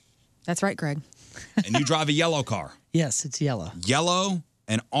it. That's right, Greg. And you drive a yellow car. Yes, it's yellow. Yellow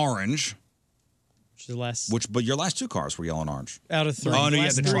and orange. But your last two cars were yellow and orange. Out of three. Oh, no, you had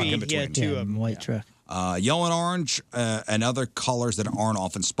Last the truck three, in between. yeah, two of them. White truck. Yellow and orange and other colors that aren't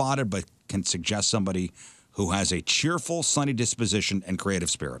often spotted but can suggest somebody who has a cheerful, sunny disposition and creative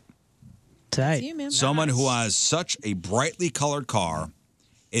spirit. Tight. Someone who has such a brightly colored car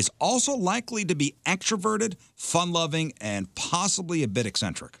is also likely to be extroverted, fun-loving, and possibly a bit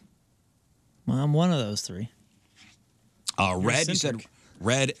eccentric. Well, I'm one of those three. Red, you said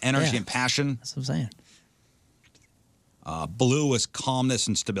red, energy Yeah. and passion. That's what I'm saying. Blue is calmness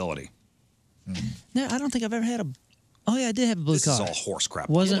and stability. No, I don't think I've ever had a. Oh yeah, I did have a blue This car. is all horse crap.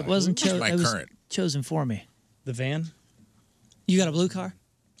 Wasn't This is my it was current. chosen for me. The van? You got a blue car?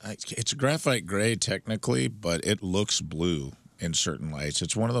 It's graphite gray technically, but it looks blue in certain lights.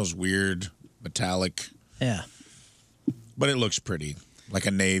 It's one of those weird metallic. Yeah. But it looks pretty, like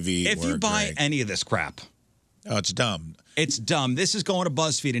a navy. If or you a buy gray. any of this crap, oh, it's dumb. It's dumb. This is going to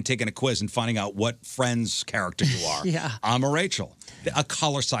BuzzFeed and taking a quiz and finding out what friend's character you are. Yeah. I'm a Rachel, a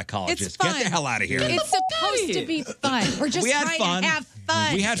color psychologist. It's fun. Get the hell out of here. It's supposed to be fun. We're just We had trying fun. to have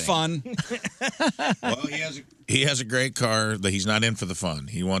fun. We had fun. Well, he has a great car that he's not in for the fun.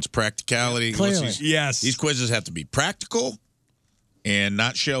 He wants practicality. Clearly. Yes. These quizzes have to be practical and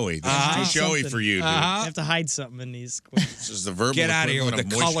not showy. They're too showy Something. for you, dude. You have to hide something in these quizzes. This is the verbal Get out of here with the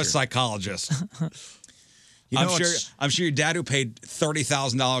equivalent of color moisture. psychologist. You know, I'm sure your dad, who paid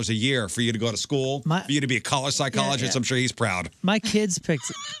 $30,000 a year for you to go to school, for you to be a color psychologist, yeah. I'm sure he's proud. My kids picked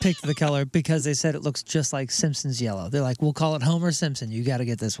the color because they said it looks just like Simpsons yellow. They're like, we'll call it Homer Simpson. You got to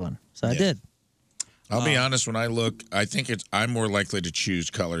get this one. So I did. I'll be honest, when I look, I think I'm more likely to choose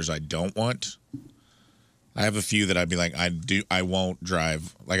colors I don't want. I have a few that I'd be like, I won't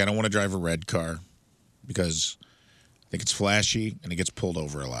drive. Like, I don't want to drive a red car because I think it's flashy and it gets pulled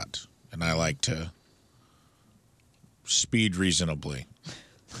over a lot. And I like to speed reasonably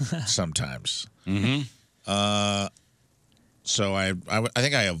sometimes. Mm-hmm. So I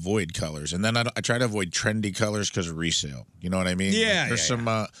think I avoid colors. And then I try to avoid trendy colors because of resale. You know what I mean? Yeah, There's yeah, some,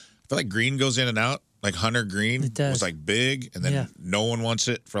 I feel like green goes in and out. Like Hunter Green was like big, and then Yeah. no one wants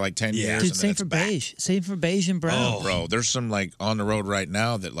it for like 10 years. Dude, and same then it's for back. beige. Same for beige and brown. Oh, bro, there's some like on the road right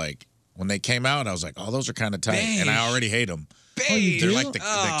now that like when they came out, I was like, oh, those are kind of tight, and I already hate them. Beige. They're like the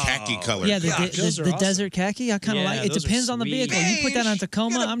khaki color. Yeah, the desert khaki. I kind of like it. those are Depends on the sweet. vehicle. You put that on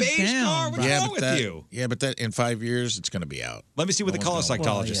Tacoma, I'm down. bro. Yeah, but that in 5 years it's going to be out. Let me see what the color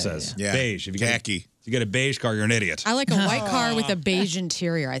psychologist says. Yeah. Beige. If you khaki. If you get a beige car, you're an idiot. I like a white car with a beige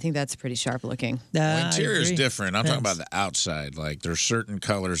interior. I think that's pretty sharp looking. Well, interior is different. I'm talking about the outside. Like there's certain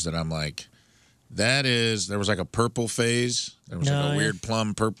colors that I'm like, there was like a purple phase. There was like a weird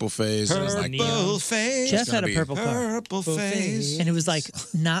plum purple phase. and it was like, phase. Jeff had a purple car. Purple phase. And it was like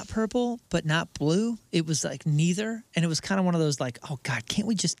not purple, but not blue. It was like neither. And it was kind of one of those like, oh God, can't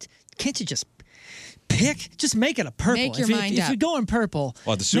you just pick? Just make it a purple. Make your if mind if up. you're going purple.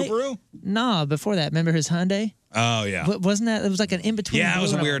 What, the Subaru? No, before that. Remember his Hyundai? Oh yeah. Wasn't that? It was like an in between. Yeah, that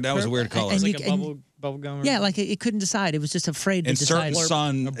was a weird color. It's like a bubble gum. Yeah, like it couldn't decide. It was just afraid to decide.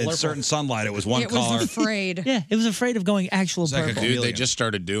 In certain sunlight, it was one color. It was afraid. Yeah, it was afraid of going actual purple. Dude, they just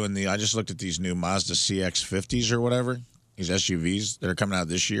started doing I just looked at these new Mazda CX-50s or whatever, these SUVs that are coming out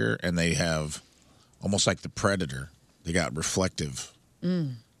this year, and they have almost like the Predator. They got reflective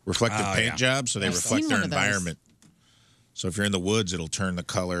paint jobs, so they reflect their environment. So if you're in the woods, it'll turn the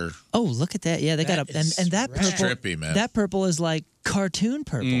color. Oh, look at that! Yeah, they got and that purple. Trippy, man. That purple is like cartoon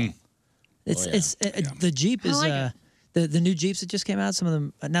purple. The Jeep is the new Jeeps that just came out. Some of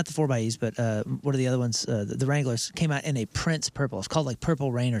them, not the 4xEs, but what are the other ones? The Wranglers came out in a Prince purple. It's called like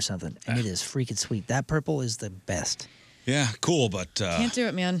Purple Rain or something, and it is freaking sweet. That purple is the best. Yeah, cool, but Can't do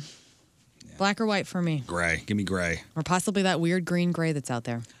it, man. Black or white for me. Gray. Give me gray. Or possibly that weird green gray that's out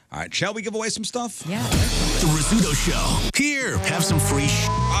there. All right, shall we give away some stuff? Yeah. The Rizzuto Show. Here, have some free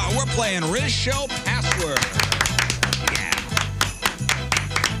we're playing Riz Show Password. Yeah.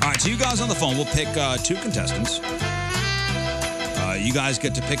 All right, so you guys on the phone, we'll pick 2 contestants. You guys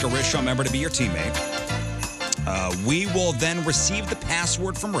get to pick a Riz Show member to be your teammate. We will then receive the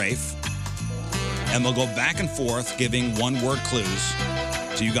password from Rafe, and we'll go back and forth giving one-word clues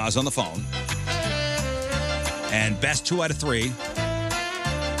to you guys on the phone. And best 2 out of 3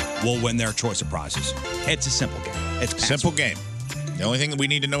 will win their choice of prizes. It's a simple game. It's password. Simple game. The only thing that we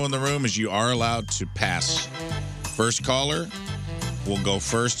need to know in the room is you are allowed to pass. First caller will go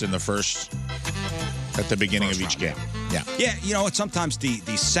first in the first at the beginning of each game. Yeah. Yeah, you know, it's sometimes the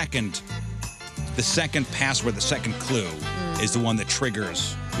second password, the second clue is the one that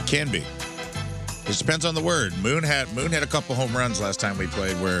triggers. It can be. It depends on the word. Moon had a couple home runs last time we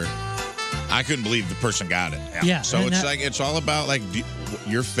played where I couldn't believe the person got it. Yeah. So it's all about like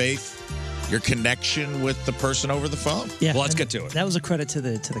your faith, your connection with the person over the phone. Yeah. Well, let's get to it. That was a credit to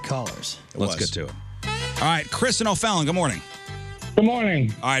the callers. Let's get to it. All right, Chris and O'Fallon, good morning. Good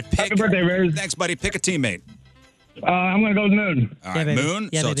morning. All right, Happy birthday, Riz. Thanks, buddy. Pick a teammate. I'm going to go with Moon. All right, Moon.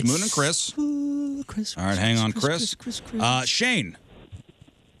 Yeah, so baby. it's Moon and Chris. Ooh, Chris. All right, hang on, Chris. Shane.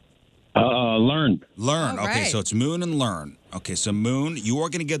 Learn. Learn. All Okay, right. so it's Moon and Learn. Okay, so Moon, you are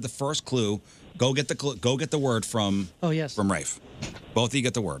going to give the first clue. Go get the word from from Rafe. Both of you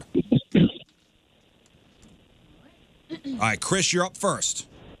get the word. All right, Chris, you're up first.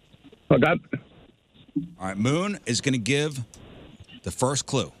 Okay. All right, Moon is going to give the first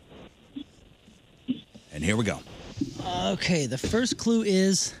clue. And here we go. Okay, the first clue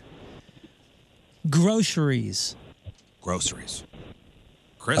is groceries. Groceries.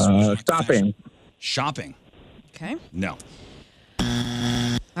 Chris? Shopping. Shopping. Okay. No.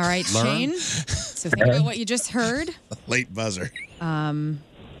 All right, Learn. Shane. So think about what you just heard. Late buzzer.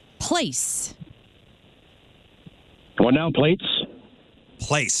 Place. What now? Plates?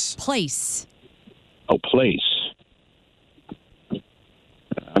 Place. Place. Oh, place.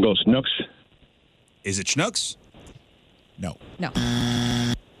 I'll go Snooks. Is it Schnooks? No. No.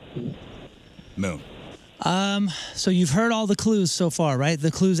 Moon. So you've heard all the clues so far, right?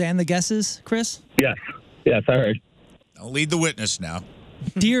 The clues and the guesses, Chris? Yes. Yes, I heard. Don't lead the witness now.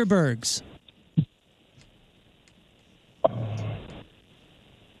 Deerbergs.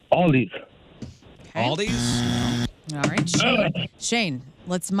 Aldi's. Aldi's? No. All right, Shane. Shane,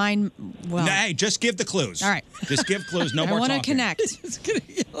 let's mine. Well, No, hey, just give the clues. All right. Just give clues. No I more want to talking. connect.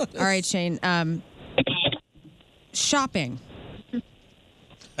 All right, Shane. Shopping.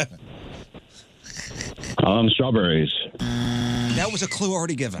 Strawberries. That was a clue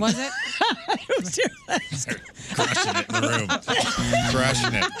already given. Was it? Crushing it in the room.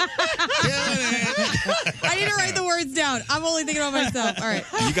 Crushing it. I need to write the words down. I'm only thinking about myself. All right.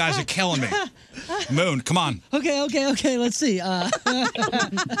 You guys are killing me. Moon, come on. Okay. Let's see.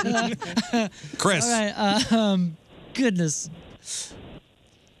 Chris. All right. Goodness.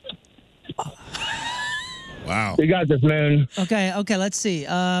 Wow. You got this, man. Okay. Let's see.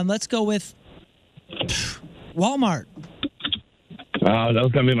 Let's go with Walmart. That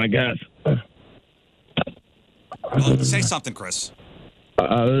was going to be my guess. Well, say something, Chris.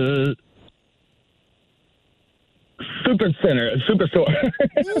 Superstore.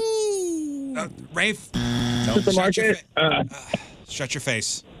 Rafe. Supermarket. Shut your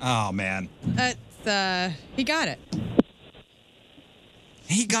face. Oh, man. He got it.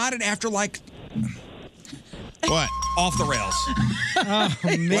 He got it after, like... What? Off the rails. Oh, man.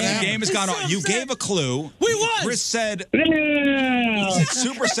 When the game has gone on. You gave a clue. We won. Chris said... Yeah. He said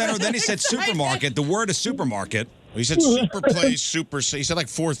supercenter, then he said supermarket. The word is supermarket. Well, he said super place, super. He said like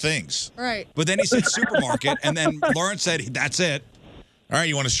 4 things. Right. But then he said supermarket, and then Lawrence said, that's it. All right,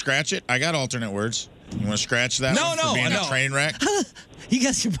 you want to scratch it? I got alternate words. You want to scratch that No, one for no, being no. a train wreck? You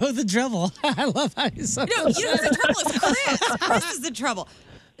guys are both in trouble. I love how you said No, you know who's in trouble? It's Chris. Chris is in trouble.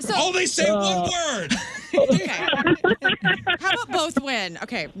 So, Oh, they say one word. Okay. How about both win?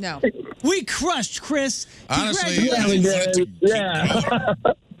 Okay, no. We crushed Chris. Honestly,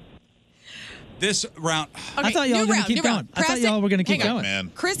 This round. Okay, I thought y'all new were going round, to keep new going. round. I thought Press y'all it. were going to keep Hang on. going.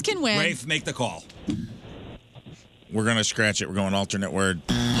 Man, Chris can win. Rafe, make the call. we're going to scratch it. We're going alternate word.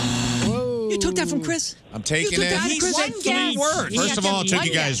 You took that from Chris? I'm taking took it. that from He Chris? said three words. First of all, it took one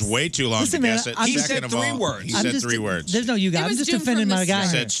you guys guess. way too long Listen, to man, guess it. I'm He just- said Second of three all, words. he I'm said just- 3 words. There's no you guys. It I'm was just doomed from defending the my guy. He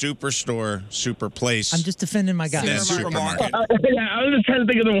start. said superstore, super place. I'm just defending my guy. then Supermarket. supermarket. Yeah, I was just trying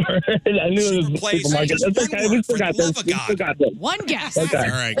to think of the word. I knew it was Place. supermarket. Just It's one okay. word, We still for got the this. love of We still God. got this. One guess. Okay. All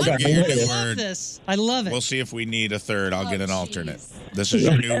right, Okay. come get your I new love word. this. I love it. We'll see if we need a third. I'll get an alternate. This is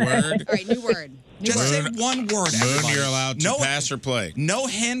your new word. All right, new word. New Just word. say one word. Moon, everybody. you're allowed to pass or play. No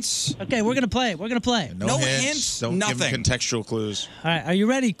hints. Okay, we're going to play. We're going to play. No hints. Don't give nothing. them contextual clues. All right, are you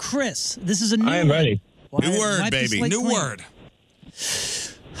ready, Chris? This is a new I am one. ready. New word, Wipe the baby. slate New clean. word.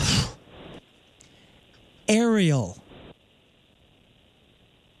 Aerial.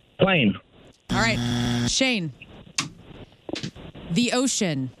 Plane. All right, Shane. The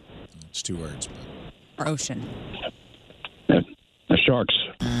ocean. It's 2 words. Or ocean. The sharks.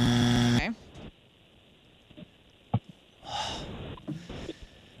 Okay.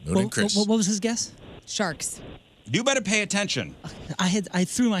 Moon and Chris. What was his guess? Sharks. You better pay attention. I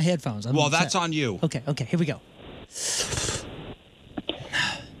threw my headphones. I'm Well, upset. that's on you. Okay, here we go.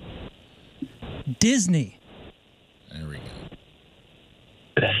 Disney. There we go.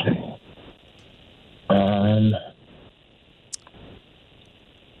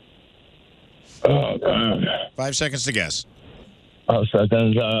 Oh, God. 5 seconds to guess. Oh,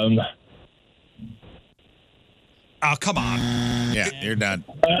 seconds. Oh, come on. Yeah, you're done.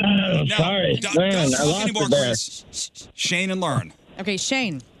 No, sorry. don't Man, I talk lost anymore, it there. Chris. Shane and learn. Okay,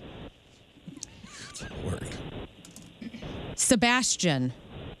 Shane. Word. Sebastian.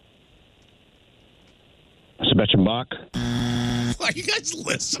 Sebastian Bach. Are you guys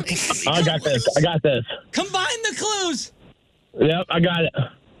listening? I got this. I got this. Combine the clues. Yep, I got it.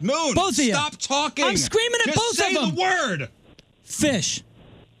 Moon, Both of you. stop talking. I'm screaming at Just both say of them. the word. Fish.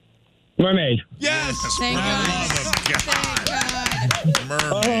 Mermaid. Yes. Thank God.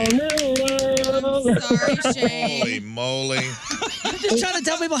 Mermaid. Sorry, Shane. Holy moly. I'm just trying to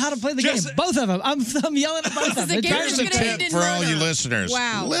tell people how to play the game. Both of them. I'm yelling at both of them. This is a game Here's that's a gonna end tip in for all murder. you listeners.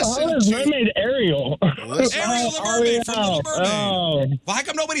 Wow. Oh, Listen it's to Mermaid Ariel. Ariel the Mermaid from Little Mermaid. Oh. Well, how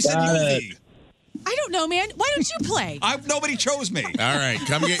come nobody said Got movie? I don't know, man. Why don't you play? Nobody chose me. All right,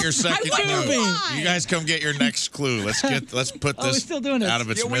 come get your second I wonder clue. why. You guys come get your next clue. Let's put Oh, we're this still doing it. out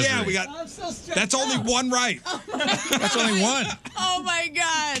of its Yeah, misery. we got. I'm so stressed That's only out. one right. That's only one. Oh my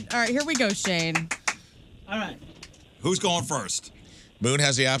God. All right, here we go, Shane. All right. Who's going first? Moon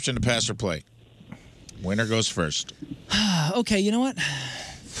has the option to pass or play. Winner goes first. Okay, you know what?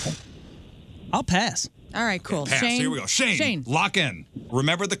 I'll pass. All right, cool. Pass. Shane. Here we go. Shane. Lock in.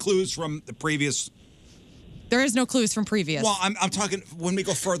 Remember the clues from the previous. There is no clues from previous. Well, I'm talking when we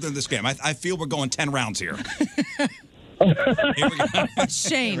go further in this game. I feel we're going 10 rounds here. Here we go.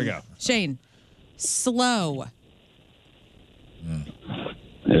 Shane. Here we go. Shane. Slow.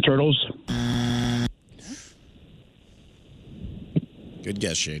 The turtles. Good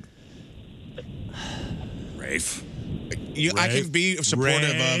guess, Shade. Rafe. I can be supportive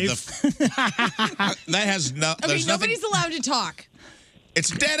of the. That has no. Okay, There's nothing. nobody's allowed to talk. It's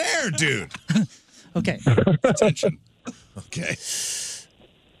dead air, dude. Okay. Attention. Okay.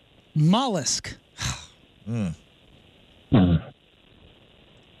 Mollusk.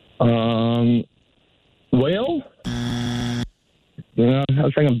 Whale? Yeah, I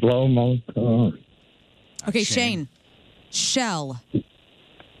was thinking blow. Okay, Shane. Shell.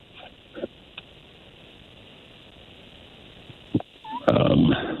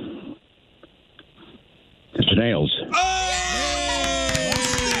 Snails.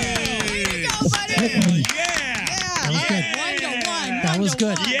 That was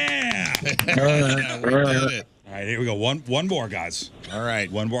good. Yeah. We did it. All right, here we go. One more, guys. All right.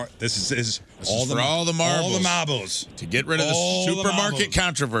 One more. This is all the marbles. All the marbles. To get rid of the All the supermarket marbles.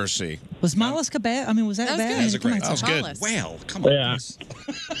 controversy. Was mollusk a bad? I mean, was that, That was bad? good. I mean, That was come on, great. That was good. Mollusk. Whale. Come on. Yeah.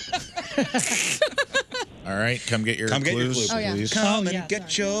 please. All right, come get your Come get your clues, clue. Oh, yeah. please. Come yeah, and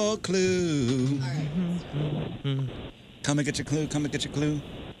get your clue. Come and get your clue. Come and get your clue.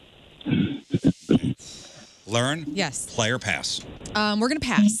 Learn. Yes. Play or pass. We're gonna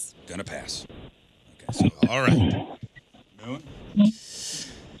pass. Gonna pass. Okay. So, All right. Moon.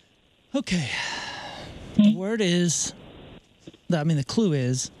 Okay. The word is. The clue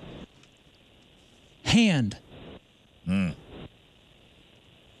is. Hand.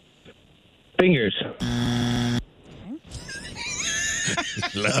 Fingers.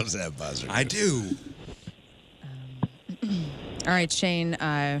 He loves that buzzer. I do. All right, Shane.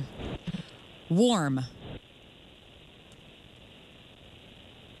 Warm.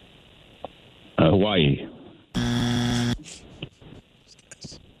 Hawaii.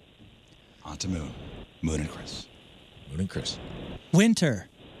 On to Moon. Moon and Chris. Moon and Chris. Winter.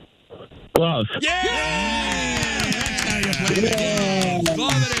 Glove. That's how you play the game.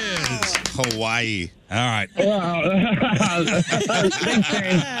 Glove it is. Hawaii. All right. All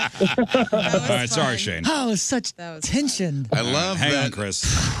right, sorry, Shane. Oh, such tension. I love Hang that. on, Chris.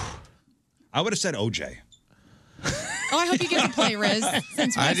 I would have said OJ. Oh, I hope you get to play, Riz.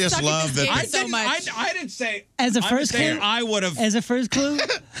 Since I we've just stuck in love this that- game so much. I didn't say. As a I'm first saying clue? I would have. As a first clue? No,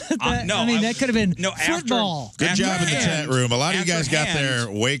 I mean, I- that could have been no, after- football. Good After job in the hand- chat room. A lot of you after guys got hand-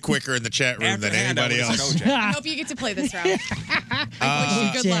 there way quicker in the chat room After than hand, I anybody would've else. said OJ. I hope you get to play this round.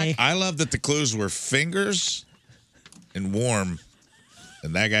 I wish you good luck. I love that the clues were fingers and warm,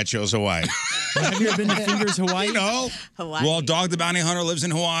 and that guy chose Hawaii. Have you ever been to Fingers, Hawaii? No. Hawaii. Well, Dog the Bounty Hunter lives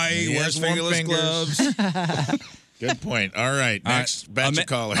in Hawaii. He Wears has warm fingerless fingers. gloves. Good point. All right, next batch of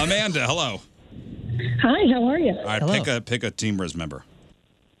callers. Amanda, hello. Hi, how are you? All right, pick a Team Riz member.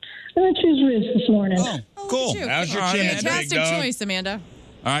 I'm going to choose Riz this morning. Oh, cool. How's your All right, chance, Fantastic big dog? choice, Amanda.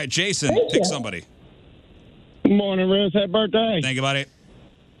 All right, Jason, Thank pick you. somebody. Good morning, Riz. Happy birthday. Thank you, buddy.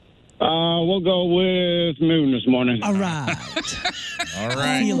 We'll go with Moon this morning. All right. All I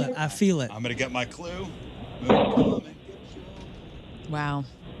right. feel it. I feel it. I'm going to get my clue. Wow.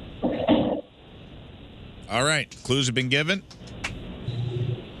 All right. Clues have been given.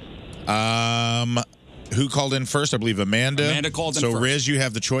 Who called in first? I believe Amanda. Amanda called in so, first. Riz, you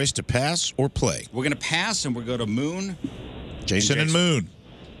have the choice to pass or play. We're going to pass, and we'll go to Moon. Jason and Moon.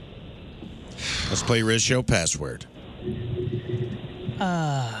 Let's play Riz Show password.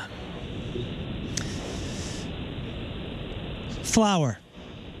 Flower.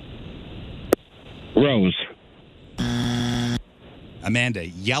 Rose. Amanda,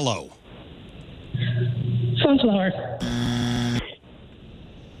 yellow. Sunflower.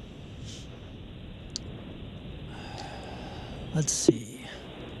 Let's see.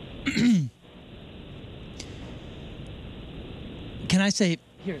 Can I say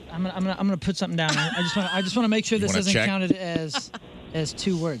here? I'm gonna put something down. I just want to make sure You this wanna isn't check? counted as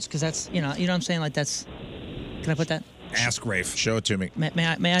two words because that's you know what I'm saying. Like that's. Can I put that? Ask Rafe. Show it to me.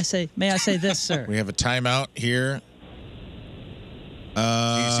 May I say this, sir? We have a timeout here. Do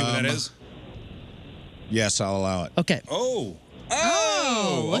you see what that is? Yes, I'll allow it. Okay. Oh.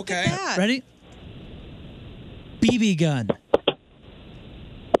 Look okay. at that. Ready? BB gun.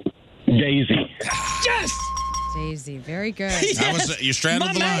 Daisy. Yes. Daisy, very good. You straddled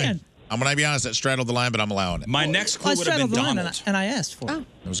My the line. man. I'm going to be honest, that straddled the line, but I'm allowing it. My next I clue would have been straddled the line Donald. and I asked for it. Oh,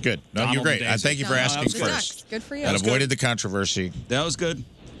 It was good. No, Donald you're great. and I Daisy. thank you for No, asking that was good. first. good for you. That was avoided good. the controversy. That was good.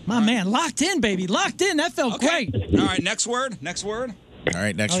 My man, locked in, baby, locked in. That felt great. All right, next word. Next word. All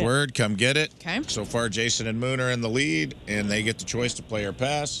right, next Oh, yeah. word. Come get it. Okay. So far, Jason and Moon are in the lead, and they get the choice to play or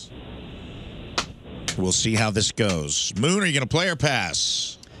pass. We'll see how this goes. Moon, are you going to play or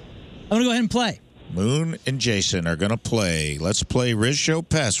pass? I'm gonna go ahead and play. Moon and Jason are going to play. Let's play Riz Show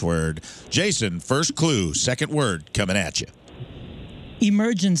password. Jason, first clue, second word coming at you.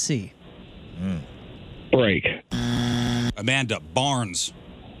 Emergency. Break. Amanda, Barnes.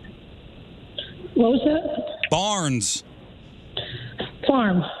 What was that? Barnes.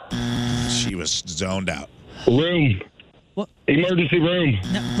 Farm. She was zoned out. Room. What? Emergency room.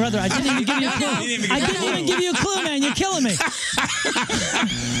 No, brother, I didn't even give you a clue. I didn't even give you a clue, man. You're killing me.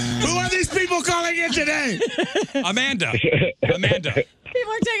 Who are these people calling in today? Amanda. Amanda.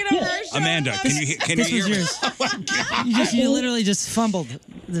 People are taking over our show. Amanda, can you This hear was me? yours. You literally just fumbled.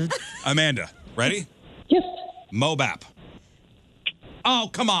 Amanda, ready? Yes. Mobap. Oh,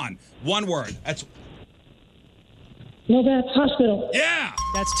 come on. One word. That's No, that's hospital. yeah.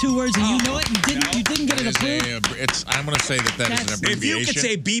 That's two words, and you know it. You didn't get it approved. I'm going to say that is an That's- If abbreviation. you could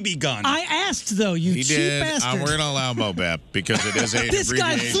say BB gun. I asked though, you He cheap did. bastard. We're going to allow Mobap because it is an This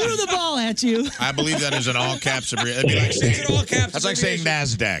guy abbreviation. threw the ball at you. I believe that is an all caps abbreviation. That'd be like saying, It's an all caps that's like saying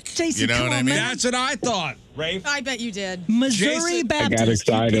NASDAQ. Jason, you know come what I on, mean? man. That's what I thought, Rafe. I bet you did. Missouri Jason- Baptist.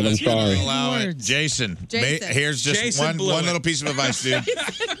 I got excited. I'm sorry. Allow it. Words. Jason, Jason. here's just Jason one blew it. little piece of advice, dude.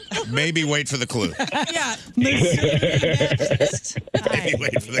 Maybe wait for the clue. Yeah. Missouri Baptist. Maybe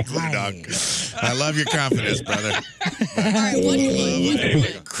wait for the clue, dog. I love your confidence, brother. All right, one clue.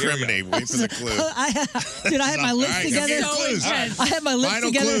 Criminate. Wait for the clue. Dude, I had my lips All right, together. give me your clues. I had my lips Final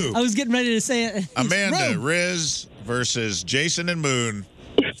together. clue. I was getting ready to say it. Amanda, Rome. Riz versus Jason and Moon.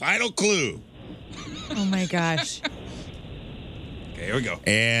 Final clue. Oh my gosh. Okay, here we go.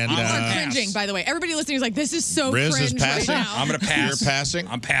 And People are cringing, by the way. Everybody listening is like, this is so Riz cringe is passing. right now. I'm going to pass. You're passing?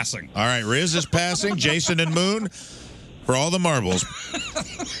 I'm passing. All right, Riz is passing. Jason and Moon for all the marbles.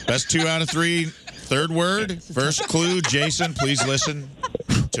 Best 2 out of 3. Third word. First clue. Jason, please listen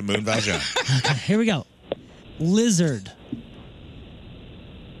to Moon Valjean. Okay, here we go. Lizard.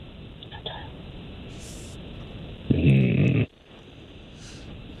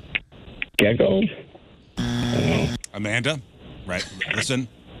 Gecko. Amanda, right? Listen.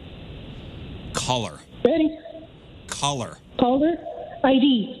 Color. Ready? Color. Caller?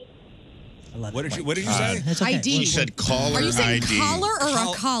 ID. What did you say? It's okay. ID. She said caller Are you saying ID. collar or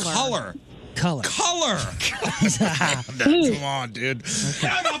a collar? Color. Color. Color. Come on, dude.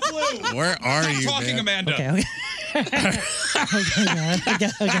 I'm not blue. Where are Stop you, talking, man? Amanda. Okay,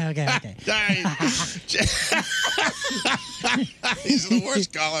 okay. okay. These are the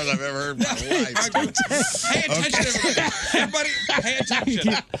worst callers I've ever heard in my life. Pay attention, everybody. Pay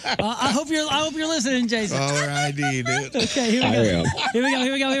attention. I hope you're listening, Jason. Caller ID, dude. Okay, here we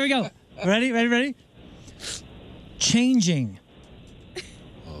go. Here we go. Ready? Changing.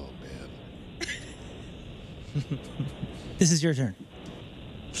 Oh, man. This is your turn.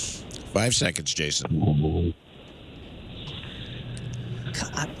 5 seconds, Jason.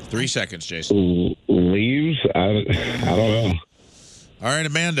 3 seconds, Jason. Leaves? I don't know. All right,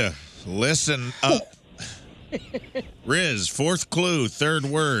 Amanda, listen up. Riz, fourth clue, third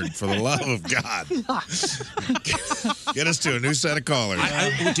word, for the love of God. Get us to a new set of callers.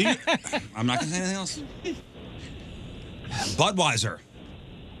 I'm not going to say anything else. Budweiser.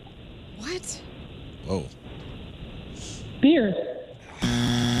 What? Whoa. Beer.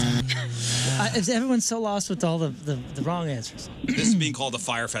 Everyone's so lost with all the wrong answers. This is being called the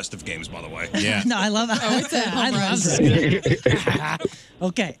Fyre Fest of games, by the way. Yeah. No, I love it. Oh, it's a I home love run. this.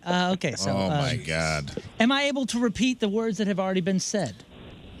 Okay. So, Oh, my God. am I able to repeat the words that have already been said?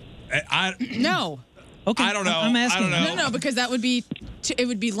 No. Okay. I don't know. I'm asking. I don't know. No, because that would be, it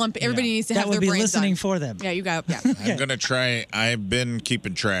would be lumpy. Everybody needs to That have would their be brains listening on. for them. Yeah, you got, yeah. I'm going to try. I've been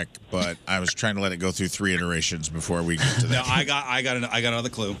keeping track, but I was trying to let it go through 3 iterations before we get to that. No, I got another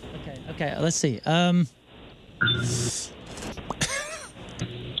clue. Okay. Let's see.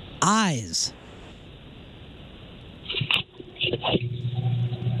 Eyes.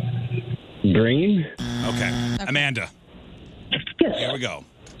 Green? Okay. Amanda. Yes. Here we go.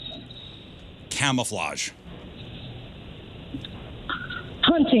 Camouflage.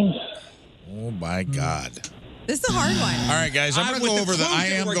 Hunting. Oh, my God. This is a hard one. All right, guys, I'm going to go over the. I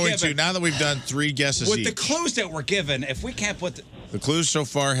am going to, now that we've done 3 guesses With each. the clues that were given, if we can't put The clues so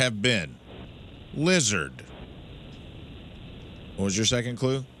far have been lizard. What was your second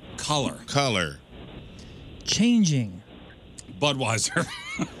clue? Color. Changing. Budweiser.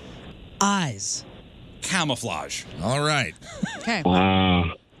 Eyes. Camouflage. All right. Okay.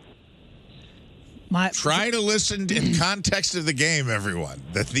 Try to listen in context of the game, everyone.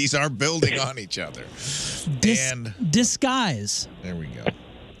 That these are building on each other. And disguise. There we go.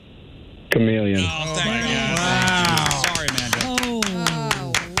 Chameleon. Oh, thank you. Wow. Sorry, Amanda.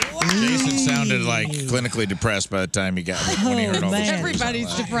 Jason sounded like clinically depressed by the time he got when he heard all this.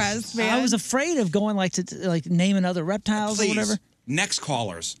 Everybody's depressed, man. I was afraid of going to naming other reptiles Please, or whatever. next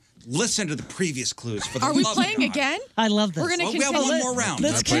callers, listen to the previous clues. For the Are we love of playing God. again? I love this. We're going to We have continue. one more round.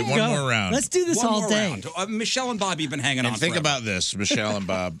 Let's keep one going. more round. Let's do this One all more day. round. Michelle and Bobby have been hanging on. And think forever. about this, Michelle and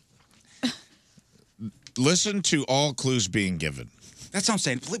Bob. Listen to all clues being given. That's what I'm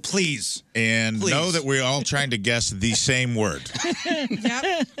saying. Please. And Please. know that we're all trying to guess the same word.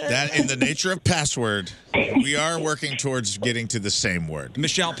 That in the nature of password, we are working towards getting to the same word.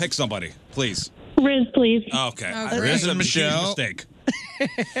 Michelle, pick somebody, please. Riz, please. Okay. Okay. Riz and Michelle. Mistake.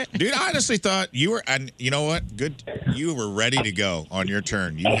 Dude, I honestly thought you were, and you know what? Good. You were ready to go on your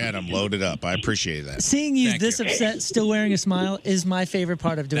turn. You had them loaded up. I appreciate that. Seeing you Thank this you. upset, still wearing a smile, is my favorite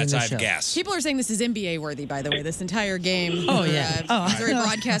part of doing That's this I show. have gas. People are saying this is NBA worthy, by the way, this entire game. Oh, yeah. Missouri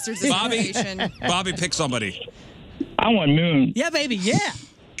Broadcasters Association. Bobby, pick somebody. I want Moon. Yeah, baby. Yeah.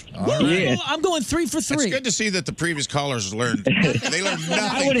 All right. I'm going 3 for 3. It's good to see that the previous callers learned. They learned nothing.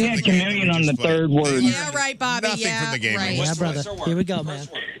 I would have from had the game, Chameleon which on is the funny. third word. Yeah, right, Bobby. Nothing yeah, from the game. right. Yeah, brother. Here we go, man.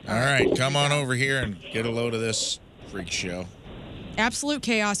 All right, come on over here and get a load of this freak show. Absolute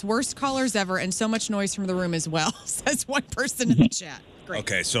chaos, worst callers ever, and so much noise from the room as well, says one person in the chat. Great.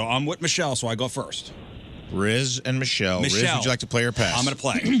 Okay, so I'm with Michelle, so I go first. Riz and Michelle. Riz, would you like to play or pass? I'm going to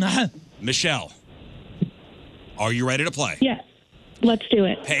play. Michelle, are you ready to play? Yes. Let's do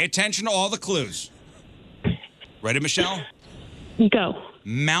it. Pay attention to all the clues. Ready, Michelle? Go.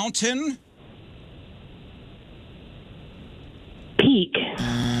 Mountain. Peak.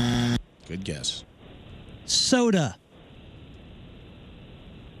 Good guess. soda.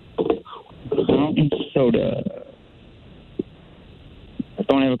 Fountain soda. I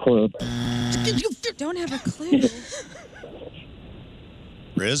don't have a clue. You don't have a clue.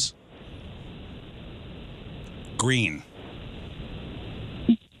 Riz? Green.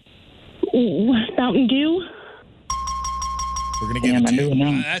 Ooh, Mountain Dew. We're going to give it to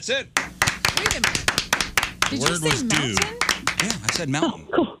you. That's it. Wait a minute. Did The word you say was mountain? dew. Yeah, I said mountain.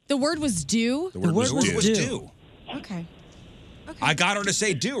 The word was dew? The word was dew. dew. Okay. I got her to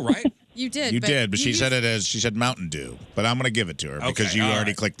say dew, right? You did. You did, but she you said it as she said Mountain Dew. But I'm going to give it to her because Okay, you all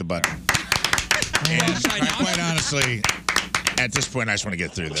already right. clicked the button. And quite honestly, at this point, I just want to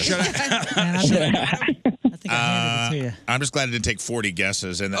get through this. I'm just glad it didn't take 40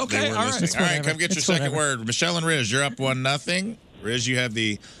 guesses and that they were all right. listening. It's All right, whatever. come get your It's second whatever. word. Michelle and Riz, you're up 1-0. Riz, you have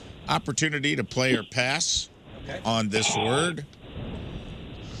the opportunity to play or pass on this word.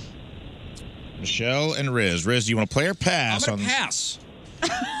 Michelle and Riz. Riz, do you want to play or pass? I'm going to pass.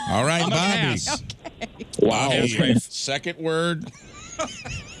 All right, I'm gonna Bobby. pass. Wow. Okay. Second word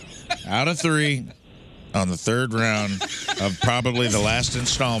out of 3 on the third round of probably the last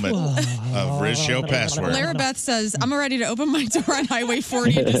installment of Riz Show Password. Lara Beth says, I'm ready to open my door on Highway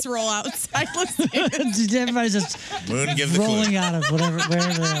 40 and just roll outside. Everybody's just Moon, give the rolling clue. out of wherever they are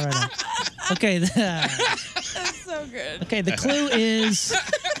right now. Okay. That's so good. Okay, the clue is...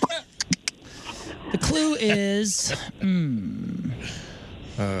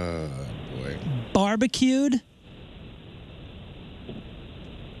 Boy. barbecued.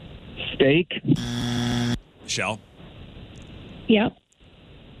 Steak. Michelle. Yep.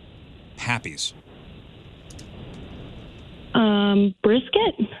 Happies.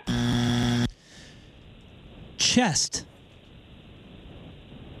 Brisket. Chest.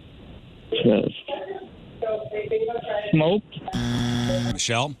 Chest. Smoked.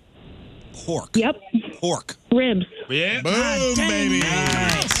 Michelle. Pork. Yep. Pork. Ribs. Yeah. Boom, baby.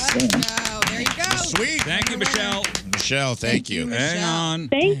 There you go. Sweet. Thank you, Michelle. Michelle, thank you. Hang on.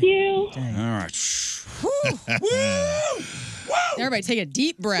 Thank you. All right. Everybody take a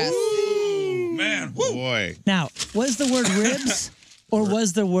deep breath. Man. Boy. Now, was the word ribs or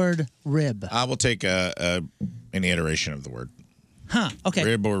was the word rib? I will take any iteration of the word. Huh, okay.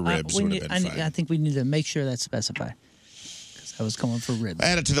 Rib or ribs we would need- have been fine. I think we need to make sure that's specified. Because I was going for ribs.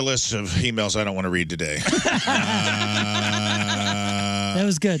 Add it to the list of emails I don't want to read today. That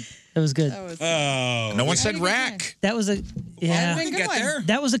was good. That was good. No one said rack. That was a yeah. Good Get one. there.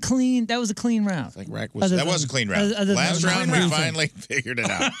 That was a clean round. I think rack was a clean round. other than Last the round, we confusion. finally figured it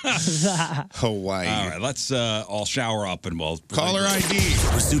out. Hawaii. All right, let's all shower up and we'll... Caller ID.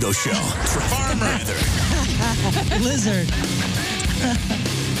 Rizzuto Show. Farmer. Lizard.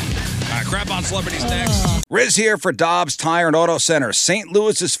 All right, crap on celebrities next. Riz here for Dobbs Tire and Auto Center, St.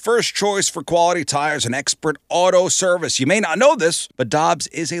 Louis's first choice for quality tires and expert auto service. You may not know this, but Dobbs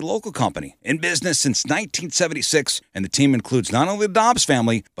is a local company in business since 1976, and the team includes not only the Dobbs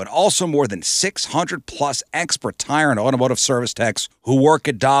family, but also more than 600 plus expert tire and automotive service techs who work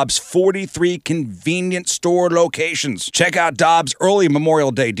at Dobbs' 43 convenient store locations. Check out Dobbs' early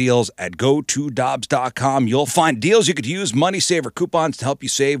Memorial Day deals at GoToDobbs.com. You'll find deals you could use, money saver coupons to help you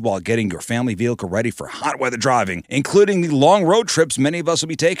save while getting your family vehicle ready for hot weather driving, including the long road trips many of us will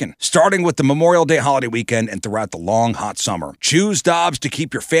be taking, starting with the Memorial Day holiday weekend and throughout the long, hot summer. Choose Dobbs to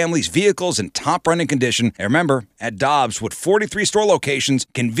keep your family's vehicles in top running condition. And remember, at Dobbs, with 43 store locations,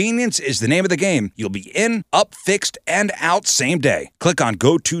 convenience is the name of the game. You'll be in, up, fixed, and out same day. Click on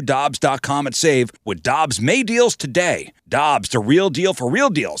GoToDobbs.com and save with Dobbs May deals today. Dobbs, the real deal for real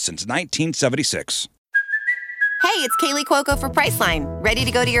deals since 1976. Hey, it's Kaylee Cuoco for Priceline. Ready to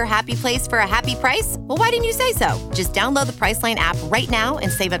go to your happy place for a happy price? Well, why didn't you say so? Just download the Priceline app right now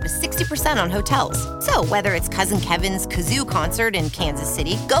and save up to 60% on hotels. So whether it's Cousin Kevin's Kazoo Concert in Kansas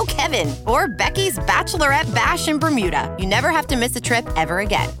City, go Kevin, or Becky's Bachelorette Bash in Bermuda, you never have to miss a trip ever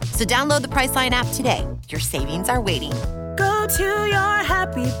again. So download the Priceline app today. Your savings are waiting. Go to your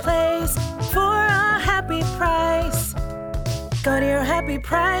happy place for a happy price. Go to your happy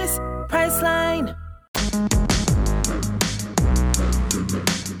price, Priceline.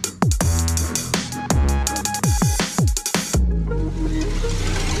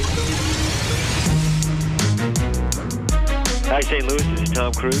 Hi, St. Louis. This is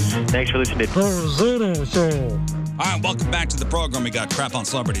Tom Cruise. Thanks for listening to All right, welcome back to the program. We got crap on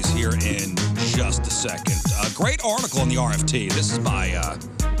celebrities here in just a second. A great article in the RFT. This is by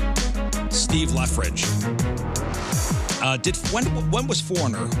Steve Leffridge. When was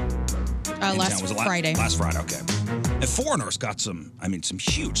Foreigner? Last Was it Friday. Last Friday, okay. And Foreigner's got some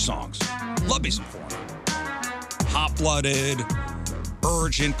huge songs. Love me some Foreigner. Hot Blooded,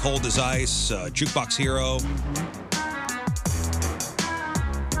 Urgent, Cold as Ice, Jukebox Hero.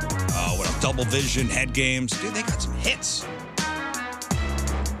 What else? Double Vision, Head Games. Dude, they got some hits.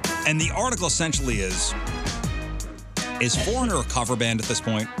 And the article essentially is Foreigner a cover band at this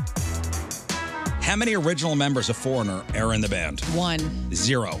point? How many original members of Foreigner are in the band? 1.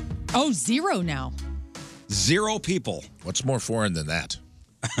 0. Oh, 0 now. 0 people. What's more foreign than that?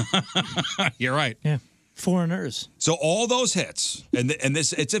 You're right. Yeah. Foreigners. So all those hits, and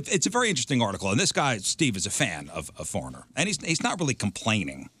this it's a very interesting article. And this guy Steve is a fan of Foreigner, and he's not really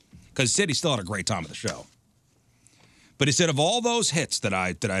complaining because he said he still had a great time at the show. But he said of all those hits that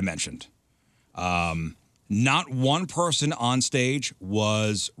I mentioned, not one person on stage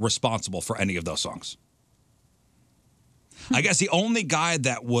was responsible for any of those songs. I guess the only guy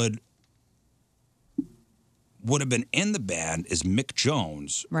that would have been in the band is Mick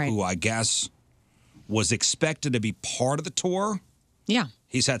Jones, who I guess was expected to be part of the tour. Yeah.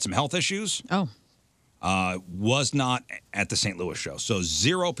 He's had some health issues. Oh. Was not at the St. Louis show. So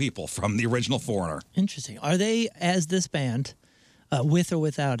 0 people from the original Foreigner. Interesting. Are they, as this band, with or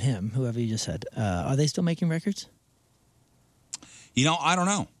without him, whoever you just said, are they still making records? You know, I don't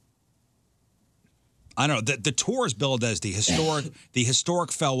know. I don't know. The tour is billed as the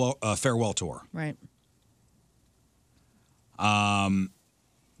historic farewell tour. Right.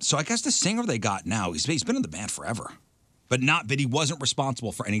 So I guess the singer they got now, he's been in the band forever, but he wasn't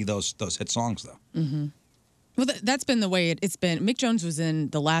responsible for any of those hit songs though. Mm-hmm. Well, that's been the way it's been. Mick Jones was in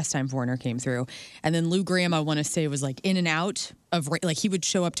the last time Foreigner came through, and then Lou Gramm, I want to say, was like in and out of he would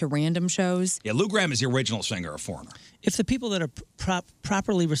show up to random shows. Yeah, Lou Gramm is the original singer of Foreigner. If the people that are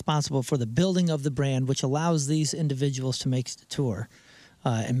properly responsible for the building of the brand, which allows these individuals to make the tour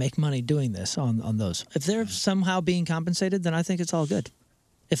and make money doing this on those, if they're somehow being compensated, then I think it's all good.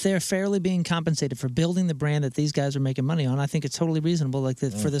 If they're fairly being compensated for building the brand that these guys are making money on, I think it's totally reasonable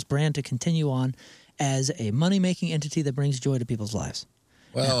for this brand to continue on as a money-making entity that brings joy to people's lives.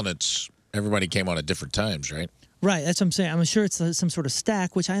 Well, and it's everybody came on at different times, right? Right, that's what I'm saying. I'm sure it's some sort of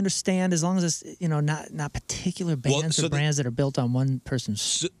stack, which I understand as long as it's not particular bands or brands that are built on one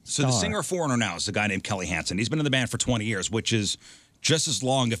person's So the singer of Foreigner now is a guy named Kelly Hansen. He's been in the band for 20 years, which is just as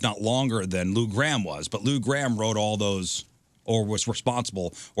long, if not longer, than Lou Gramm was. But Lou Gramm wrote all those, or was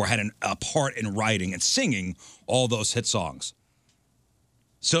responsible, or had a part in writing and singing all those hit songs.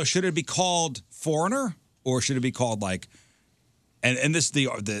 So should it be called Foreigner, or should it be called like? And this is the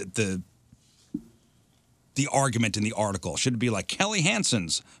argument in the article. Should it be like Kelly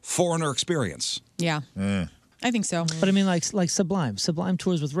Hansen's Foreigner Experience? Yeah. I think so. But I mean, like Sublime. Sublime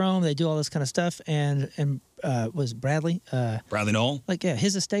tours with Rome. They do all this kind of stuff. And was Bradley? Bradley Noel? Like, yeah,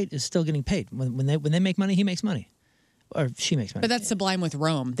 his estate is still getting paid. When they make money, he makes money. Or she makes money. But that's Sublime with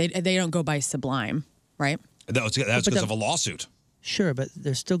Rome. They don't go by Sublime, right? That's because of a lawsuit. Sure, but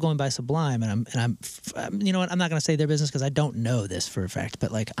they're still going by Sublime, and I'm you know what? I'm not going to say their business because I don't know this for a fact.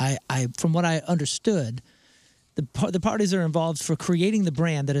 But like I from what I understood, the parties that are involved for creating the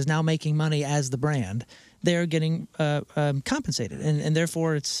brand that is now making money as the brand, they're getting compensated, and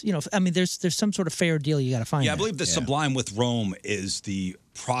therefore it's I mean there's some sort of fair deal you got to find. Yeah, I believe the Sublime with Rome is the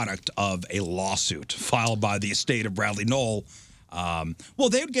product of a lawsuit filed by the estate of Bradley Noel. Well,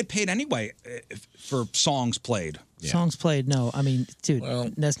 they would get paid anyway for songs played. Songs played, no. I mean, dude,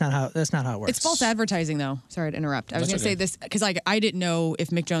 that's not how it works. It's false advertising, though. Sorry to interrupt. I was going to say this because I didn't know if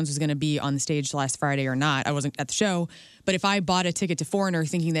Mick Jones was going to be on the stage last Friday or not. I wasn't at the show. But if I bought a ticket to Foreigner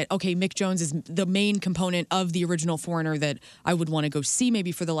thinking that, okay, Mick Jones is the main component of the original Foreigner that I would want to go see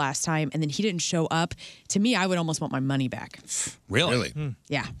maybe for the last time, and then he didn't show up, to me, I would almost want my money back. Really?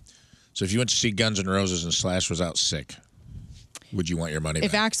 Yeah. So if you went to see Guns N' Roses and Slash was out sick, would you want your money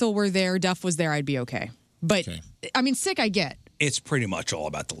If back? Axl were there, Duff was there, I'd be okay. But, I mean, sick I get. It's pretty much all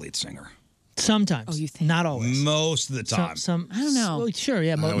about the lead singer. Sometimes. Oh, you think? Not always. Most of the time. I don't know. Well, sure,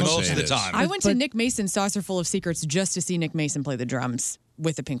 yeah. Most of the time. I went to Nick Mason's Saucer Full of Secrets just to see Nick Mason play the drums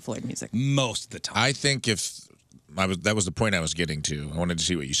with the Pink Floyd music. Most of the time. I think that was the point I was getting to. I wanted to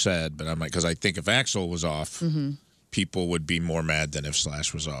see what you said, but I'm like, because I think if Axl was off, people would be more mad than if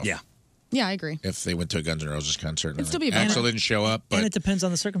Slash was off. Yeah. Yeah, I agree. If they went to a Guns N' Roses concert. It'd still be a Axl bummer. didn't show up, but And it depends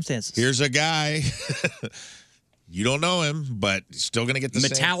on the circumstances. here's a guy. You don't know him, but he's still going to get the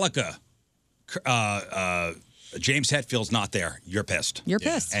Metallica. James Hetfield's not there. You're pissed. You're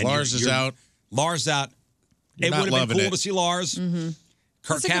pissed. And Lars is out. Lars out. You're It not would have been loving cool it. to see Lars. Kirk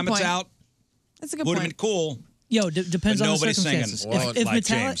That's a good Hammett's point. out. That's a good Would have point. been cool. Yo, depends But on the nobody's singing. circumstances. Well, if, like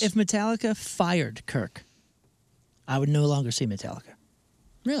James. if Metallica fired Kirk, I would no longer see Metallica.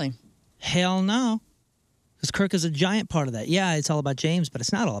 Really? Hell no. Because Kirk is a giant part of that. Yeah, it's all about James, but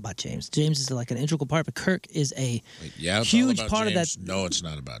it's not all about James. James is like an integral part, but Kirk is a Yeah, it's huge all about part James. of that. No, it's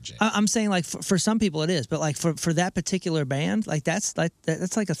not about James. I'm saying like for some people it is, but like for that particular band, like that's like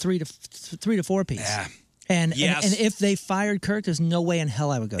a 3 to 4 piece. Yeah. And Yes. and if they fired Kirk, there's no way in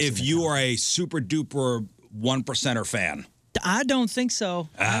hell I would go. see If you are a super duper 1%er fan. I don't think so.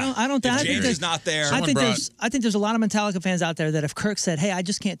 I don't. If I think James there's- is not there. I think there's a lot of Metallica fans out there that if Kirk said, "Hey, I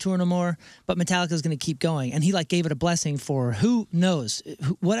just can't tour no more," but Metallica's going to keep going, and he like gave it a blessing for who knows,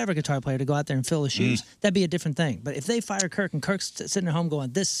 whatever guitar player to go out there and fill his shoes, that'd be a different thing. But if they fire Kirk and Kirk's sitting at home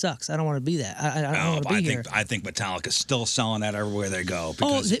going, "This sucks. I don't want to be that. I don't want to be here." I think Metallica's still selling that everywhere they go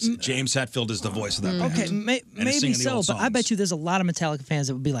because James Hetfield is the voice of that band. Okay, And it's maybe singing the so, old but I songs. bet you there's a lot of Metallica fans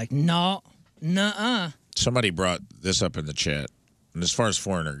that would be like, "No, nuh-uh." Somebody brought this up in the chat. And as far as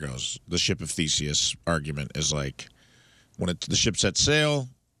Foreigner goes, the ship of Theseus argument is like when the ship set sail,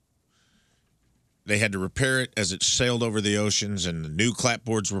 they had to repair it as it sailed over the oceans, and new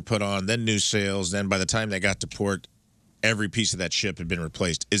clapboards were put on, then new sails. Then by the time they got to port, every piece of that ship had been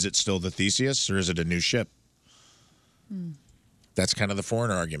replaced. Is it still the Theseus, or is it a new ship? That's kind of the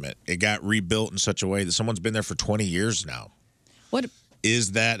Foreigner argument. It got rebuilt in such a way that someone's been there for 20 years now. What?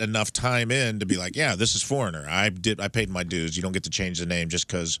 Is that enough time in to be like, yeah, this is Foreigner. I paid my dues. You don't get to change the name just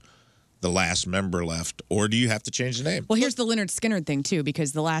because the last member left, or do you have to change the name? Well, here's the Leonard Skinner thing too,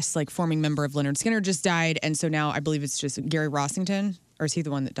 because the last like forming member of Leonard Skinner just died, and so now I believe it's just Gary Rossington, or is he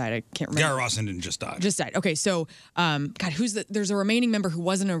the one that died? I can't remember. Gary Rossington just died. Just died. Okay, so God, there's a remaining member who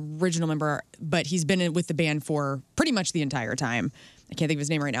wasn't an original member, but he's been with the band for pretty much the entire time. I can't think of his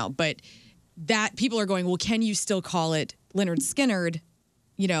name right now, but that people are going, well, can you still call it Leonard Skinnerd?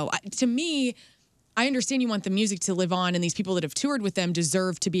 You know, to me, I understand you want the music to live on, and these people that have toured with them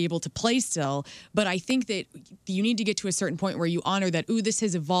deserve to be able to play still. But I think that you need to get to a certain point where you honor that, ooh, this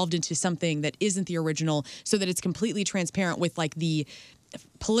has evolved into something that isn't the original, so that it's completely transparent with like the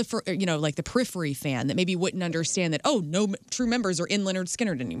like the periphery fan that maybe wouldn't understand that, oh, no true members are in Leonard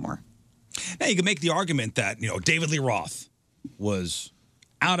Skinner anymore. Now, you can make the argument that, David Lee Roth was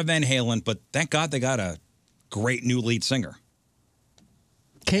out of Van Halen, but thank God they got a great new lead singer.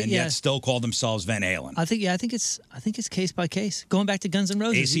 And yet still call themselves Van Halen. I think it's case by case. Going back to Guns N'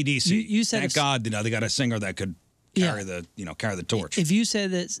 Roses, AC/DC. You said thank God, they got a singer that could carry the torch. If you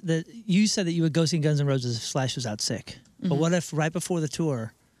said that you would go see Guns N' Roses if Slash was out sick, but what if right before the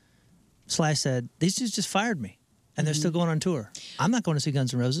tour, Slash said, "These dudes just fired me," and they're still going on tour? I'm not going to see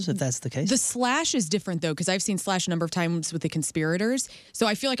Guns N' Roses if that's the case. The Slash is different, though, because I've seen Slash a number of times with the Conspirators. So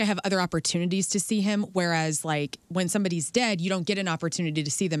I feel like I have other opportunities to see him, whereas, like, when somebody's dead, you don't get an opportunity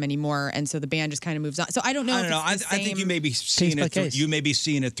to see them anymore, and so the band just kind of moves on. So I don't know. I think you may be seeing it through, you may be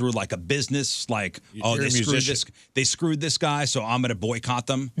seeing it through, like, a business, like, they screwed this guy, so I'm going to boycott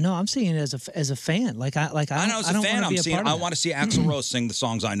them. No, I'm seeing it as a fan. I know as a fan, I want to see Axl Rose sing the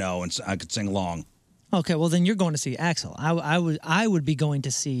songs I know, and I could sing along. Okay, well then you're going to see Axl. I would be going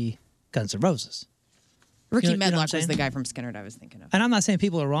to see Guns N' Roses. Ricky Medlock was the guy from Skinner I was thinking of. And I'm not saying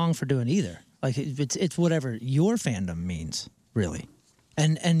people are wrong for doing either. Like it's whatever your fandom means, really.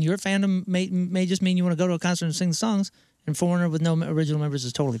 And your fandom may just mean you want to go to a concert and sing the songs. And Foreigner with no original members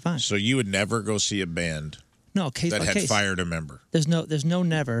is totally fine. So you would never go see a band case that by had case. fired a member? There's no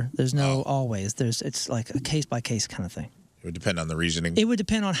never. There's no always. It's like a case by case kind of thing. It would depend on the reasoning. It would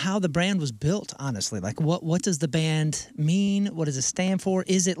depend on how the brand was built, honestly. Like, what does the band mean? What does it stand for?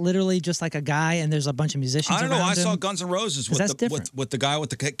 Is it literally just like a guy and there's a bunch of musicians I don't know. around I saw him? Guns N' Roses with the guy with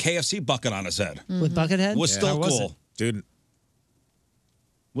the KFC bucket on his head. With Buckethead? Was still cool. Dude.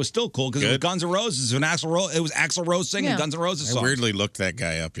 Was still cool because it was Guns N' Roses and it was Axl Rose singing Guns N' Roses songs. I weirdly looked that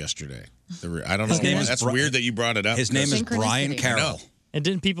guy up yesterday. I don't know. His name is That's weird that you brought it up. His name is Brian Carroll. And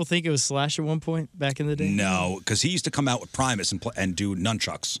didn't people think it was Slash at one point back in the day? No, because he used to come out with Primus and do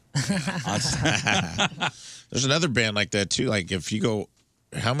nunchucks. There's another band like that too. Like if you go,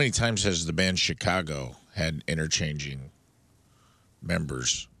 how many times has the band Chicago had interchanging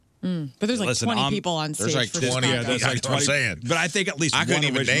members? But there's like 20 people on stage. There's like 20. Yeah, there's like 20. I'm saying. But I think at least I couldn't one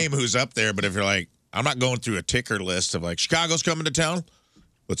even original. name who's up there. But if you're like, I'm not going through a ticker list of like Chicago's coming to town.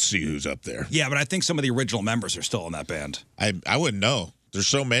 Let's see who's up there. Yeah, but I think some of the original members are still in that band. I wouldn't know. There's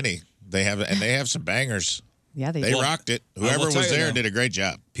so many. They have some bangers. Yeah, they rocked it. Whoever was there did a great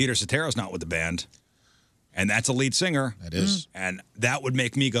job. Peter Sotero's not with the band, and that's a lead singer. That is, and that would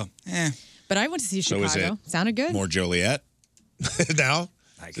make me go, eh. But I went to see Chicago. So is it sounded good. More Joliet now.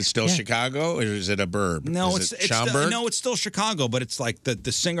 Is it still Chicago, or is it a burb? No, is it's Schaumburg? still, it's still Chicago, but it's like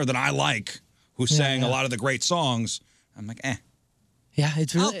the singer that I like, who sang a lot of the great songs. I'm like, eh. Yeah,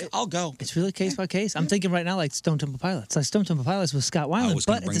 it's really. I'll go. It's really case by case. I'm thinking right now like Stone Temple Pilots. Like Stone Temple Pilots with Scott Weiland.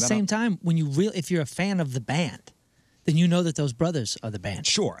 But at the same time, when if you're a fan of the band, then you know that those brothers are the band.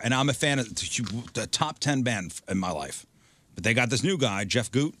 Sure, and I'm a fan of the top 10 band in my life. But they got this new guy,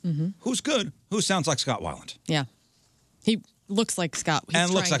 Jeff Goot, who's good, who sounds like Scott Weiland. Yeah. He looks like Scott. He's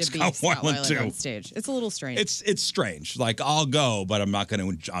And looks trying like to be Scott Scott Weiland, too. on stage. It's a little strange. It's strange. Like, I'll go, but I'm not going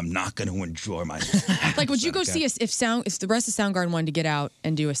to enjoy myself. Like, would you go see if the rest of Soundgarden wanted to get out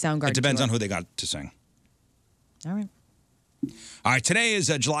and do a Soundgarden It depends tour? on who they got to sing. All right. All right, today is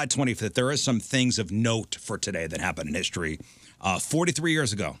July 25th. There is some things of note for today that happened in history. 43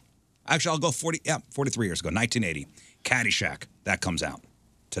 years ago. Actually, I'll go 43 years ago, 1980. Caddyshack, that comes out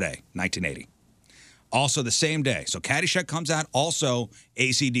today, 1980. Also the same day. So Caddyshack comes out. Also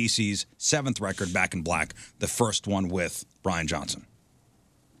AC/DC's 7th record, Back in Black, the first one with Brian Johnson.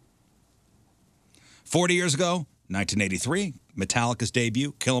 40 years ago, 1983, Metallica's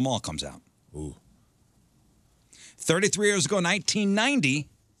debut, Kill 'Em All, comes out. Ooh. 33 years ago, 1990,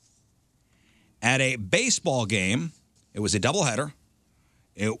 at a baseball game, it was a doubleheader.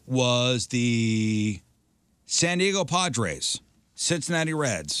 It was the San Diego Padres, Cincinnati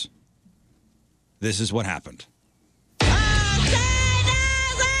Reds. This is what happened.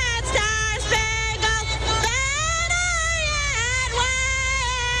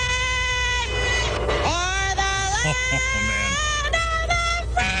 Oh, man.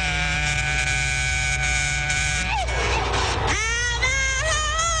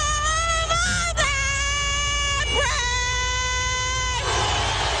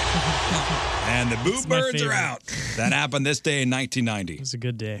 And the Boo Birds are out. That happened this day in 1990. It was a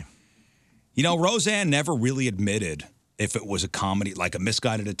good day. You know, Roseanne never really admitted if it was a comedy, like a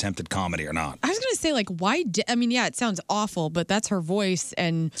misguided attempted comedy or not. I was going to say, like, why? It sounds awful, but that's her voice.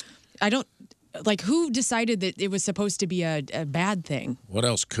 And I don't, like, who decided that it was supposed to be a bad thing? What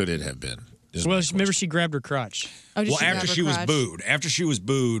else could it have been? Well, remember she grabbed her crotch. Oh, did she grab after her she was crotch? booed. After she was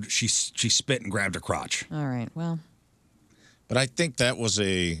booed, she spit and grabbed her crotch. All right, well. But I think that was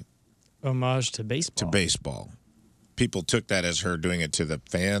a homage to baseball. People took that as her doing it to the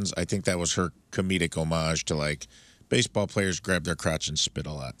fans. I think that was her comedic homage to, like, baseball players grab their crotch and spit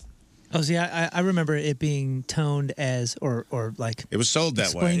a lot. Oh, see, I remember it being toned as, or like... It was sold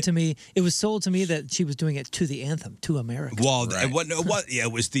that way. Explained to me. It was sold to me that she was doing it to the anthem, to America. Well,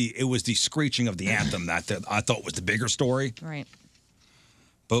 it was the screeching of the anthem that I thought was the bigger story. Right.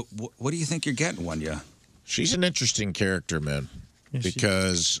 But what do you think you're getting when you... She's an interesting character, man.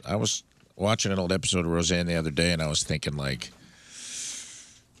 Because I was watching an old episode of Roseanne the other day, and I was thinking, like,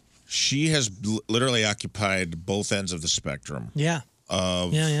 she has literally occupied both ends of the spectrum. Yeah.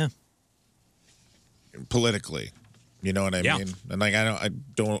 Yeah. Politically, you know what I mean? And like,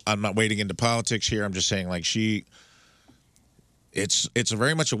 I'm not wading into politics here. I'm just saying, like, it's a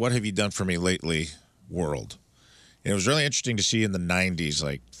very much a what have you done for me lately world. And it was really interesting to see in the 90s,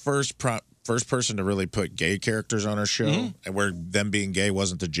 like, first person to really put gay characters on her show, and where them being gay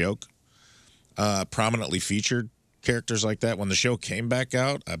wasn't the joke. Prominently featured characters like that. When the show came back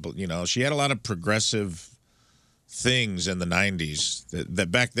out, she had a lot of progressive things in the 90s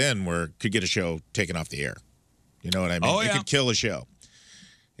that back then could get a show taken off the air. You know what I mean? Oh, yeah. It could kill a show.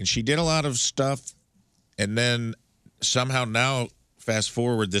 And she did a lot of stuff, and then somehow now, fast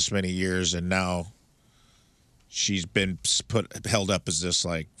forward this many years, and now she's been held up as this,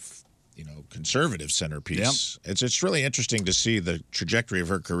 like, conservative centerpiece. Yep. It's really interesting to see the trajectory of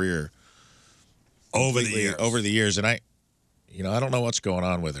her career over the years. And I don't know what's going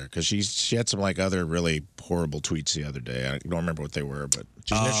on with her, because she had some, like, other really horrible tweets the other day. I don't remember what they were, but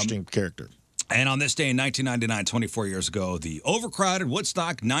she's an interesting character. And on this day in 1999, 24 years ago, the overcrowded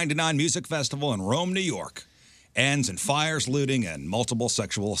Woodstock 99 Music Festival in Rome, New York, ends in fires, looting, and multiple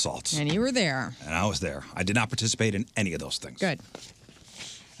sexual assaults. And you were there. And I was there. I did not participate in any of those things. Good.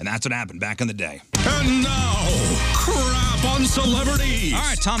 And that's what happened back in the day. And now, Crap on Celebrities. All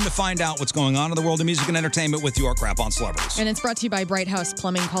right, time to find out what's going on in the world of music and entertainment with your Crap on Celebrities. And it's brought to you by Bright House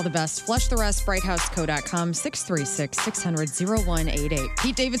Plumbing. Call the best. Flush the rest. BrightHouseCo.com, 636-600-0188.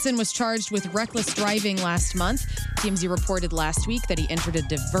 Pete Davidson was charged with reckless driving last month. TMZ reported last week that he entered a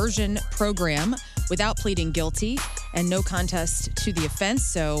diversion program without pleading guilty and no contest to the offense.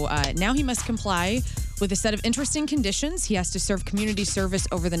 So now he must comply with a set of interesting conditions. He has to serve community service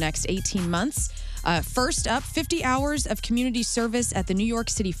over the next 18 months. First up, 50 hours of community service at the New York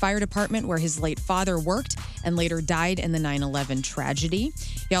City Fire Department, where his late father worked and later died in the 9/11 tragedy.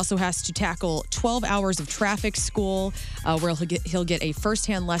 He also has to tackle 12 hours of traffic school, where he'll get a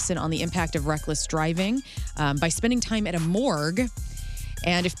firsthand lesson on the impact of reckless driving by spending time at a morgue.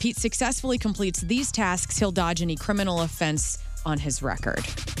 And if Pete successfully completes these tasks, he'll dodge any criminal offense on his record.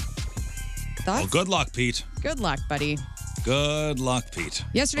 Well, good luck, Pete. Good luck, buddy. Good luck, Pete.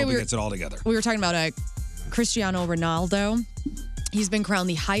 Yesterday Hope he gets it all together. We were talking about Cristiano Ronaldo. He's been crowned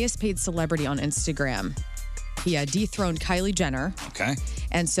the highest paid celebrity on Instagram. He dethroned Kylie Jenner. Okay.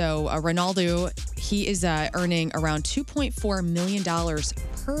 And so Ronaldo, he is earning around $2.4 million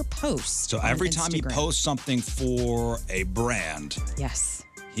per post. So every time he posts something for a brand, yes,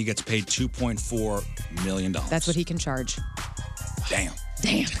 he gets paid $2.4 million. That's what he can charge. Damn.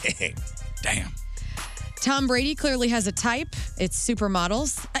 Damn. Tom Brady clearly has a type. It's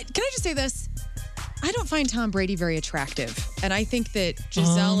supermodels. Can I just say this? I don't find Tom Brady very attractive. And I think that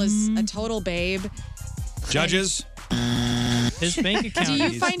Giselle is a total babe. Judges. His bank account. Do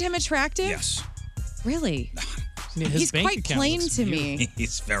you find him attractive? Yes. Really? His He's bank quite account plain looks to me. beautiful.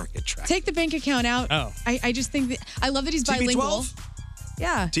 He's very attractive. Take the bank account out. Oh. I just think that I love that he's bilingual. TB12?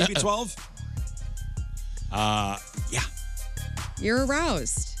 Yeah. TB12? Yeah. You're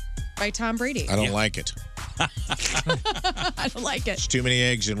aroused by Tom Brady. I don't like it. I don't like it. It's too many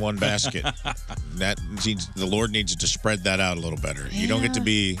eggs in one basket. The Lord needs to spread that out a little better. You don't get to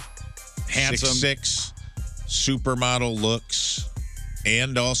be handsome, 6'6", supermodel looks,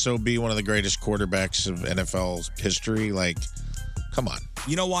 and also be one of the greatest quarterbacks of NFL history. Like, come on.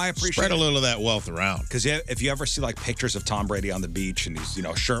 You know why I appreciate Spread a little of that wealth around. Because if you ever see like pictures of Tom Brady on the beach and he's,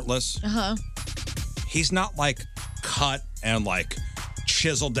 shirtless, he's not like cut and like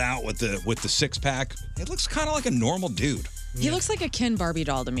chiseled out with the six pack. It looks kind of like a normal dude. He looks like a Ken Barbie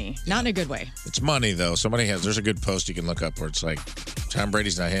doll to me. Not in a good way. It's money, though. There's a good post you can look up where it's like, Tom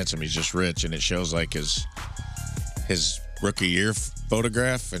Brady's not handsome, he's just rich. And it shows like his rookie year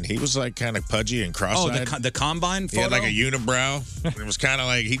photograph. And he was like kind of pudgy and cross-eyed. Oh, the combine photo? He had like a unibrow. It was kind of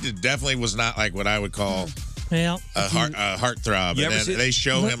like, he definitely was not like what I would call a heartthrob. And then they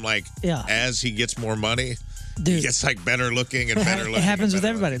show him like, as he gets more money, Dude. he gets like better looking and better looking. It happens with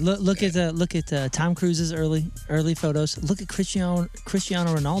everybody. Look at Tom Cruise's early photos. Look at Cristiano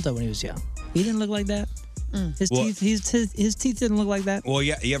Ronaldo when he was young. He didn't look like that. His teeth didn't look like that. Well,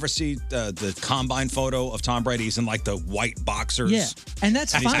 yeah. You ever see the combine photo of Tom Brady? He's in like the white boxers. Yeah, and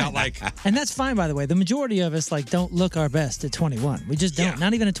that's fine. He's got like, and that's fine, by the way. The majority of us like don't look our best at 21. We just don't. Yeah.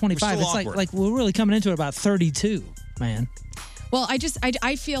 Not even at 25. We're It's still like we're really coming into it about 32, man. Well,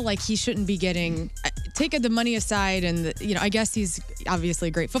 I feel like he shouldn't be getting, take the money aside and, I guess he's obviously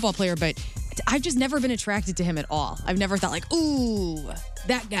a great football player, but I've just never been attracted to him at all. I've never thought like, ooh,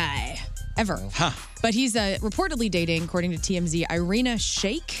 that guy, ever. Huh. But he's reportedly dating, according to TMZ, Irina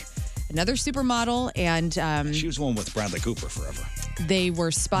Shayk, another supermodel, and she was one with Bradley Cooper forever. They were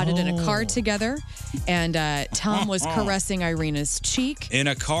spotted in a car together, and Tom was caressing Irina's cheek. In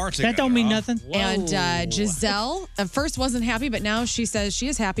a car together. That don't mean nothing. And Giselle at first wasn't happy, but now she says she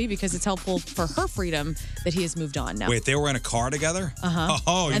is happy because it's helpful for her freedom that he has moved on now. Wait, they were in a car together? Uh-huh.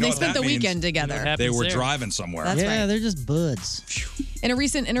 Oh, you and know they what spent that the means? weekend together. They were driving somewhere. That's right. They're just buds. In a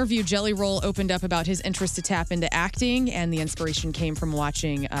recent interview, Jelly Roll opened up about his interest to tap into acting, and the inspiration came from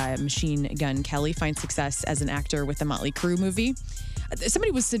watching Machine Gun Kelly find success as an actor with the Motley Crue movie.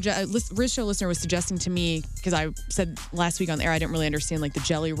 Somebody was Riz Show listener was suggesting to me, because I said last week on the air I didn't really understand like the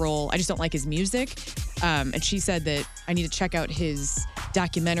Jelly Roll. I just don't like his music, and she said that I need to check out his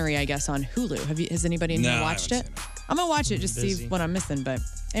documentary, I guess, on Hulu. Has anybody in here watched it? I'm gonna watch it just to see what I'm missing, but.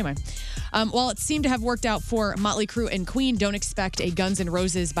 Anyway, while it seemed to have worked out for Motley Crue and Queen, don't expect a Guns N'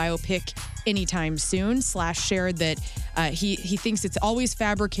 Roses biopic anytime soon. Slash shared that he thinks it's always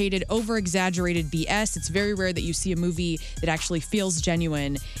fabricated, over-exaggerated BS. It's very rare that you see a movie that actually feels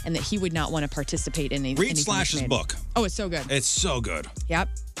genuine, and that he would not want to participate in anything. Read Slash's book. Oh, it's so good. It's so good. Yep.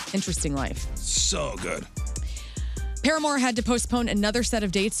 Interesting life. So good. Paramore had to postpone another set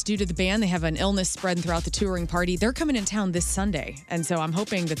of dates due to the band. They have an illness spreading throughout the touring party. They're coming in town this Sunday, and so I'm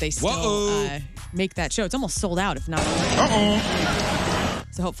hoping that they still make that show. It's almost sold out, if not already.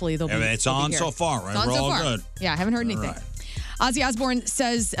 So hopefully they'll be. It's they'll on be here. so far, right? It's on We're so all far. good. Yeah, I haven't heard anything. Right. Ozzy Osbourne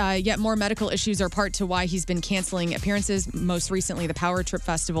says yet more medical issues are part to why he's been canceling appearances, most recently the Power Trip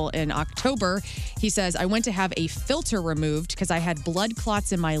Festival in October. He says, I went to have a filter removed because I had blood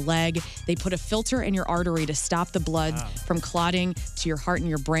clots in my leg. They put a filter in your artery to stop the blood from clotting to your heart and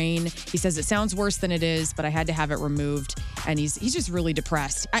your brain. He says it sounds worse than it is, but I had to have it removed. And he's just really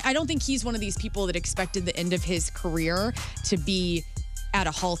depressed. I don't think he's one of these people that expected the end of his career to be at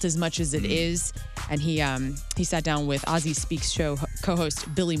a halt as much as it is. And he sat down with Ozzy Speaks show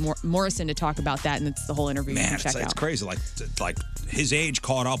co-host Billy Morrison to talk about that, and it's the whole interview. Man, you can check it's out. crazy. Like his age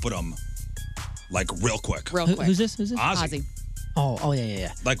caught up with him, like real quick. Real quick. Who's this? Ozzy. Oh,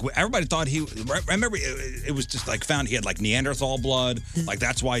 yeah. Like everybody thought he. Remember, it was just like found he had like Neanderthal blood. Like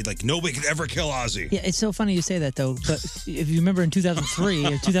that's why like nobody could ever kill Ozzy. Yeah, it's so funny you say that though. But if you remember in 2003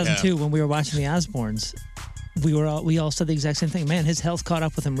 or 2002 when we were watching the Osbournes, we all said the exact same thing. Man, his health caught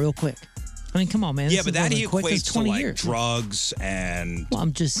up with him real quick. I mean, come on, man. Yeah, but that he quick as equates to 20 like years. drugs and. Well,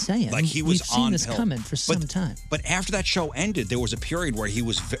 I'm just saying. Like he was We've seen on this pill. coming for some time. But after that show ended, there was a period where he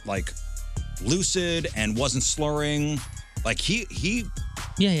was like lucid and wasn't slurring. Like he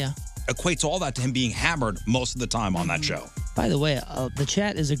Yeah. equates all that to him being hammered most of the time on that show. By the way, the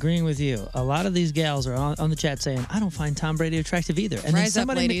chat is agreeing with you. A lot of these gals are on the chat saying, I don't find Tom Brady attractive either. And Rise then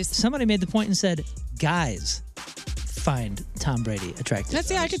up, ladies. somebody made the point and said, guys find Tom Brady attractive.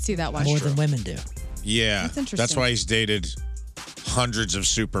 I could see that one. More than women do. Yeah, That's interesting. that's why he's dated hundreds of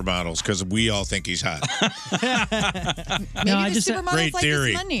supermodels because we all think he's hot. Maybe the supermodels great like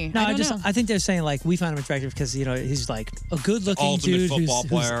theory. his money. No, I don't know. I think they're saying like we find him attractive because he's like a good-looking Ultimate dude football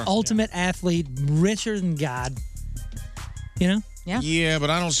who's player. ultimate athlete, richer than God. You know? Yeah, but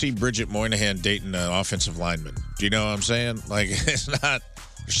I don't see Bridget Moynihan dating an offensive lineman. Do you know what I'm saying? Like it's not.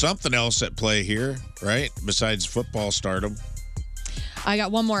 There's something else at play here, right? Besides football stardom. I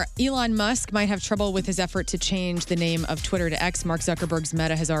got one more. Elon Musk might have trouble with his effort to change the name of Twitter to X. Mark Zuckerberg's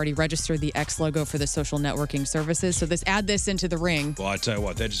Meta has already registered the X logo for the social networking services. So add this into the ring. Well, I tell you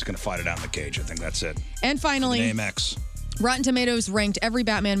what, they're just going to fight it out in the cage. I think that's it. And finally, The name X. Rotten Tomatoes ranked every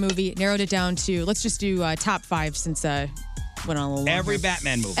Batman movie, narrowed it down to, let's just do top 5 since went on a little long Every here.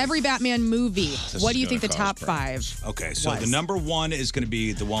 Batman movie. Every Batman movie. This What is do you gonna think the cause top 5 Okay, so was? the number 1 is going to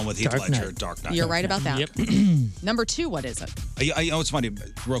be the one with Heath Dark Ledger, Knight. Dark Knight. You're right about that. Number 2, what is it? You know, it's funny,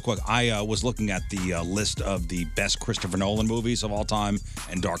 real quick. I was looking at the list of the best Christopher Nolan movies of all time,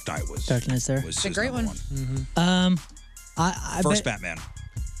 and Dark Knight was. Dark Knight's there. Was It's a his great number one. one. I First bet Batman.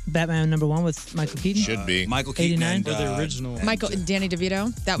 Batman number 1 with Michael Keaton. Should be. Michael Keaton 89? and, Or the original. and- Michael, Danny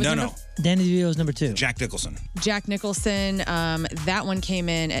DeVito. That was No, number no. Danny DeVito was number 2. Jack Nicholson. Jack Nicholson. That one came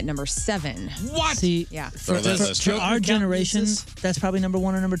in at number 7. What? See, Yeah. for our generation, that's probably number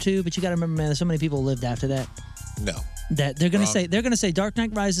 1 or number 2. But you got to remember, man, there's so many people who lived after that. No. That they're gonna Wrong. say Dark Knight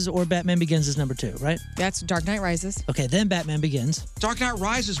Rises or Batman Begins is number 2, right? That's Dark Knight Rises. Okay, then Batman Begins. Dark Knight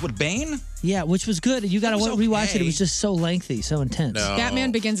Rises with Bane? Yeah, which was good. You got to That was rewatch it. okay. It was just so lengthy, so intense.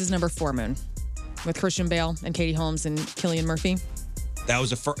 Batman Begins is number 4, Moon, with Christian Bale and Katie Holmes and Cillian Murphy. That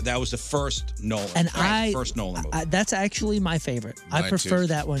was the first Nolan. And first Nolan movie. that's actually my favorite. I Mine prefer too.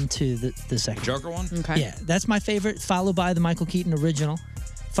 that one to the second. Joker one? Okay. Yeah, that's my favorite. Followed by the Michael Keaton original,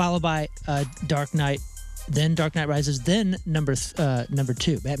 followed by Dark Knight, then Dark Knight Rises, then number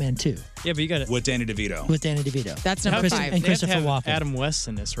 2, Batman 2, Yeah, but you got it. With Danny DeVito. with Danny DeVito. That's number 5. And Christopher Walken. Adam West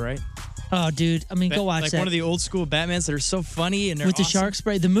in this, right? Oh, dude, I mean, go watch like that. one of the old school Batmans that are so funny and they're with the awesome. shark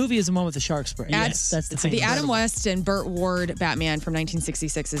spray. The movie is the one with the shark spray. Yes, that's the thing. The Adam West and Burt Ward Batman from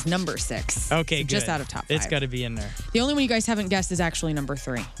 1966 is number 6. Okay, So just good. out of top 5. It's got to be in there. The only one you guys haven't guessed is actually number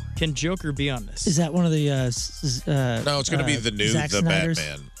 3. Can Joker be on this? Is that one of the? No, it's going to be the new Zack The Snyder's?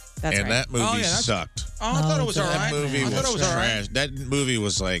 Batman. That's and right. that movie Oh, yeah, that's- sucked. Oh, I thought it was all That right. movie I thought it was all right. trash. That movie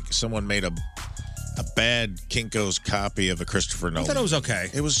was like someone made a bad Kinko's copy of a Christopher I Nolan. thought it was okay.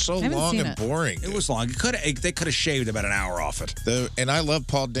 It was so I haven't long seen and it. boring. It was long. They could have shaved about an hour off it. And I love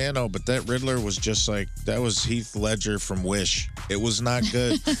Paul Dano, but that Riddler was just like that was Heath Ledger from Wish. It was not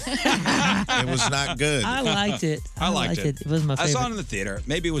good. It was not good. I liked it. I liked it. It was my I favorite. saw it in the theater.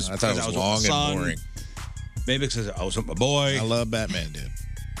 Maybe it was I thought because it was I was long with my and son. boring. Maybe because I was with my boy. I love Batman, dude.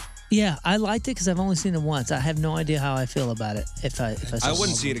 Yeah, I liked it because I've only seen it once. I have no idea how I feel about it. If I saw I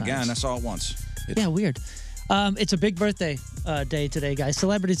wouldn't see it multiple again. I times. saw it once. Yeah, weird. It's a big birthday day today, guys.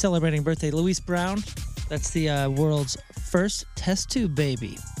 Celebrity celebrating birthday. Louise Brown. That's the world's first test tube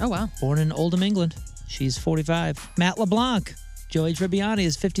baby. Oh, wow. Born in Oldham, England. She's 45. Matt LeBlanc. Joey Tribbiani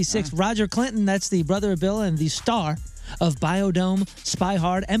is 56. Roger Clinton, that's the brother of Bill and the star of Biodome, Spy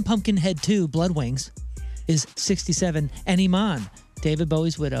Hard, and Pumpkinhead 2, Blood Wings, is 67. And Iman, David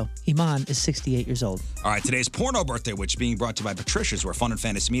Bowie's widow. Iman is 68 years old. All right, today's porno birthday, which being brought to you by Patricia's, where fun and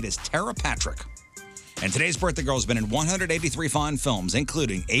fantasy meet, is Tara Patrick. And today's birthday girl has been in 183 fine films,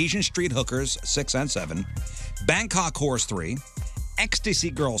 including Asian Street Hookers 6 and 7, Bangkok Horse 3, Ecstasy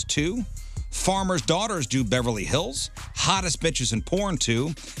Girls 2, Farmer's Daughters Do Beverly Hills, Hottest Bitches in Porn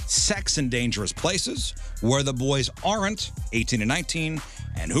 2, Sex in Dangerous Places, Where the Boys Aren't, 18 and 19,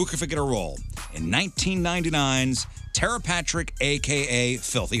 and Who Could Forget a Role in 1999's Tara Patrick, a.k.a.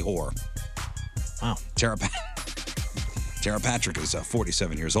 Filthy Whore. Wow. Tara Patrick is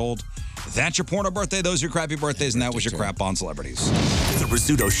 47 years old. That's your porno birthday. Those are your crappy birthdays, and that was your crap on celebrities. The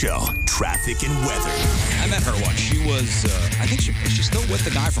Rizzuto Show, traffic and weather. I met her once. She was, is she still with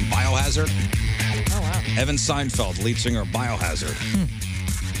the guy from Biohazard? wow. Evan Seinfeld, lead singer of Biohazard.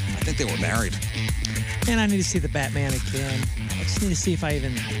 I think they were married. And I need to see the Batman again. I just need to see if I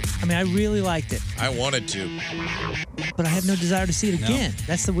really liked it. I wanted to. But I have no desire to see it again.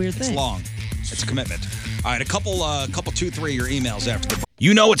 That's the weird thing. It's long. It's a commitment. All right, a couple 2-3 your emails after the.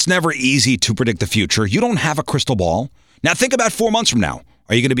 You know it's never easy to predict the future. You don't have a crystal ball. Now think about 4 months from now.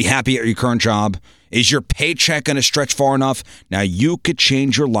 Are you going to be happy at your current job? Is your paycheck going to stretch far enough? Now you could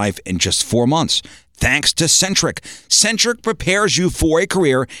change your life in just 4 months. Thanks to Centric. Centric prepares you for a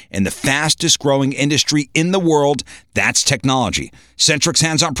career in the fastest growing industry in the world. That's technology. Centric's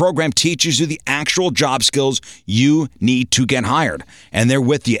hands-on program teaches you the actual job skills you need to get hired. And they're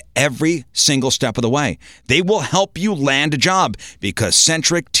with you every single step of the way. They will help you land a job because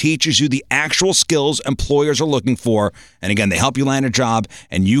Centric teaches you the actual skills employers are looking for. And again, they help you land a job,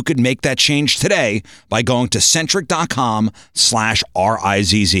 and you could make that change today by going to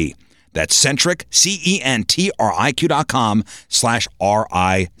centric.com/RIZZ. That's Centric,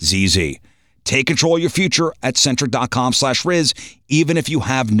 CENTRIQ.com/RIZZ. Take control of your future at Centric.com/Riz, even if you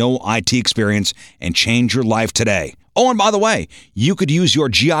have no IT experience, and change your life today. Oh, and by the way, you could use your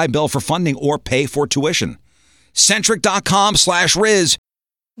GI Bill for funding or pay for tuition. Centric.com/Riz.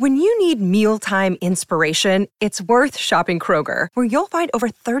 When you need mealtime inspiration, it's worth shopping Kroger, where you'll find over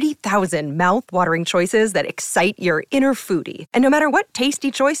 30,000 mouth-watering choices that excite your inner foodie. And no matter what tasty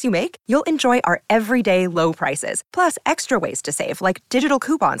choice you make, you'll enjoy our everyday low prices, plus extra ways to save, like digital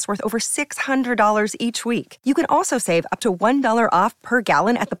coupons worth over $600 each week. You can also save up to $1 off per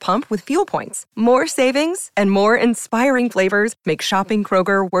gallon at the pump with fuel points. More savings and more inspiring flavors make shopping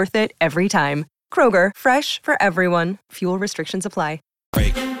Kroger worth it every time. Kroger, fresh for everyone. Fuel restrictions apply.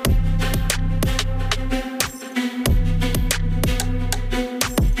 Break.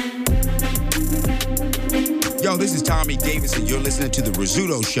 Yo, this is Tommy Davis, and you're listening to The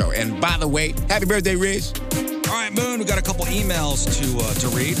Rizzuto Show. And by the way, happy birthday, Riz. All right, Moon, we got a couple emails to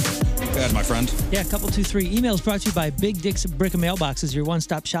read. Go ahead, my friend. Yeah, a couple 2-3 emails brought to you by Big Dick's Brick and Mailboxes, your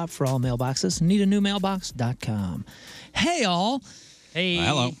one-stop shop for all mailboxes. NeedANewMailbox.com. Hey, all. Hey.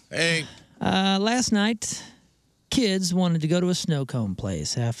 Hello. Hey. Last night, kids wanted to go to a snow cone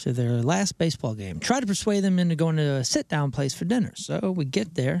place after their last baseball game. Tried to persuade them into going to a sit-down place for dinner. So we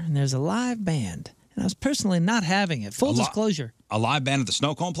get there, and there's a live band. And I was personally not having it. Full disclosure. A live band at the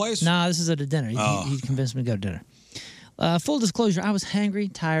snow cone place? Nah, this is at a dinner. He convinced me to go to dinner. Full disclosure, I was hangry,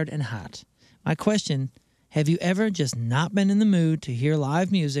 tired, and hot. My question, have you ever just not been in the mood to hear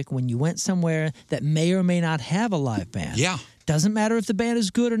live music when you went somewhere that may or may not have a live band? Yeah. Doesn't matter if the band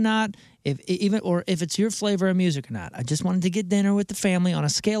is good or not, if it's your flavor of music or not. I just wanted to get dinner with the family on a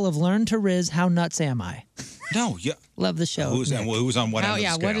scale of learn to Riz, how nuts am I? No, yeah. Love the show. Who's on what end of the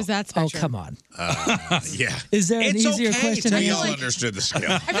scale? What is that spectrum? Oh, come on. Yeah. Is there an easier question? We all understood the scale.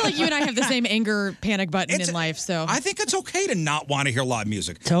 I feel like you and I have the same anger panic button in life, so. I think it's okay to not want to hear live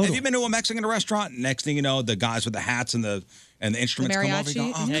music. Totally. Have you been to a Mexican restaurant? Next thing you know, the guys with the hats and the instruments come over. You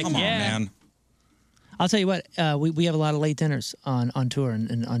go, oh, come on, man. I'll tell you what, we have a lot of late dinners on tour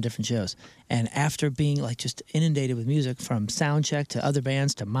and on different shows. And after being like just inundated with music from sound check to other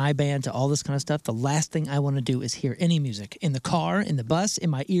bands to my band to all this kind of stuff, the last thing I want to do is hear any music in the car, in the bus, in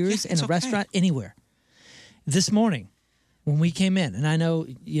my ears, in a restaurant, anywhere. This morning, when we came in, and I know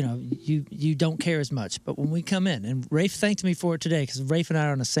you don't care as much, but when we come in, and Rafe thanked me for it today because Rafe and I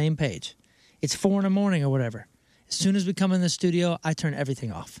are on the same page. It's 4 a.m. or whatever. As soon as we come in the studio, I turn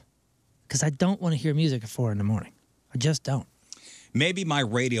everything off. Because I don't want to hear music at 4 a.m. I just don't. Maybe my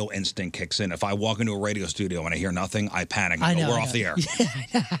radio instinct kicks in. If I walk into a radio studio and I hear nothing, I panic and go, we're off the air.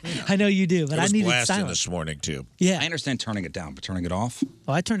 Yeah, I know you do, but I needed silence. Blasting this morning, too. Yeah. I understand turning it down, but turning it off?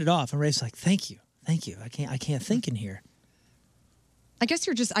 Oh, I turned it off, and Rafe's like, thank you. I can't think in here. I guess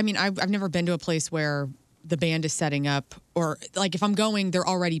you're just, I've never been to a place where the band is setting up, or like if I'm going, they're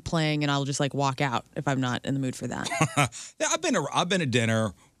already playing, and I'll just like walk out if I'm not in the mood for that. Yeah, I've been to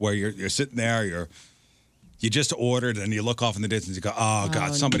dinner where you're sitting there, you just ordered, and you look off in the distance, you go, oh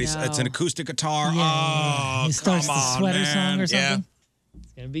God, it's an acoustic guitar. Yeah. Oh, He starts come the on, sweater man. song or something.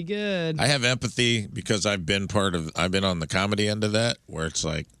 It's going to be good. I have empathy because I've been on the comedy end of that, where it's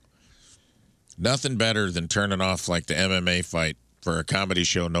like nothing better than turning off like the MMA fight for a comedy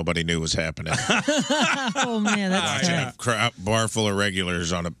show nobody knew was happening. Oh, man, that's Watching a bar full of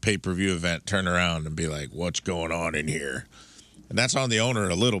regulars on a pay-per-view event turn around and be like, what's going on in here? And that's on the owner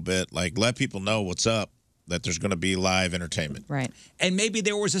a little bit. Like, let people know what's up, that there's going to be live entertainment. Right. And maybe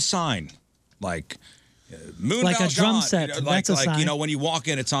there was a sign, like Moon like Valjean. a drum set. That's a sign. When you walk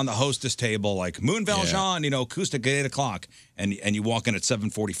in, it's on the hostess table, like Moon Valjean, acoustic at 8 o'clock. And you walk in at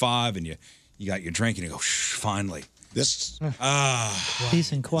 7:45, and you got your drink, and you go, shh, finally. This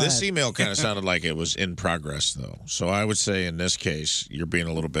peace and quiet. This email kind of sounded like it was in progress, though. So I would say in this case, you're being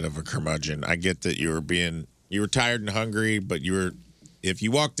a little bit of a curmudgeon. I get that you were tired and hungry, but if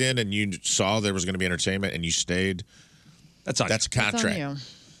you walked in and you saw there was going to be entertainment and you stayed, that's a contract. That's on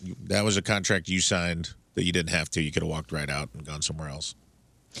That was a contract you signed that you didn't have to. You could have walked right out and gone somewhere else.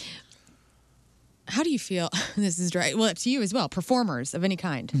 How do you feel? This is dry. Well, up to you as well. Performers of any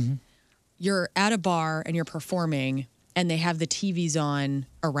kind. Mm-hmm. You're at a bar and you're performing, and they have the TVs on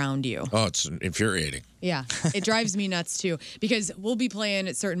around you. Oh, it's infuriating. Yeah, it drives me nuts too, because we'll be playing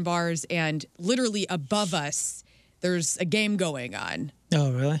at certain bars, and literally above us, there's a game going on.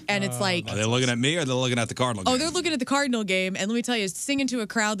 Oh, really? And it's like, Are they looking at me or are they looking at the Cardinal game? oh, they're looking at the Cardinal game, and let me tell you, singing to a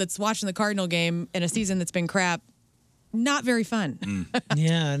crowd that's watching the Cardinal game in a season that's been crap, not very fun.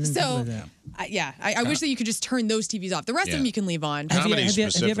 Yeah. I didn't So, think about that. I wish that you could just turn those TVs off. The rest of them you can leave on. Have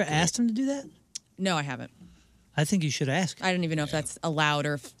you ever asked them to do that? No, I haven't. I think you should ask. I don't even know if that's allowed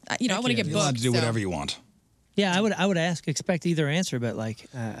or if, I want to get You're booked. allowed to do so- whatever you want. Yeah, I would ask, expect either answer, but like,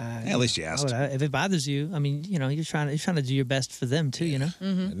 at least you asked. If it bothers you, I mean, you're trying to do your best for them too,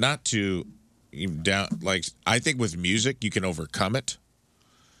 Mm-hmm. Not to I think with music you can overcome it.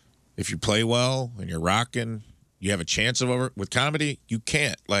 If you play well and you're rocking, you have a chance of with comedy, you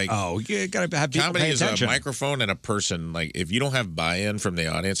can't. You gotta have people comedy pay is attention. a microphone and a person. Like if you don't have buy-in from the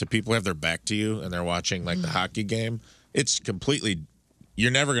audience, if people have their back to you and they're watching the hockey game, it's completely. You're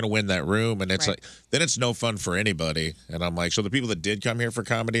never going to win that room, and it's then it's no fun for anybody. And I'm like, so the people that did come here for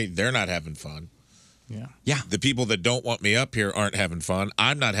comedy, they're not having fun. Yeah. The people that don't want me up here aren't having fun.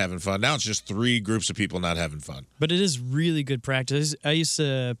 I'm not having fun. Now it's just 3 groups of people not having fun. But it is really good practice. I used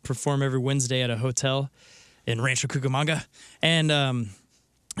to perform every Wednesday at a hotel in Rancho Cucamonga, and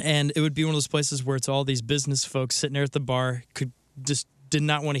it would be one of those places where it's all these business folks sitting there at the bar, did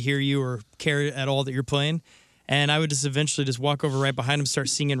not want to hear you or care at all that you're playing. And I would just eventually just walk over right behind them, start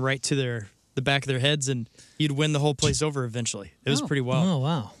singing right to the back of their heads, and you'd win the whole place over eventually. It was pretty wild. Oh,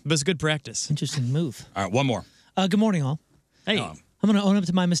 wow. But it's good practice. Interesting move. All right, one more. Good morning, all. Hey. I'm going to own up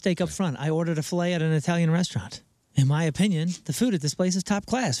to my mistake up front. I ordered a filet at an Italian restaurant. In my opinion, the food at this place is top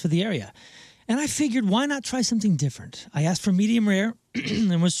class for the area. And I figured, why not try something different? I asked for medium rare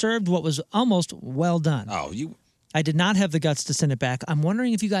and was served what was almost well done. I did not have the guts to send it back. I'm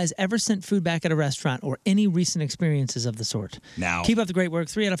wondering if you guys ever sent food back at a restaurant or any recent experiences of the sort. Now, keep up the great work.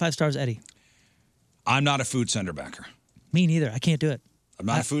 3 out of 5 stars, Eddie. I'm not a food sender backer. Me neither. I can't do it. I'm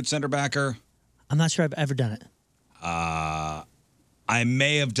not a food sender backer. I'm not sure I've ever done it. I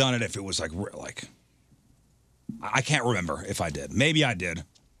may have done it if it was I can't remember if I did. Maybe I did.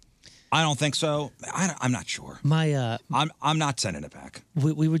 I don't think so. I'm not sure. I'm not sending it back.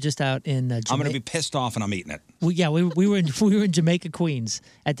 We were just out in Jamaica. I'm going to be pissed off and I'm eating it. We were in Jamaica, Queens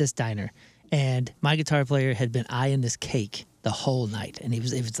at this diner, and my guitar player had been eyeing this cake the whole night, and it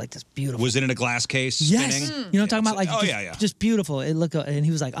was like this beautiful. Was it in a glass case? Yes. Spinning? You know what I'm talking about? Just beautiful. It looked, and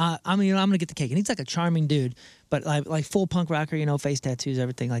he was like, I'm going to get the cake, and he's like a charming dude, but like full punk rocker, face tattoos,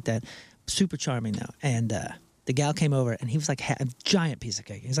 everything like that. Super charming though, and. The gal came over, and he was like a giant piece of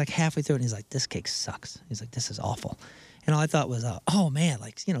cake. He's like halfway through it, and he's like, this cake sucks. He's like, this is awful. And all I thought was, oh, man,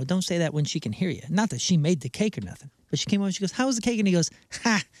 don't say that when she can hear you. Not that she made the cake or nothing. But she came over, and she goes, how was the cake? And he goes,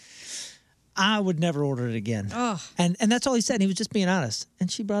 I would never order it again. Oh. And that's all he said. And he was just being honest.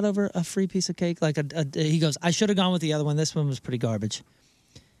 And she brought over a free piece of cake. He goes, I should have gone with the other one. This one was pretty garbage.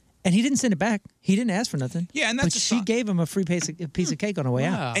 And he didn't send it back. He didn't ask for nothing. Yeah, and that's but she gave him a free piece of cake on the way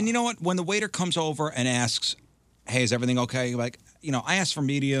out. And you know what? When the waiter comes over and asks, hey, is everything okay? You're like, I asked for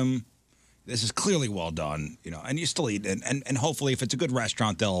medium. This is clearly well done, and you still eat it. And hopefully, if it's a good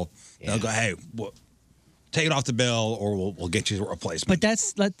restaurant, they'll go, hey, take it off the bill, or we'll get you a replacement.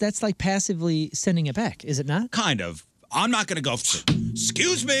 But that's like passively sending it back, is it not? Kind of. I'm not going to go,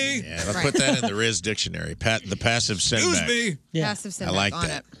 excuse me. Yeah, I'll put that in the Riz dictionary. The passive send back. Excuse me. Yeah. Passive send I back like on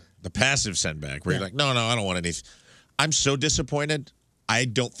that. it. The passive send back, where you're like, no, I don't want anything. I'm so disappointed. I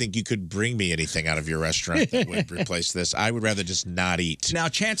don't think you could bring me anything out of your restaurant that would replace this. I would rather just not eat. Now,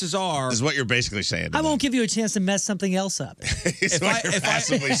 chances are... This is what you're basically saying. I won't give you a chance to mess something else up. If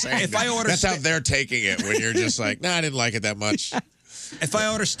I order that's how they're taking it when you're just like, I didn't like it that much. If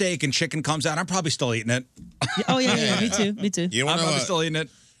I order steak and chicken comes out, I'm probably still eating it. Oh, yeah. Me too. You I'm probably still eating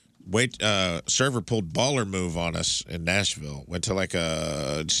it. Server pulled baller move on us in Nashville. Went to like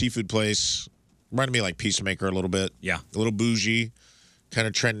a seafood place. Reminded me of like Peacemaker a little bit. Yeah. A little bougie. Kind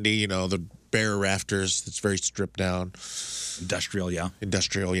of trendy, the bare rafters. It's very stripped down. Industrial, yeah. That's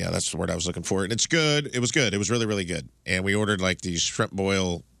the word I was looking for. And it's good. It was good. It was really, really good. And we ordered like these shrimp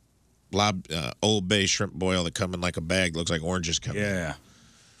boil, Old Bay shrimp boil that come in like a bag. Looks like oranges come in. Yeah.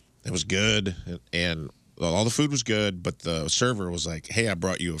 It was good. And all the food was good, but the server was like, "Hey, I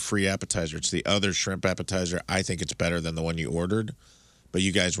brought you a free appetizer. It's the other shrimp appetizer. I think it's better than the one you ordered, but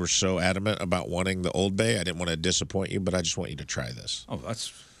you guys were so adamant about wanting the Old Bay. I didn't want to disappoint you, but I just want you to try this." Oh,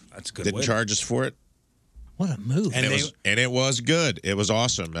 that's good. Didn't charge us for it. What a move! And it was good. It was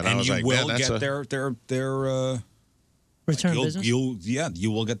awesome. And I was like, will "Man, that's get their return business.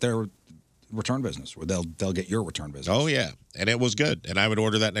 You will get their return business, or they'll get your return business. Oh yeah, and it was good. And I would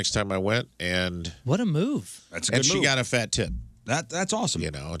order that next time I went. And what a move! That's a good move. And she got a fat tip. That's awesome.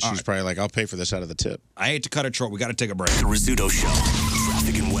 You know, and she's probably like, "I'll pay for this out of the tip." I hate to cut it short. We got to take a break. The Rizzuto Show.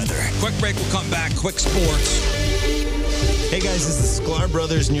 Traffic and weather. Quick break. We'll come back. Quick sports. Hey guys, this is the Sklar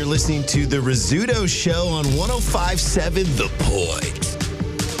Brothers, and you're listening to The Rizzuto Show on 105.7 The Point.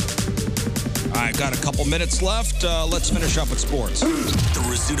 All right, got a couple minutes left. Let's finish up with sports. The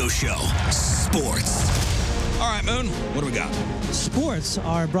Rizzuto Show. Sports. All right, Moon, what do we got? Sports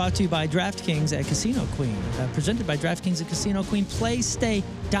are brought to you by DraftKings at Casino Queen. Presented by DraftKings at Casino Queen. Play, stay,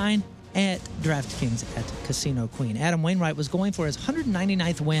 dine at DraftKings at Casino Queen. Adam Wainwright was going for his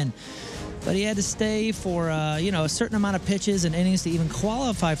 199th win, but he had to stay for a certain amount of pitches and innings to even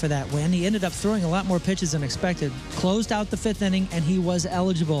qualify for that win. He ended up throwing a lot more pitches than expected, closed out the fifth inning, and he was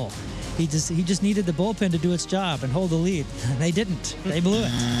eligible. He just needed the bullpen to do its job and hold the lead. They didn't. They blew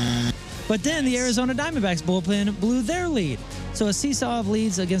it. But then the Arizona Diamondbacks bullpen blew their lead. So a seesaw of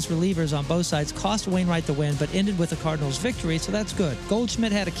leads against relievers on both sides cost Wainwright the win, but ended with the Cardinals' victory, so that's good.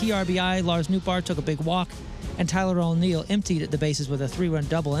 Goldschmidt had a key RBI, Lars Nootbaar took a big walk, and Tyler O'Neill emptied the bases with a 3-run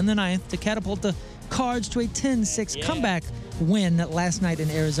double in the ninth to catapult the Cards to a 10-6 comeback win last night in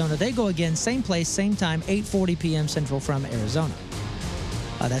Arizona. They go again, same place, same time, 8:40 p.m. Central from Arizona.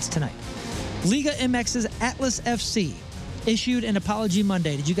 That's tonight. Liga MX's Atlas FC issued an apology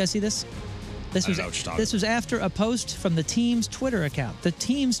Monday. Did you guys see this? This was after a post from the team's Twitter account. The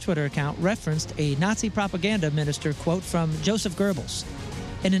team's Twitter account referenced a Nazi propaganda minister quote from Joseph Goebbels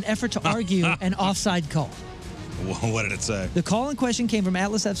in an effort to argue an offside call. What did it say? The call in question came from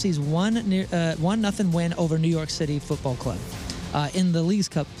Atlas FC's 1-0 win over New York City Football Club in the Leagues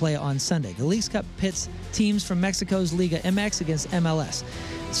Cup play on Sunday. The Leagues Cup pits teams from Mexico's Liga MX against MLS.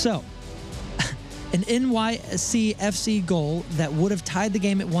 So, an NYC FC goal that would have tied the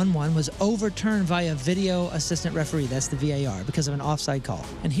game at 1-1 was overturned via video assistant referee, that's the VAR, because of an offside call.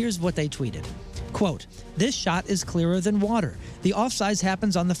 And here's what they tweeted. Quote, "This shot is clearer than water. The offsides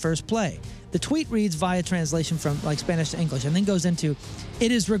happens on the first play." The tweet reads via translation from Spanish to English and then goes into,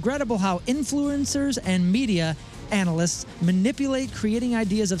 "It is regrettable how influencers and media analysts manipulate creating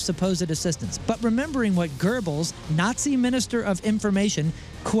ideas of supposed assistance. But remembering what Goebbels, Nazi Minister of Information,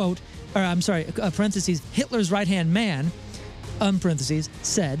 parentheses, Hitler's right-hand man, parentheses,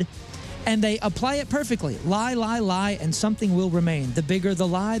 said, and they apply it perfectly. Lie, lie, lie, and something will remain. The bigger the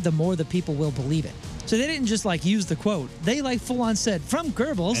lie, the more the people will believe it." So they didn't just use the quote. They full on said from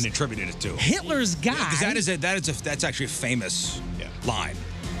Goebbels and attributed it to Hitler's guy. Yeah, that's actually a famous line.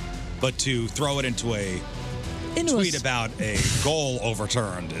 But to throw it into a tweet about a goal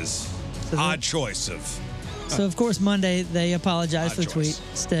overturned is odd choice of. So, of course, Monday, they apologized for the tweet,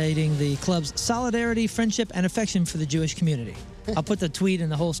 stating the club's solidarity, friendship, and affection for the Jewish community. I'll put the tweet and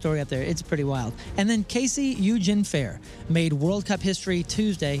the whole story up there. It's pretty wild. And then Casey Eugene Fyre made World Cup history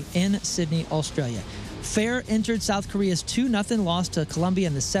Tuesday in Sydney, Australia. Fyre entered South Korea's 2-0 loss to Colombia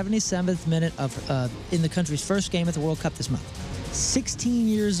in the 77th minute in the country's first game at the World Cup this month. 16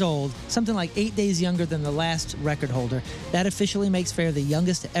 years old, something like 8 days younger than the last record holder. That officially makes Fyre the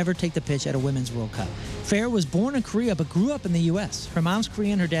youngest to ever take the pitch at a Women's World Cup. Fyre was born in Korea but grew up in the U.S. Her mom's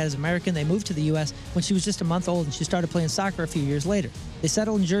Korean, her dad is American. They moved to the U.S. when she was just a month old, and she started playing soccer a few years later. They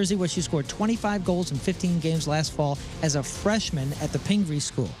settled in Jersey, where she scored 25 goals in 15 games last fall as a freshman at the Pingry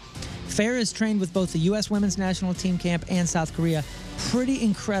School. Fyre is trained with both the U.S. women's national team camp and South Korea. Pretty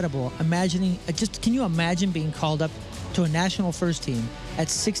incredible. Can you imagine being called up to a national first team at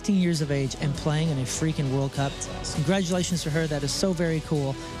 16 years of age and playing in a freaking World Cup? Congratulations to her. That is so very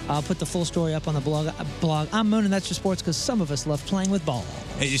cool. I'll put the full story up on the blog. I'm Moon, and that's your sports, because some of us love playing with ball.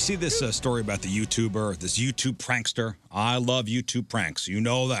 Hey, you see this story about the YouTuber, this YouTube prankster? I love YouTube pranks. You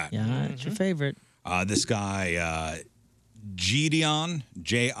know that. Yeah, it's your favorite. This guy, Gideon,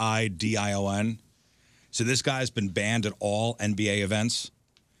 Jidion. So this guy's been banned at all NBA events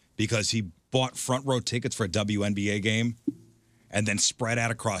because he bought front row tickets for a WNBA game and then spread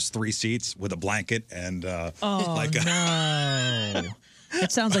out across 3 seats with a blanket and no.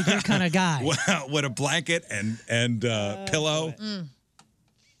 It sounds like your kind of guy. With a blanket and pillow.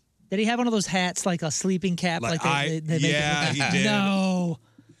 Did he have one of those hats, like a sleeping cap? They make he did. No.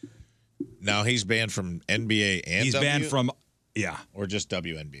 Now he's banned from NBA and He's banned from, or just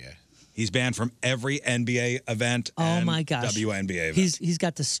WNBA? He's banned from every NBA event and my gosh. WNBA event. He's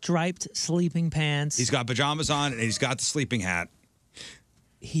got the striped sleeping pants. He's got pajamas on, and he's got the sleeping hat.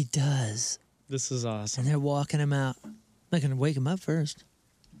 He does. This is awesome. And they're walking him out. They're going to wake him up first.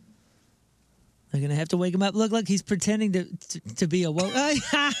 They're going to have to wake him up. Look, he's pretending to be awoke.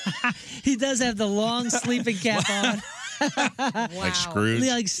 He does have the long sleeping cap on. Like Scrooge?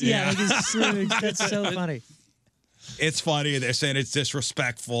 Like he's Scrooge. That's so funny. It's funny. They're saying it's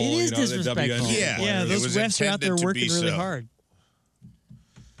disrespectful. It is disrespectful. Yeah, those refs are out there working really hard.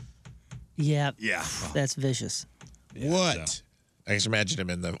 Yeah. Yeah. That's vicious. What? I just imagine him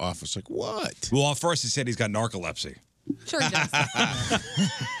in the office like, what? Well, at first he said he's got narcolepsy. Sure he does.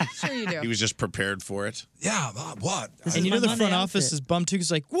 Sure you do. He was just prepared for it. Yeah, what? And you know the front office is bummed too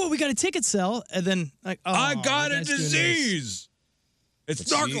because like, whoa, we got a ticket sell. And then like, oh, I got the a guy's doing this. disease. It's But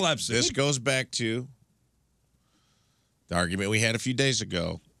see, narcolepsy. This goes back to the argument we had a few days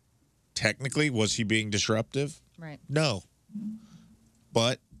ago. Technically, was he being disruptive? Right. No.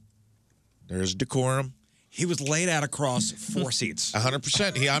 But there's decorum. He was laid out across 4 seats.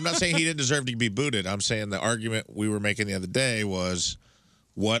 100%. I'm not saying he didn't deserve to be booted. I'm saying the argument we were making the other day was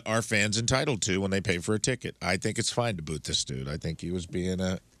what are fans entitled to when they pay for a ticket? I think it's fine to boot this dude. I think he was being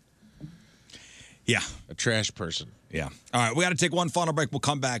a trash person. Yeah. All right, we got to take one final break. We'll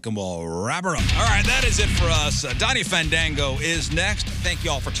come back and we'll wrap her up. All right, that is it for us. Donnie Fandango is next. Thank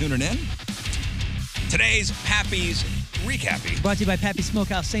you all for tuning in. Today's Pappy's Recappy. Brought to you by Pappy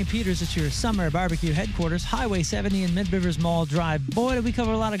Smokehouse St. Peter's. It's your summer barbecue headquarters, Highway 70 and Mid-Rivers Mall Drive. Boy, did we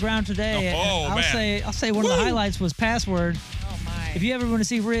cover a lot of ground today. I'll say one of the highlights was Password. Oh, my. If you ever want to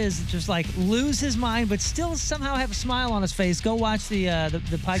see Riz just like lose his mind but still somehow have a smile on his face, go watch the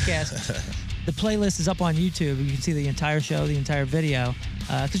podcast. The playlist is up on YouTube. You can see the entire show, the entire video.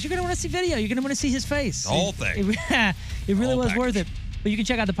 Because you're going to want to see video. You're going to want to see his face. The whole thing. It really was worth it. But you can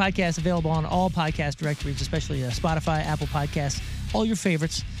check out the podcast available on all podcast directories, especially Spotify, Apple Podcasts, all your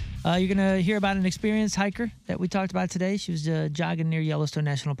favorites. You're going to hear about an experienced hiker that we talked about today. She was jogging near Yellowstone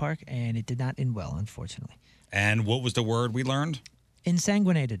National Park, and it did not end well, unfortunately. And what was the word we learned?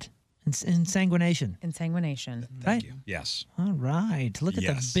 Insanguinated. Insanguination. Insanguination. Right? Yes. All right. Look at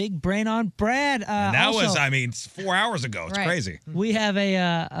the big brain on Brad. And that also, was, 4 hours ago. It's crazy. We have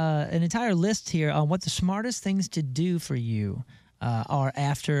an entire list here on what the smartest things to do for you are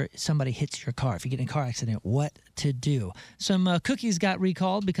after somebody hits your car. If you get in a car accident, what to do. Some cookies got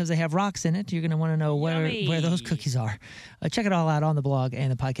recalled because they have rocks in it. You're going to want to know where those cookies are. Check it all out on the blog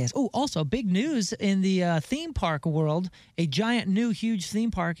and the podcast. Oh, also, big news in the theme park world. A giant, new, huge theme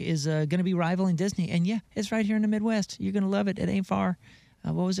park is going to be rivaling Disney. And, yeah, it's right here in the Midwest. You're going to love it. It ain't far.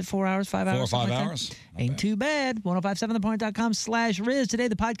 What was it, 4 hours, 5 hours? 4 or 5 like hours. Ain't too bad. 1057thepoint.com/Riz. Today,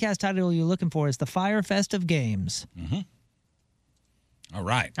 the podcast title you're looking for is The Fyre Fest of Games. Mm-hmm. All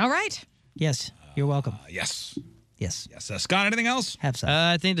right. All right. Yes, you're welcome. Yes. Yes. Scott, anything else? Have some.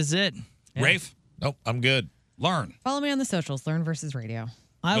 I think that's it. Yeah. Rafe? Nope, I'm good. Learn. Follow me on the socials, Learn versus Radio.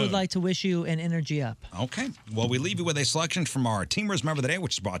 I would like to wish you an energy up. Okay. Well, we leave you with a selection from our Team Riz Member of the Day,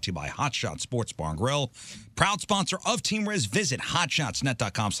 which is brought to you by Hot Shot Sports Bar and Grill. Proud sponsor of Team Riz. Visit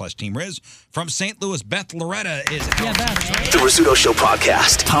hotshotsnet.com/Team Riz. From St. Louis, Beth Loretta is out. The Rizzuto Show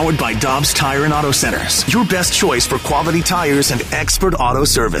podcast, powered by Dobbs Tire and Auto Centers. Your best choice for quality tires and expert auto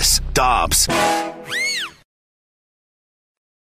service. Dobbs.